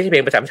มันก็ไม่ใช่เพล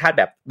งประจำชาติ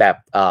แบ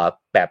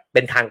บเ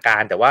ป็นทางกา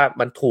รแต่ว่า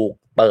มันถูก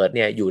เปิดเ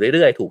นี่ยอยู่เ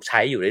รื่อยๆถูกใช้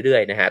อยู่เรื่อ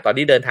ยๆนะฮะตอน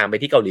ที่เดินทางไป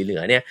ที่เกาหลีเหนื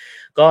อเนี่ย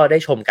ก็ได้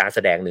ชมการแส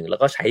ดงหนึ่งแล้ว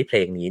ก็ใช้เพล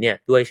งนี้เนี่ย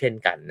ด้วยเช่น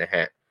กันนะฮ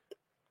ะ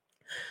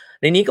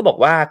ในนี้ก็บอก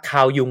ว่าค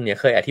าวยุงเนี่ย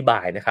เคยอธิบา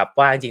ยนะครับ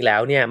ว่าจริงๆแล้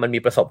วเนี่ยมันมี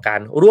ประสบการ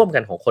ณ์ร่วมกั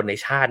นของคนใน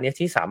ชาติเนี่ย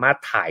ที่สามารถ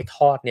ถ่ายท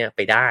อดเนี่ยไป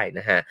ได้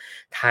นะฮะ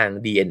ทาง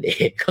DNA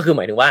ก็คือห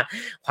มายถึงว่า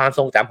ความท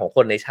รงจำของค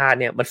นในชาติ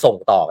เนี่ยมันส่ง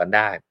ต่อกันไ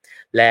ด้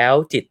แล้ว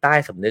จิตใต้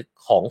สำนึก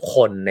ของค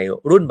นใน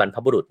รุ่นบรรพ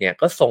บุรุษเนี่ย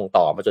ก็ส่ง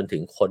ต่อมาจนถึ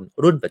งคน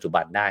รุ่นปัจจุ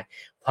บันได้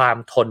ความ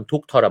ทนทุ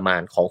กข์ทรมา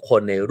นของค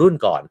นในรุ่น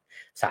ก่อน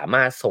สาม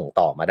ารถส่ง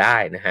ต่อมาได้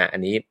นะฮะอัน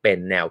นี้เป็น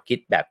แนวคิด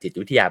แบบจิต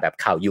วิทยาแบบ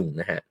คาวยุง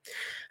นะฮะ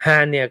ฮา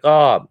นเนี่ยก็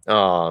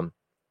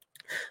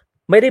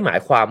ไม่ได้หมาย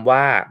ความว่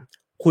า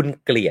คุณ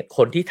เกลียดค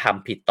นที่ท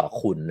ำผิดต่อ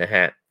คุณนะฮ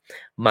ะ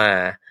มา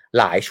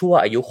หลายชั่ว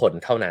อายุคน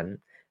เท่านั้น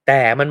แ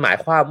ต่มันหมาย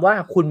ความว่า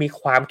คุณมี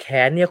ความแ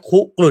ค้นเนี่ยคุ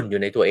กรุ่นอ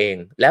ยู่ในตัวเอง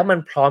แล้วมัน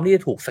พร้อมที่จ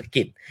ะถูกสะ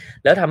กิด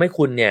แล้วทำให้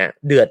คุณเนี่ย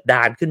เดือดด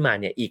าลขึ้นมา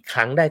เนี่ยอีกค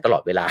รั้งได้ตลอ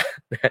ดเวลา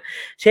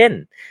เช่น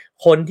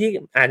คนที่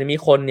อาจจะมี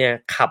คนเนี่ย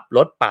ขับร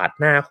ถปาด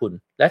หน้าคุณ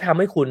แล้วทำ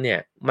ให้คุณเนี่ย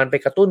มันไป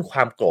กระตุ้นคว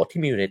ามโกรธที่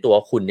มีอยู่ในตัว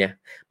คุณเนี่ย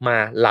มา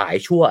หลาย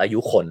ชั่วอายุ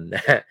คนน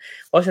ะฮะ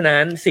เพราะฉะนั้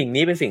นสิ่ง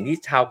นี้เป็นสิ่งที่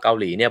ชาวเกา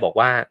หลีเนี่ยบอก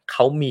ว่าเข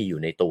ามีอยู่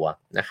ในตัว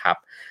นะครับ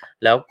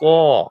แล้วก็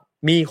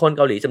มีคนเ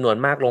กาหลีจำนวน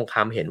มากลงคว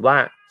ามเห็นว่า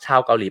ชาว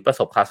เกาหลีประ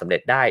สบความสำเร็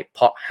จได้เพ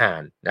ราะฮา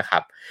นนะครั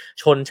บ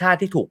ชนชาติ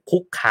ที่ถูกคุ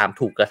กคาม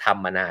ถูกกระท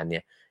ำมานานเนี่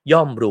ยย่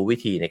อมรู้วิ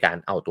ธีในการ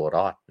เอาตัวร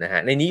อดนะฮะ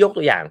ในนี้ยก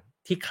ตัวอย่าง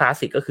ที่คลาส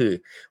สิกก็คือ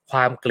คว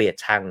ามเกลียด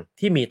ชัง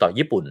ที่มีต่อ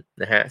ญี่ปุ่น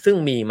นะฮะซึ่ง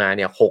มีมาเ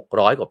นี่ย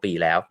600 กว่าปี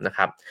แล้วนะค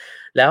รับ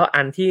แล้ว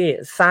อันที่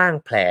สร้าง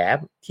แผล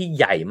ที่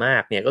ใหญ่มา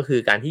กเนี่ยก็คือ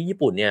การที่ญี่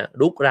ปุ่นเนี่ย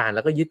รุกรานแ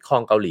ล้วก็ยึดครอ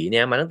งเกาหลีเ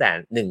นี่ยมาตั้งแ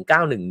ต่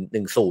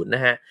1910น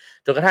ะฮะ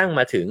จนกระทั่ง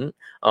มาถึง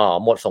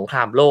หมดสงคร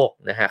ามโลก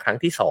นะฮะครั้ง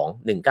ที่2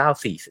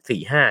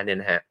 1945เนี่ย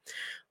นะฮะ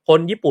คน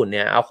ญี่ปุ่นเ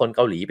นี่ยเอาคนเ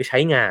กาหลีไปใช้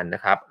งานน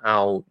ะครับเอา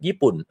ญี่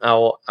ปุ่นเ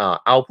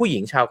อาผู้หญิ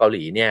งชาวเกาห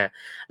ลีเนี่ย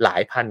หลา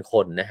ยพันค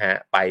นนะฮะ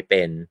ไปเ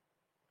ป็น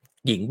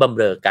หญิงบำ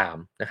เรอกาม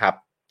นะครับ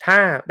ถ้า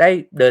ได้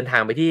เดินทา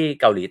งไปที่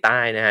เกาหลีใต้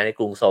นะฮะในก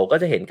รุงโซลก็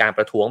จะเห็นการป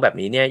ระท้วงแบบ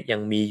นี้เนี่ยยั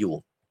งมีอ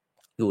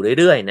ยู่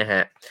เรื่อยๆนะฮ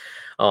ะ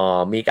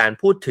มีการ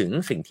พูดถึง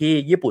สิ่งที่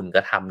ญี่ปุ่นก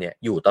ระทำเนี่ย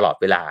อยู่ตลอด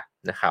เวลา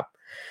นะครับ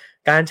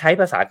การใช้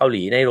ภาษาเกาห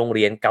ลีในโรงเ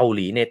รียนเกาห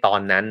ลีในตอ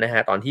นนั้นนะฮ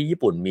ะตอนที่ญี่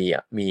ปุ่น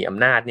มีอ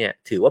ำนาจเนี่ย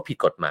ถือว่าผิด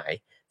กฎหมาย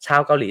ชา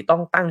วเกาหลีต้อ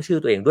งตั้งชื่อ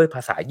ตัวเองด้วยภ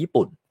าษาญี่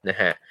ปุ่นนะ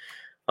ฮะ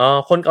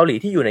คนเกาหลี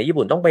ที่อยู่ในญี่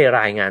ปุ่นต้องไป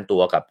รายงานตั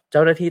วกับเจ้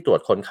าหน้าที่ตรวจ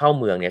คนเข้า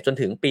เมืองเนี่ยจน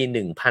ถึงปี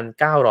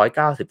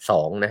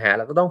1992นะฮะแ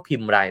ล้วก็ต้องพิ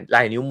มพ์ล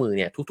ายนิ้วมือ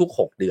เนี่ยทุกๆ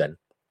6 เดือน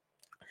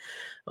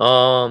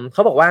เข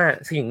าบอกว่า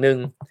สิ่งหนึ่ง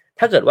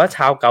ถ้าเกิดว่าช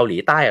าวเกาหลี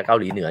ใต้กับเกา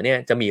หลีเหนือเนี่ย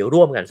จะมี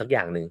ร่วมกันสักอ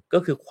ย่างหนึ่งก็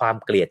คือความ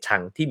เกลียดชั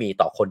งที่มี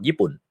ต่อคนญี่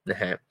ปุ่นน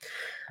ะฮะ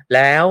แ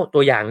ล้วตั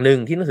วอย่างหนึ่ง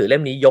ที่หนังสือเล่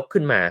มนี้ยก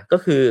ขึ้นมาก็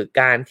คือ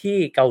การที่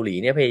เกาหลี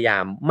เนี่ยพยายา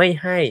มไม่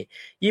ให้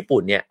ญี่ปุ่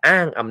นเนี่ยอ้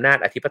างอำนาจ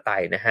อธิปไต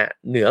ยนะฮะ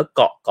เหนือเ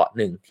กาะ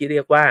หนึ่งที่เรี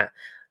ยกว่า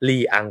ลี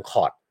อังค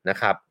อร์ด นะ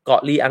ครับเกา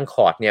ะลีอังค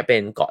อร์ดเนี่ยเป็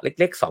นเกาะเ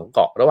ล็กๆ2เก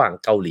าะระหว่าง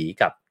เกาหลี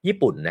กับญี่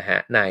ปุ่นนะฮะ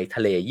ในท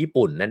ะเลญี่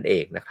ปุ่นนั่นเอ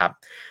งนะครับ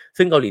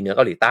ซึ่งเกาหลีเหนือเ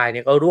กาหลีใต้เ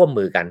นี่ยก็ร่วม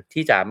มือกัน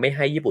ที่จะไม่ใ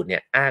ห้ญี่ปุ่นเนี่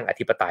ยอ้างอ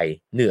ธิปไตย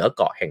เหนือเ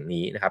กาะแห่ง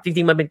นี้นะครับจ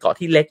ริงๆมันเป็นเกาะ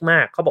ที่เล็กม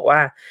ากเขาบอกว่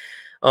า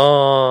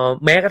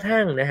แม้กระ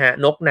ทั่งนะฮะ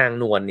นกนาง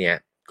นวลเนี่ย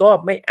ก็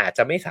อาจจ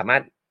ะไม่สามาร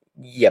ถ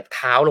เหยียบเ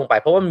ท้าลงไป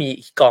เพราะว่ามี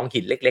กองหิ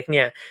นเล็กๆเ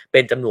นี่ยเป็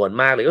นจำนวน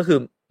มากเลยก็คือ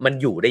มัน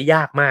อยู่ได้ย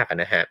ากมาก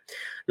นะฮะ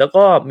แล้ว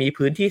ก็มี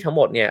พื้นที่ทั้งห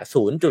มดเนี่ย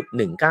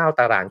 0.19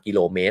 ตารางกิโล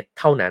เมตร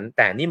เท่านั้นแ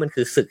ต่นี่มัน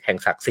คือศึกแห่ง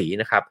ศักดิ์ศรี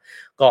นะครับ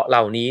เกาะเห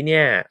ล่านี้เ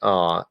นี่ย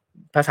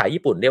ภาษา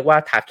ญี่ปุ่นเรียกว่า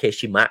ทาเค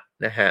ชิมะ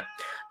นะฮะ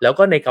แล้ว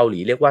ก็ในเกาหลี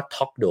เรียกว่า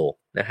ท็อกโด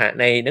นะฮะ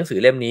ในหนังสือ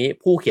เล่มนี้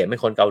ผู้เขียนเป็น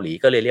คนเกาหลี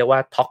ก็เลยเรียกว่า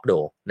ท็อกโด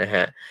นะฮ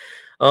ะ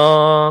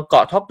เก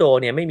าะท็อกโด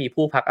เนี่ยไม่มี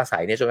ผู้พักอาศั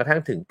ยเนี่ยจนกระทั่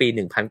งถึงปี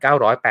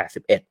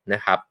 1981 น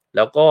ะครับแ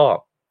ล้วก็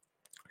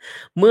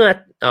เมื่อ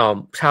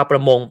ชาวปร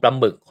ะมงปลา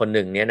หมึกคนห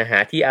นึ่งเนี่ยนะฮะ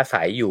ที่อา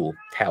ศัยอยู่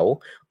แถว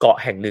เกาะ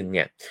แห่งหนึ่งเ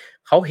นี่ย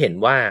เขาเห็น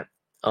ว่า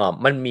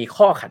มันมี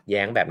ข้อขัดแ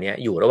ย้งแบบนี้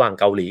อยู่ระหว่าง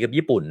เกาหลีกับ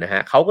ญี่ปุ่นนะฮ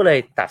ะเขาก็เลย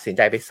ตัดสินใ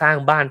จไปสร้าง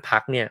บ้านพั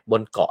กเนี่ยบ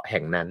นเกาะแห่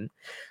งนั้น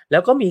แล้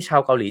วก็มีชา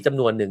วเกาหลีจำ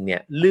นวนหนึ่งเนี่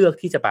ยเลือก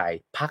ที่จะไป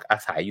พักอา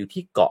ศัยอยู่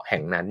ที่เกาะแห่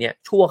งนั้นเนี่ย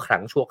ชั่วครั้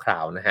งชั่วครา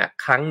วนะฮะ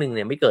ครั้งหนึ่งเ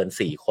นี่ยไม่เกิน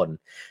4คน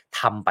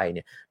ทำไปเ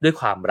นี่ยด้วย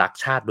ความรัก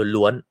ชาติ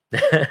ล้วน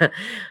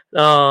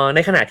ๆใน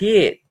ขณะที่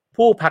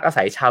ผู้พักอา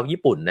ศัยชาวญี่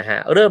ปุ่นนะฮะ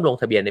เริ่มลง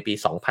ทะเบียนในปี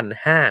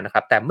 2005 นะค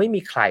รับแต่ไม่มี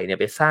ใครเนี่ย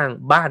ไปสร้าง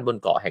บ้านบน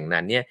เกาะแห่ง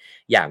นั้นเนี่ย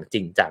อย่างจ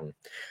ริงจัง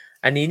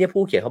อันนี้เนี่ย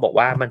ผู้เขียนเขาบอก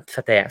ว่ามันแส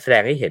ด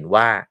งให้เห็น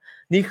ว่า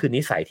นี่คือ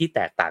นิสัยที่แ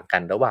ตกต่างกั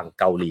นระหว่าง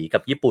เกาหลีกั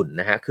บญี่ปุ่น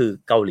นะฮะคือ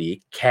เกาหลี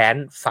แค้น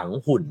ฝัง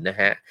หุ่นนะ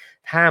ฮะ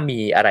ถ้ามี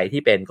อะไร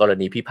ที่เป็นกร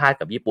ณีพิพาท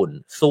กับญี่ปุ่น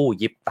สู้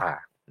ยิบตา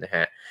นะฮ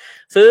ะ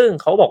ซึ่ง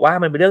เขาบอกว่า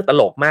มันเป็นเรื่องต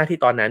ลกมากที่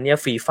ตอนนั้นเนี่ย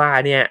ฟีฟ่า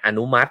เนี่ยอ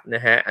นุมัติน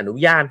ะฮะอนุ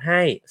ญาตใ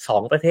ห้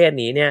2ประเทศ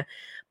นี้เนี่ย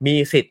มี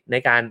สิทธิ์ใน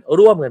การ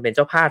ร่วมกันเป็นเ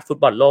จ้าภาพฟุต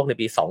บอลโลกใน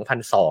ปี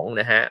 2002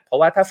 นะฮะเพราะ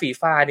ว่าถ้าฟี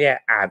ฟ่าเนี่ย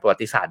อ่านประวั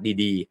ติศาสตร์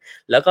ดี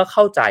ๆแล้วก็เ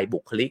ข้าใจบุ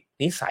คลิก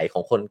นิสัยขอ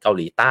งคนเกา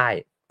หลีใต้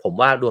ผม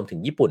ว่ารวมถึง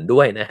ญี่ปุ่นด้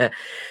วยนะฮะ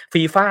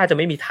ฟีฟ่าจะ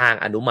ไม่มีทาง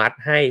อนุมัติ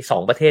ให้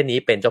2ประเทศนี้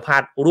เป็นเจ้าภา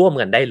พร่วม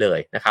กันได้เลย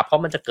นะครับเพรา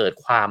ะมันจะเกิด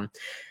ความ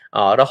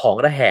ระหอง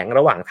ระแหงร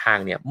ะหว่างทาง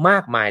เนี่ยมา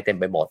กมายเต็ม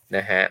ไปหมดน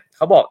ะฮะเข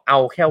าบอกเอา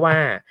แค่ว่า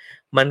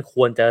มันค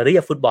วรจะเรีย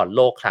กฟุตบอลโ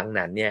ลกครั้ง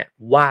นั้นเนี่ย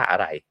ว่าอะ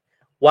ไร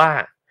ว่า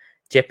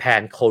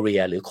Japan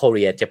Korea หรือ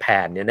Korea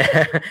Japan เนี่ยนะ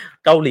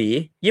เกาหลี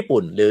ญี่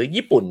ปุ่นหรือ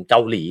ญี่ปุ่นเก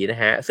าหลีน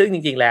ะฮะซึ่งจ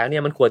ริงๆแล้วเนี่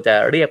ยมันควรจะ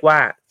เรียกว่า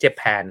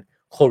Japan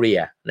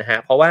Korea นะฮะ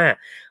เพราะว่า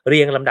เรี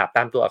ยงลำดับต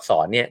ามตัวอักษ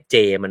รเนี่ย J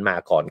มันมา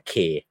ก่อน K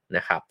น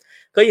ะครับ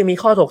ก็ยังมี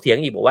ข้อถกเถียง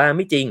อีกบอกว่าไ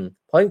ม่จริง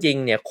เพราะจริง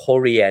ๆเนี่ย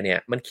Korea เนี่ย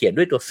มันเขียน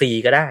ด้วยตัว C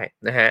ก็ได้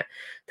นะฮะ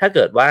ถ้าเ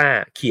กิดว่า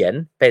เขียน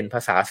เป็นภ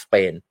าษาสเป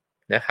น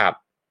นะครับ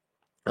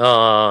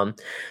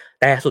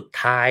แต่สุด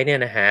ท้ายเนี่ย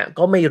นะฮะ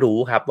ก็ไม่รู้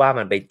ครับว่า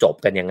มันไปจบ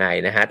กันยังไง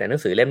นะฮะแต่หนั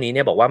งสือเล่มนี้เ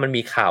นี่ยบอกว่ามัน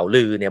มีข่าว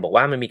ลือเนี่ยบอก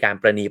ว่ามันมีการ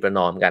ประนีประน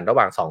อมกันระห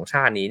ว่าง2ช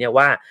าตินี้เนี่ย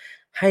ว่า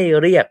ให้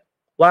เรียก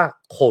ว่า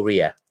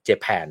Korea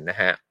Japan นะ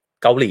ฮะ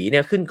เกาหลีเนี่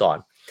ยขึ้นก่อน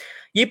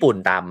ญี่ปุ่น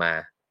ตามมา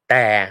แ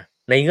ต่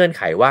ในเงื่อนไ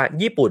ขว่า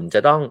ญี่ปุ่นจะ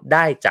ต้องไ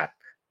ด้จัด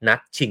นัด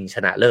ชิงช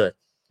นะเลิศ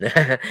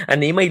อัน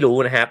นี้ไม่รู้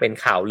นะฮะเป็น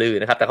ข่าวลือ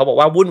นะครับแต่เขาบอก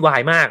ว่าวุ่นวา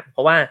ยมากเพร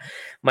าะว่า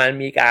มัน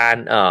มีการ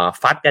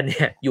ฟัดกันเ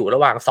นี่ยอยู่ระ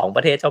หว่าง2ป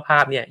ระเทศเจ้าภา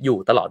พเนี่ยอยู่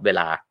ตลอดเว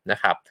ลานะ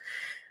ครับ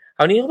ค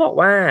ราวนี้เขาบอก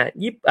ว่า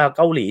เ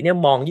กาหลีเนี่ย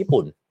มองญี่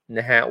ปุ่น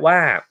นะฮะว่า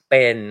เ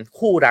ป็น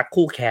คู่รัก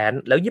คู่แค้น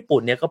แล้วญี่ปุ่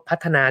นเนี่ยก็พั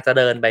ฒนาเจ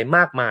ริญไปม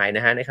ากมายน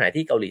ะฮะในขณะ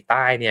ที่เกาหลีใ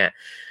ต้เนี่ย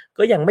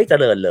ก็ยังไม่เจ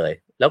ริญเลย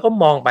แล้วก็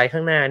มองไปข้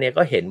างหน้าเนี่ย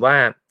ก็เห็นว่า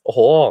โอ้โ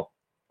ห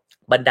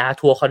บรรดา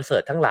ทัวร์คอนเสิ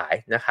ร์ตทั้งหลาย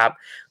นะครับ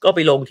ก็ไป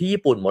ลงที่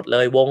ญี่ปุ่นหมดเล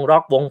ยวงร็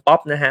อกวงป๊อป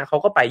นะฮะเขา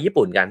ก็ไปญี่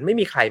ปุ่นกันไม่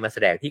มีใครมาแส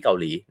ดงที่เกา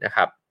หลีนะค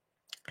รับ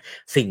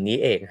สิ่งนี้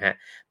เองฮะ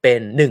เป็น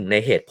หนึ่งใน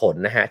เหตุผล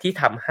นะฮะที่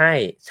ทำให้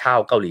ชาว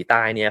เกาหลีใ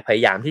ต้เนี่ยพย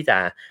ายามที่จะ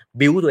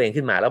บิวตัวเอง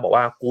ขึ้นมาแล้วบอก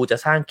ว่ากูจะ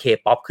สร้าง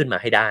K-POP ขึ้นมา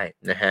ให้ได้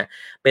นะฮะ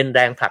เป็นแร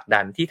งผลักดั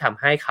นที่ทำ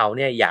ให้เขาเ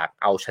นี่ยอยาก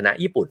เอาชนะ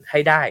ญี่ปุ่นให้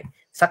ได้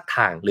สักท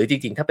างหรือจ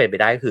ริงๆถ้าเป็นไป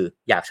ได้ก็คือ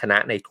อยากชนะ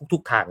ในทุ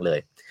กๆทางเลย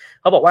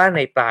เขาบอกว่าใน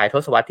ปลายท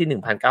ศวรรษที่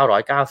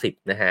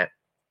 1990 นะฮะ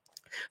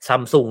ซั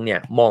มซุงเนี่ย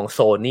มองโซ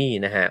นี่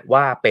นะฮะ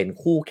ว่าเป็น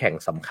คู่แข่ง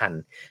สำคัญ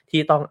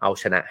ที่ต้องเอา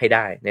ชนะให้ไ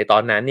ด้ในตอ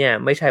นนั้นเนี่ย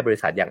ไม่ใช่บริ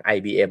ษัทอย่าง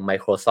IBM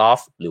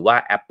Microsoft หรือว่า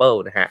Apple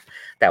นะฮะ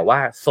แต่ว่า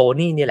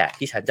Sony นี่แหละ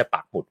ที่ฉันจะ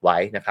ปักหมุดไว้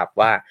นะครับ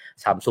ว่า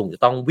Samsung จะ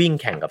ต้องวิ่ง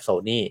แข่งกับ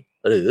Sony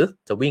หรือ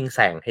จะวิ่งแซ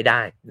งให้ไ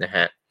ด้นะฮ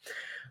ะ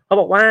เขา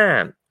บอกว่า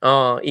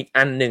อีก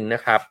อันหนึ่งน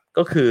ะครับ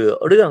ก็คือ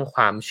เรื่องค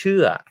วามเชื่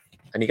อ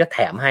อันนี้ก็แถ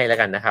มให้แล้ว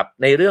กันนะครับ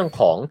ในเรื่อง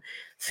ของ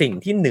สิ่ง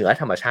ที่เหนือ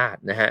ธรรมชาติ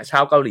นะฮะชา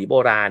วเกาหลีโบ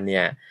ราณเ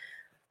นี่ย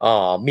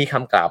มีค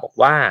ำกล่าวบอก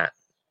ว่า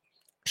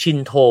ชิน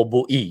โท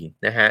บุอี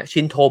นะฮะชิ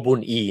นโทบุน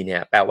อีเนี่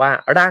ยแปลว่า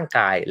ร่างก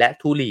ายและ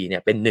ธุลีเนี่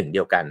ยเป็นหนึ่งเ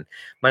ดียวกัน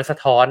มันสะ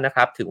ท้อนนะค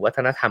รับถึงวัฒ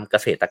นธรรมเก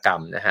ษตรกรร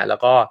มนะฮะแล้ว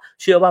ก็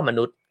เชื่อว่าม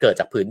นุษย์เกิด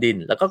จากผืนดิน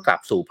แล้วก็กลับ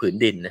สู่ผืน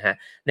ดินนะฮะ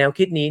แนว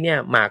คิดนี้เนี่ย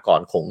มาก่อ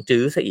นขง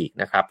จื้อซะอีก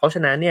นะครับเพราะฉ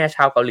ะนั้นเนี่ยช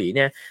าวเกาหลีเ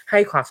นี่ยให้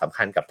ความสำ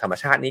คัญกับธรรม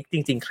ชาตินี้จ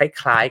ริงๆค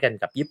ล้ายๆกัน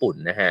กับญี่ปุ่น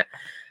นะฮะ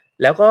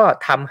แล้วก็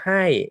ทำใ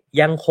ห้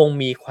ยังคง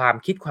มีความ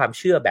คิดความเ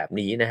ชื่อแบบ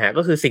นี้นะฮะ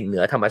ก็คือสิ่งเหนื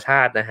อธรรมช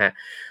าตินะฮะ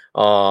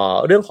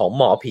เรื่องของ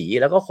หมอผี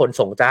แล้วก็คน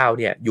ทรงเจ้า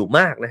เนี่ยอยู่ม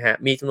ากนะฮะ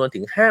มีจำนวนถึ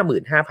ง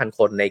 55,000 ค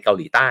นในเกา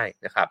หลีใต้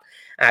นะครับ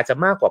อาจจะ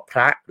มากกว่าพร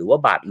ะหรือว่า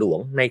บาทหลวง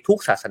ในทุก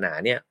ศาสนา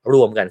เนี่ยร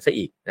วมกันซะ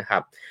อีกนะครั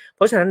บเพ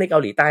ราะฉะนั้นในเกา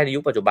หลีใต้ในยุ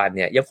คปัจจุบันเ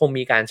นี่ยยังคง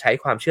มีการใช้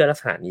ความเชื่อลัก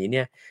ษณะนี้เ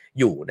นี่ย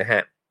อยู่นะฮ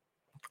ะ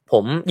ผ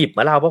มหยิบม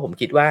าเล่าเพราะผม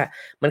คิดว่า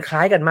มันคล้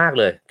ายกันมาก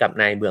เลยกับ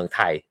ในเมืองไท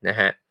ยนะ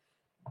ฮะ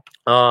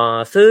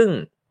ซึ่ง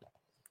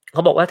เข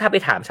าบอกว่าถ้าไป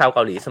ถามชาวเก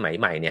าหลีสมัย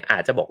ใหม่เนี่ยอา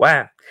จจะบอกว่า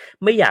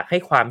ไม่อยากให้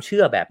ความเชื่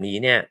อแบบนี้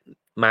เนี่ย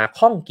มา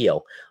ข้องเกี่ยว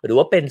หรือ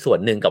ว่าเป็นส่วน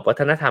หนึ่งกับวั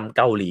ฒนธรรมเ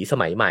กาหลีส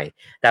มัยใหม่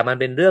แต่มัน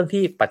เป็นเรื่อง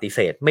ที่ปฏิเส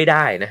ธไม่ไ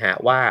ด้นะฮะ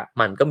ว่า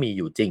มันก็มีอ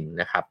ยู่จริง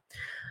นะครับ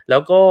แล้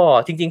วก็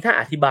จริงๆถ้า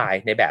อธิบาย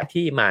ในแบบ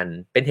ที่มัน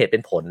เป็นเหตุเป็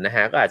นผลนะฮ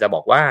ะก็อาจจะบ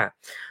อกว่า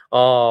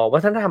วั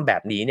ฒนธรรมแบ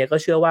บนี้เนี่ยก็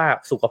เชื่อว่า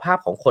สุขภาพ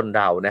ของคน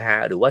เรานะฮะ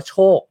หรือว่าโช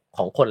คข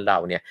องคนเรา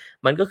เนี่ย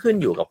มันก็ขึ้น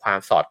อยู่กับความ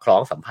สอดคล้อ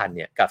งสัมพันธ์เ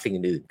นี่ยกับสิ่ง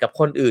อื่นกับ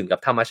คนอื่นกับ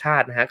ธรรมชา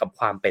ตินะฮะกับ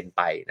ความเป็นไ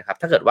ปนะครับ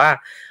ถ้าเกิดว่า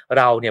เ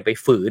ราเนี่ยไป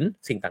ฝืน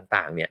สิ่ง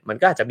ต่างๆเนี่ยมัน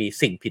ก็อาจจะมี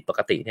สิ่งผิดปก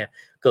ติเนี่ย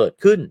เกิด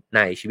ขึ้นใน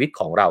ชีวิต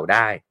ของเราไ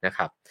ด้นะค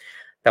รับ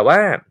แต่ว่า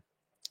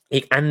อี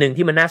กอันนึง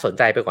ที่มันน่าสนใ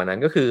จไปกว่านั้น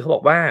ก็คือเขาบ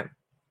อกว่า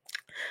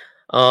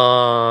เอ่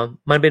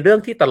มันเป็นเรื่อ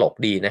งที่ตลก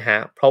ดีนะฮะ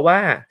เพราะว่า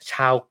ช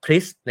าวคริ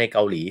สต์ในเก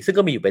าหลีซึ่ง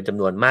ก็มีอยู่เป็นจำ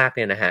นวนมากเ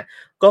นี่ยนะฮะ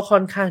ก็ค่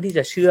อนข้างที่จ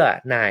ะเชื่อ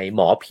ในห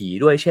มอผี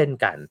ด้วยเช่น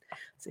กัน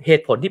เห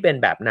ตุผลที่เป็น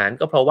แบบนั้น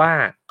ก็เพราะว่า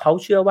เขา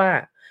เชื่อว่า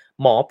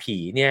หมอผี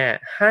เนี่ย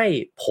ให้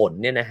ผล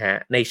เนี่ยนะฮะ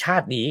ในชา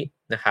ตินี้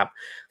นะครับ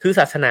คือ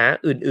ศาสนา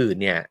อื่น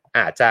ๆเนี่ยอ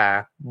าจจะ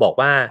บอก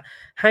ว่า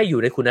ให้อยู่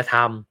ในคุณธร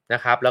รมน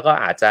ะครับแล้วก็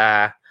อาจจะ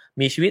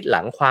มีชีวิตห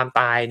ลังความ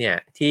ตายเนี่ย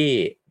ที่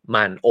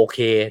มันโอเค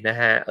นะ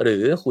ฮะหรื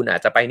อคุณอา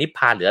จจะไปนิพพ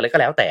านหรืออะไรก็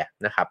แล้วแต่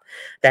นะครับ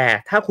แต่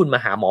ถ้าคุณมา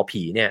หาหมอ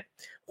ผีเนี่ย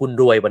คุณ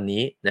รวยวัน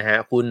นี้นะฮะ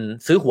คุณ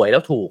ซื้อหวยแล้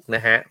วถูกน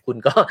ะฮะคุณ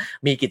ก็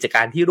มีกิจก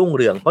ารที่รุ่ง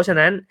เรืองเพราะฉะ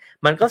นั้น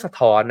มันก็สะ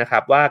ท้อนนะครั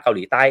บว่าเกาห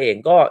ลีใต้เอง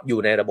ก็อยู่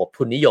ในระบบ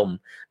ทุนนิยม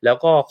แล้ว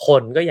ก็ค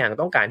นก็ยัง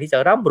ต้องการที่จะ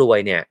ร่ำรวย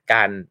เนี่ยก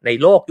ารใน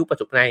โลกยุคปัจ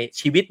จุบันใน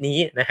ชีวิตนี้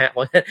นะฮะเพร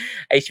าะฉะนั้น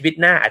ไอ้ชีวิต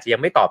หน้าอาจจะยั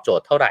งไม่ตอบโจท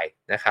ย์เท่าไหร่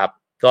นะครับ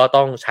ก็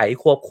ต้องใช้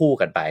ควบคู่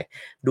กันไป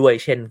ด้วย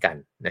เช่นกัน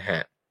นะฮะ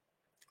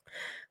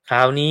คร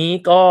าวนี้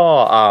ก็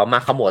มา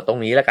ขมวดตรง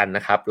นี้แล้วกันน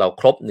ะครับเรา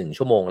ครบ1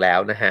ชั่วโมงแล้ว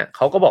นะฮะเข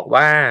าก็บอก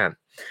ว่า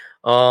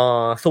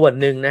ส่วน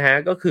หนึ่งนะฮะ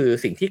ก็คือ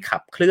สิ่งที่ขั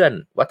บเคลื่อน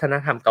วัฒน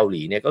ธรรมเกาห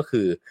ลีเนี่ยก็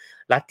คือ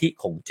ลัทธิ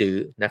ขงจื้อ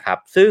นะครับ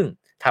ซึ่ง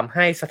ทำใ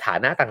ห้สถา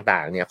นะต่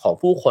างๆเนี่ยของ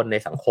ผู้คนใน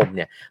สังคมเ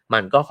นี่ยมั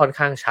นก็ค่อน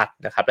ข้างชัด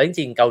นะครับแล้วจ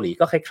ริงๆเกาหลี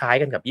ก็คล้าย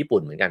ๆกันกับญี่ปุ่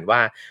นเหมือนกันว่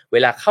าเว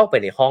ลาเข้าไป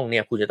ในห้องเนี่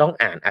ยคุณจะต้อง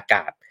อ่านอาก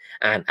าศ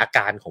อ่านอาก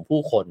ารของ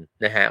ผู้คน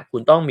นะฮะคุ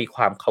ณต้องมีค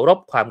วามเคารพ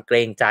ความเกร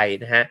งใจ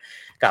นะฮะ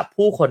กับ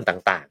ผู้คน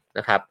ต่างๆ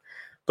นะครับ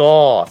ก็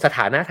สถ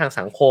านะทาง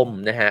สังคม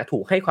นะฮะถู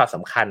กให้ความส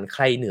ำคัญใค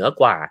รเหนือ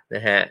กว่าน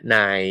ะฮะใน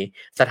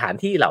สถาน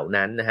ที่เหล่า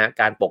นั้นนะฮะ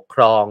การปกค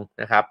รอง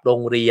นะครับโร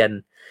งเรียน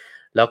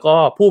แล้วก็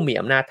ผู้มี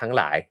อำนาจทั้ง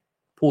หลาย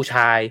ผู้ช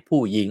าย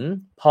ผู้หญิง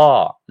พ่อ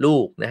ลู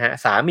กนะฮะ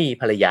สามี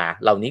ภรรยา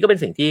เหล่านี้ก็เป็น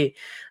สิ่งที่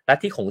ลัท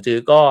ธิขงจื้อ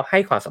ก็ให้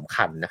ความสำ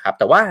คัญนะครับ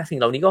แต่ว่าสิ่ง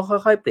เหล่านี้ก็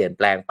ค่อยๆเปลี่ยนแ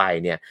ปลงไป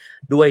เนี่ย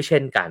ด้วยเช่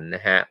นกันน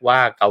ะฮะว่า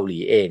เกาหลี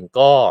เอง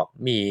ก็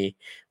มี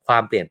ควา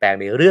มเปลี่ยนแปลง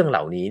ในเรื่องเห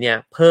ล่านี้เนี่ย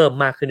เพิ่ม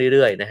มากขึ้นเ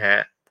รื่อยๆนะฮะ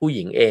ผู้ห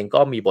ญิงเอง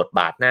ก็มีบท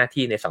บาทหน้า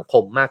ที่ในสังค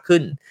มมากขึ้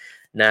น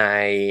ใน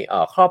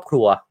ครอบค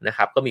รัวนะค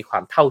รับก็มีควา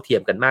มเท่าเทีย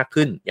มกันมาก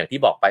ขึ้นอย่างที่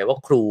บอกไปว่า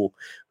ครู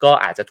ก็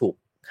อาจจะถูก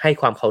ให้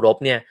ความเคารพ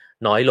เนี่ย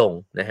น้อยลง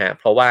นะฮะ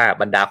เพราะว่า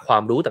บรรดาควา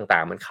มรู้ต่า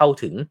งๆมันเข้า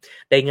ถึง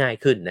ได้ง่าย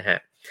ขึ้นนะฮะ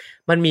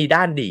มันมี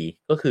ด้านดี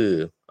ก็คือ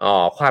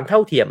ความเท่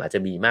าเทียมอาจจะ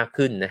มีมาก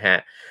ขึ้นนะฮะ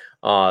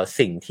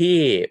สิ่งที่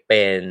เ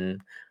ป็น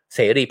เส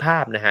รีภา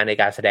พนะฮะใน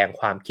การแสดง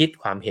ความคิด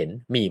ความเห็น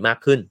มีมาก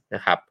ขึ้นน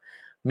ะครับ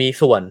มี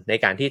ส่วนใน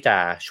การที่จะ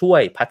ช่ว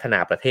ยพัฒน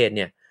าประเทศเ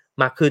นี่ย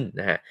มากขึ้น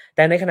นะฮะแ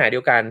ต่ในขณะเดี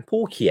ยวกัน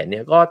ผู้เขียนเนี่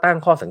ยก็ตั้ง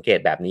ข้อสังเกต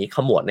แบบนี้ข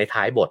มวดใน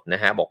ท้ายบทน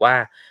ะฮะบอกว่า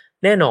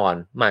แน่นอน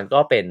มันก็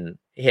เป็น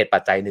เหตุปั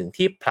จจัยหนึ่ง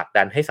ที่ผลัก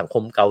ดันให้สังค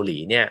มเกาหลี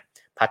เนี่ย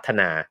พัฒ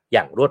นาอ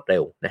ย่างรวดเร็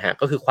วนะฮะ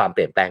ก็คือความเป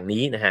ลี่ยนแปลง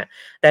นี้นะฮะ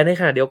แต่ใน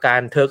ขณะเดียวกัน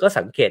เธอก็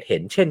สังเกตเห็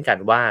นเช่นกัน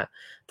ว่า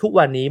ทุก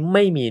วันนี้ไ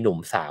ม่มีหนุ่ม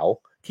สาว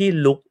ที่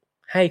ลุก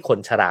ให้คน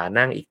ชรา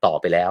นั่งอีกต่อ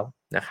ไปแล้ว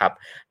นะครับ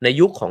ใน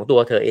ยุคของตัว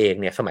เธอเอง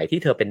เนี่ยสมัยที่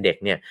เธอเป็นเด็ก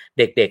เนี่ย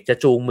เด็กๆจะ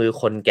จูงมือ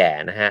คนแก่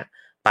นะฮะ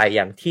ไป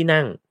ยังที่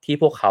นั่งที่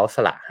พวกเขาส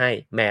ละให้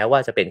แม้ว่า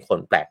จะเป็นคน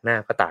แปลกหน้า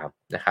ก็ตาม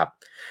นะครับ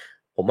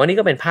ผมว่านี่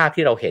ก็เป็นภาพ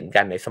ที่เราเห็น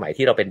กันในสมัย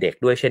ที่เราเป็นเด็ก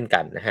ด้วยเช่นกั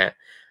นนะฮะ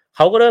เข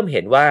าก็เริ่มเ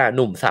ห็นว่าห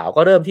นุ่มสาว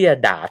ก็เริ่มที่จะ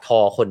ด่าทอ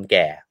คนแ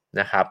ก่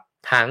นะครับ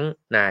ทั้ง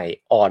ใน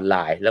ออนไล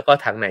น์แล้วก็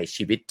ทั้งใน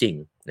ชีวิตจริง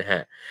นะฮ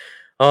ะ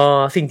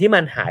สิ่งที่มั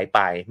นหายไป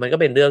มันก็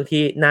เป็นเรื่อง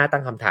ที่น่าตั้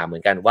งคำถามเหมื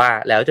อนกันว่า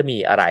แล้วจะมี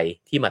อะไร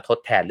ที่มาทด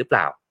แทนหรือเป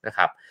ล่านะค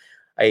รับ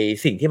ไอ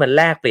สิ่งที่มันแ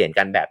ลกเปลี่ยน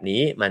กันแบบ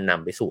นี้มันน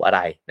ำไปสู่อะไร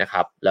นะค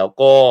รับแล้ว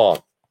ก็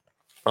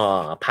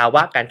ภาว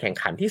ะการแข่ง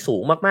ขันที่สู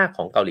งมากๆข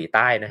องเกาหลีใ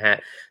ต้นะฮะ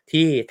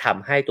ที่ท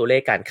ำให้ตัวเล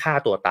ขการฆ่า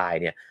ตัวตาย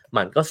เนี่ย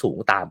มันก็สูง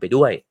ตามไป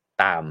ด้วย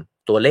ตาม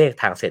ตัวเลข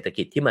ทางเศรษฐ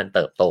กิจที่มันเ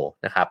ติบโต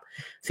นะครับ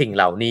สิ่งเ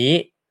หล่านี้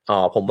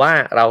ผมว่า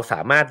เราส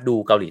ามารถดู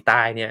เกาหลีใ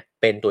ต้เนี่ย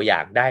เป็นตัวอย่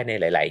างได้ใน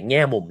หลายๆแ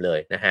ง่มุมเลย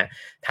นะฮะ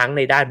ทั้งใ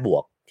นด้านบว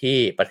กที่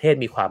ประเทศ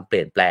มีความเป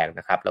ลี่ยนแปลง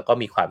นะครับแล้วก็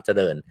มีความเจ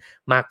ริญ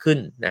มากขึ้น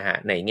นะฮะ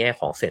ในแง่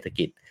ของเศรษฐ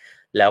กิจ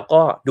แล้ว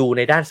ก็ดูใ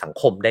นด้านสัง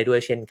คมได้ด้วย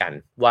เช่นกัน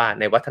ว่า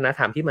ในวัฒนธ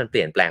รรมที่มันเป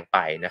ลี่ยนแปลงไป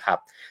นะครับ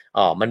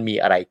มันมี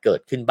อะไรเกิ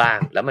ดขึ้นบ้าง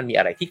แล้วมันมี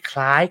อะไรที่ค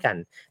ล้ายกัน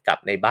กับ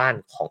ในบ้า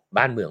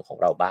นเมืองของ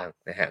เราบ้าง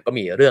นะฮะก็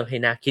มีเรื่องให้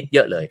น่าคิดเย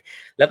อะเลย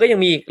แล้วก็ยัง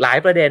มีหลาย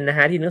ประเด็นนะ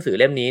ฮะที่หนังสือ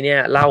เล่มนี้เนี่ย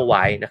เล่าไ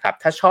ว้นะครับ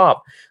ถ้าชอบ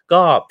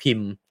ก็พิม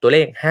พ์ตัวเล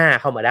ข5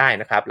เข้ามาได้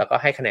นะครับแล้วก็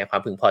ให้คะแนนควา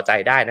มพึงพอใจ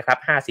ได้นะครับ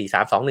5 4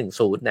 3 2 1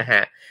 0นะฮ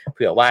ะเ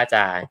ผื่อว่าจ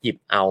ะหยิบ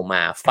เอาม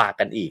าฝาก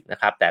กันอีกนะ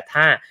ครับแต่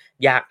ถ้า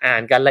อยากอ่า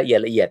นกันละเ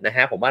อียดนะฮ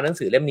ะผมว่าหนัง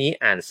สือเล่มนี้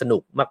อ่านสนุ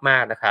กมา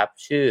กๆนะครับ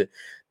ชื่อ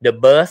The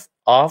Birth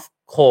of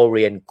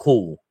Korean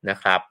Cool นะ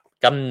ครับ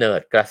กำเนิ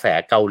ดกระแส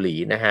เกาหลี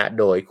นะฮะ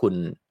โดยคุณ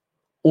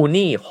อู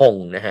นี่ฮง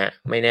นะฮะ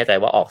ไม่แน่ใจ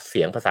ว่าออกเ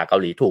สียงภาษาเกา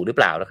หลีถูกหรือเ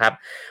ปล่านะครับ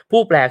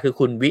ผู้แปลคือ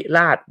คุณวิร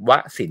าชว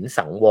สิน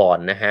สังวร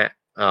นะฮะ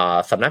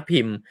สำนัก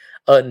พิมพ์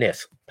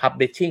Ernest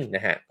Publishing น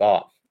ะฮะก็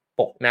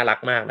ปกน่ารัก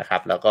มากนะครั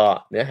บแล้วก็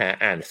เนื้อหา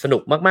อ่านสนุ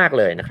กมากๆ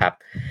เลยนะครับ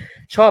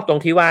ชอบตรง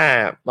ที่ว่า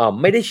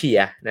ไม่ได้เชีย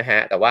ร์นะฮะ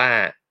แต่ว่า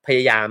พย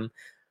ายาม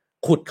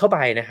ขุดเข้าไป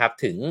นะครับ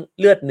ถึง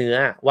เลือดเนื้อ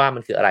ว่ามั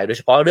นคืออะไรโดยเ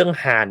ฉพาะเรื่อง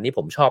ฮานนี่ผ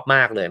มชอบม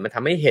ากเลยมันท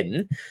ำให้เห็น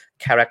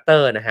คาแรคเตอ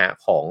ร์นะฮะ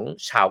ของ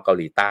ชาวเกา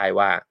หลีใต้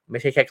ว่าไม่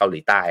ใช่แค่เกาหลี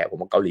ใต้ผม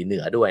ว่าเกาหลีเหนื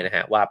อด้วยนะฮ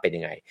ะว่าเป็น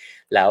ยังไง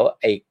แล้ว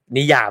ไอ้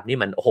นิยามนี่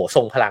มันโอ้โหท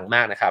รงพลังม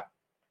ากนะครับ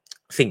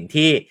สิ่ง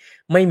ที่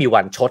ไม่มี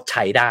วันชดใ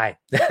ช้ได้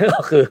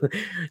ก็คือ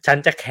ฉัน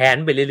จะแค้น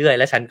ไปเรื่อยๆ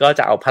แล้วฉันก็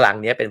จะเอาพลัง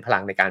นี้เป็นพลั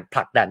งในการผ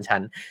ลักดันฉั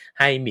น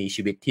ให้มี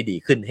ชีวิตที่ดี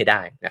ขึ้นให้ไ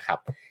ด้นะครับ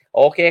โ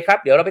อเคครับ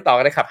เดี๋ยวเราไปต่อ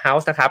กันใน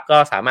Clubhouse นะครับก็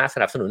สามารถส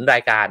นับสนุนรา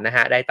ยการนะฮ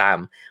ะได้ตาม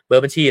เบอ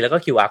ร์บัญชีแล้วก็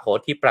QR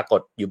code ที่ปราก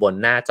ฏอยู่บน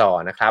หน้าจอ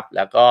นะครับแ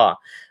ล้วก็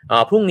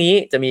พรุ่งนี้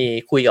จะมี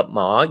คุยกับหม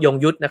อยง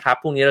ยุทธนะครับ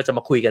พรุ่งนี้เราจะม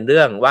าคุยกันเ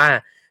รื่องว่า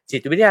จิ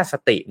ตวิทยาส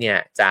ติเนี่ย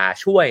จะ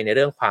ช่วยในเ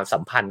รื่องความสั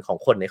มพันธ์ของ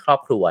คนในครอบ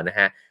ครัวนะ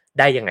ฮะ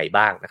ได้ยังไง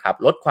บ้างนะครับ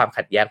ลดความ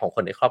ขัดแย้งของค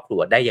นในครอบครัว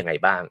ได้ยังไง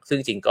บ้างซึ่ง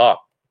จริงก็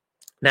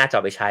น่าจะ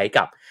ไปใช้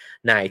กับ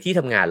ในที่ท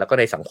ำงานแล้วก็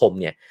ในสังคม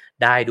เนี่ย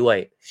ได้ด้วย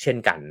เช่น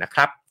กันนะค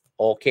รับ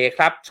โอเคค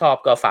รับชอบ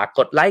ก็ฝากก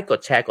ดไลค์กด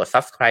แชร์กด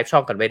Subscribe ช่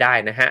องกันไว้ได้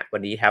นะฮะวั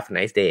นนี้ Have a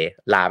nice day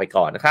ลาไป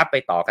ก่อนนะครับไป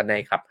ต่อกันใน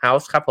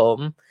Clubhouse ครับผม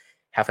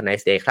Have a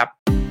nice day ครั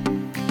บ